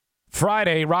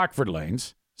 Friday, Rockford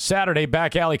Lanes. Saturday,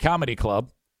 Back Alley Comedy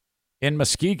Club in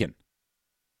Muskegon.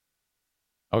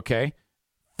 Okay.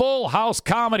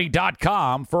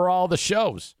 FullHouseComedy.com for all the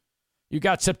shows. You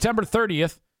got September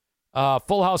 30th,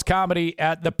 Full House Comedy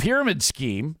at the Pyramid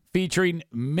Scheme featuring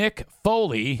Mick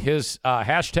Foley, his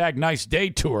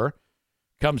 #NiceDay tour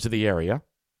comes to the area.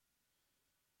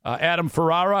 Adam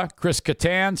Ferrara, Chris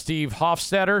Kattan, Steve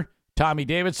Hofstetter, Tommy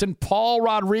Davidson. Paul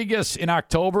Rodriguez in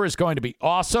October is going to be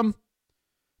awesome.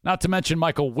 Not to mention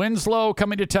Michael Winslow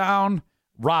coming to town.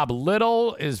 Rob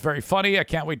Little is very funny. I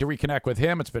can't wait to reconnect with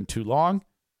him. It's been too long.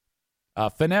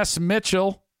 Finesse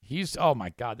Mitchell. Oh my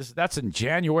God, that's in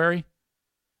January.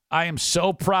 I am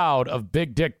so proud of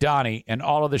Big Dick Donnie and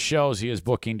all of the shows he is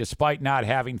booking, despite not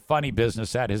having funny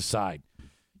business at his side.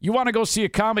 You want to go see a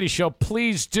comedy show,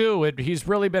 please do. He's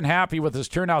really been happy with his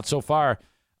turnout so far,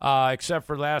 except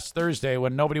for last Thursday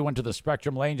when nobody went to the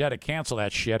Spectrum Lane. Had to cancel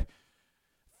that shit.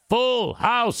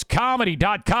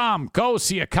 FullHouseComedy.com. Go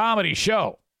see a comedy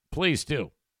show. Please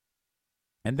do.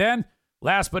 And then,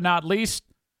 last but not least,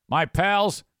 my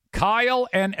pals Kyle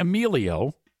and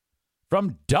Emilio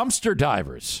from Dumpster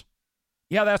Divers.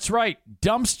 Yeah, that's right.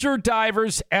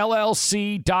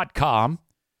 DumpsterDiversLLC.com.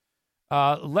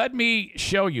 Let me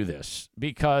show you this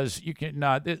because you can.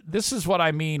 This is what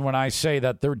I mean when I say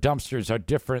that their dumpsters are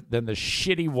different than the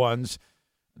shitty ones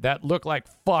that look like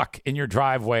fuck in your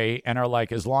driveway and are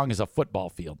like as long as a football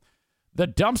field. The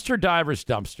Dumpster Divers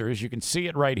dumpsters, you can see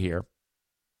it right here.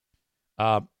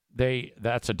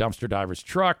 That's a Dumpster Divers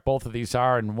truck. Both of these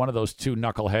are, and one of those two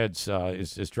knuckleheads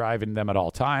is driving them at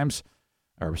all times,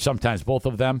 or sometimes both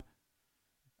of them.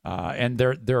 And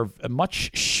they're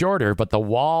much shorter, but the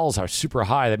walls are super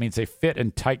high. That means they fit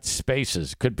in tight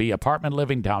spaces. Could be apartment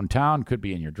living downtown, could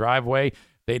be in your driveway.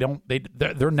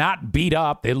 They're not beat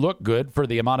up. They look good for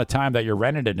the amount of time that you're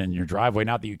renting it in your driveway.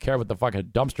 Not that you care what the fuck a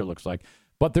dumpster looks like,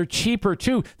 but they're cheaper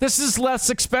too. This is less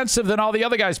expensive than all the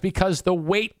other guys because the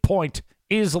weight point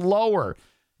is lower.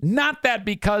 Not that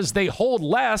because they hold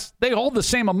less, they hold the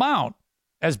same amount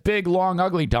as Big Long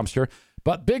Ugly Dumpster,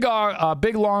 but Big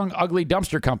Long Ugly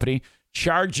Dumpster Company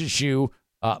charges you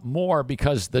more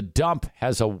because the dump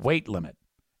has a weight limit.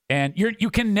 And you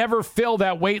can never fill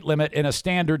that weight limit in a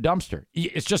standard dumpster.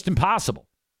 It's just impossible.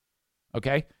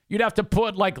 Okay? You'd have to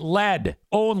put like lead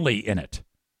only in it.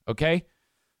 Okay?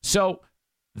 So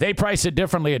they price it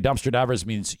differently at Dumpster Divers.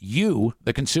 Means you,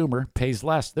 the consumer, pays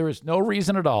less. There is no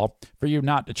reason at all for you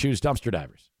not to choose Dumpster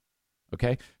Divers.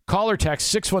 Okay? Call or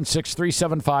text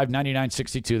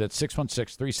 616-375-9962. That's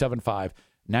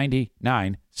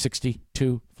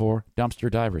 616-375-9962 for Dumpster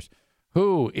Divers.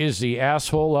 Who is the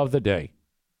asshole of the day?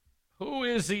 Who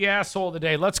is the asshole of the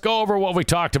day? Let's go over what we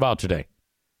talked about today.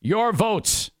 Your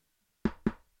votes.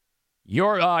 You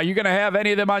going to have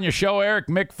any of them on your show, Eric?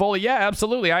 Mick Foley? Yeah,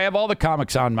 absolutely. I have all the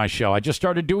comics on my show. I just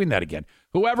started doing that again.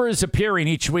 Whoever is appearing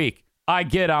each week, I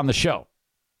get on the show.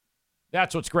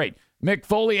 That's what's great. Mick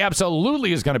Foley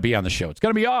absolutely is going to be on the show. It's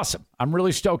going to be awesome. I'm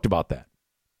really stoked about that.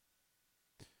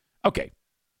 Okay.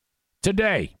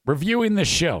 Today, reviewing this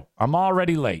show. I'm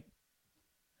already late.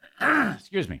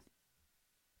 Excuse me.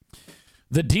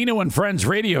 The Dino and Friends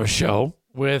radio show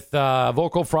with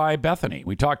Vocal Fry Bethany.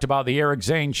 We talked about the Eric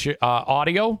Zane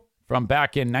audio from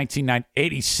back in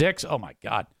 1986. Oh, my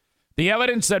God. The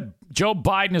evidence that Joe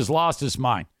Biden has lost his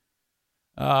mind.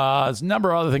 There's a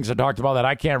number of other things I talked about that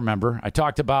I can't remember. I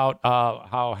talked about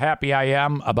how happy I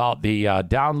am about the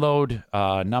download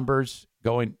numbers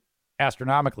going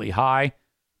astronomically high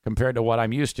compared to what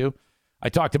I'm used to. I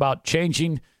talked about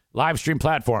changing live stream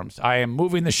platforms. I am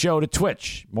moving the show to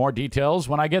Twitch. More details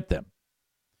when I get them.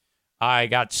 I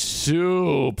got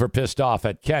super pissed off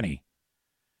at Kenny.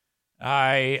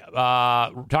 I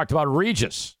talked about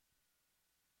Regis.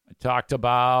 I talked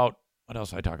about, what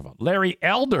else did I talk about? Larry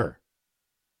Elder.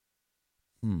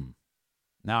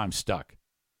 Now I'm stuck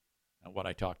at what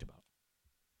I talked about.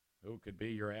 Who could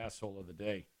be your asshole of the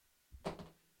day?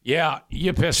 Yeah,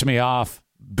 you pissed me off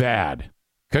bad.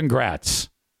 Congrats.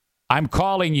 I'm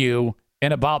calling you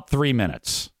in about 3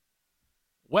 minutes.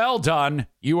 Well done.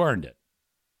 You earned it.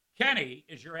 Kenny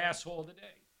is your asshole of the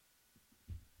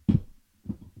day.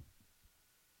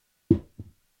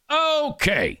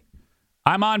 Okay.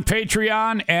 I'm on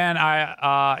Patreon, and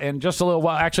in just a little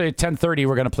while, actually at 10:30,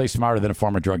 we're going to play Smarter Than a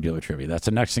Former Drug Dealer trivia. That's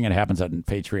the next thing that happens on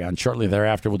Patreon. Shortly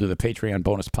thereafter, we'll do the Patreon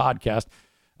bonus podcast.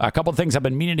 A couple of things I've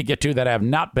been meaning to get to that I have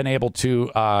not been able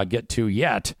to get to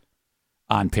yet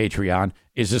on Patreon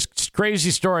is this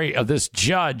crazy story of this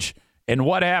judge and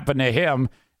what happened to him.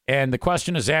 And the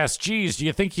question is asked, geez, do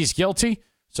you think he's guilty?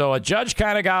 So a judge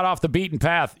kind of got off the beaten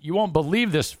path. You won't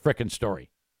believe this frickin'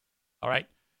 story. All right.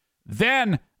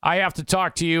 Then I have to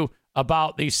talk to you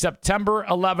about the September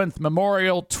 11th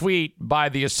memorial tweet by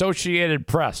the Associated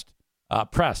Press.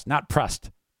 Not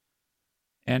Pressed.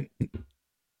 And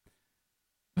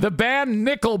the band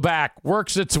Nickelback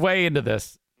works its way into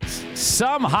this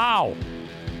somehow.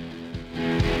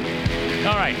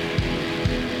 All right.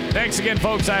 Thanks again,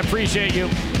 folks. I appreciate you.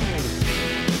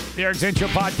 The Eric Zane Show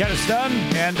Podcast is done.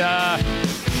 And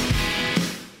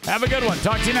have a good one.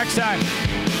 Talk to you next time.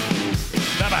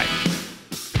 Bye-bye.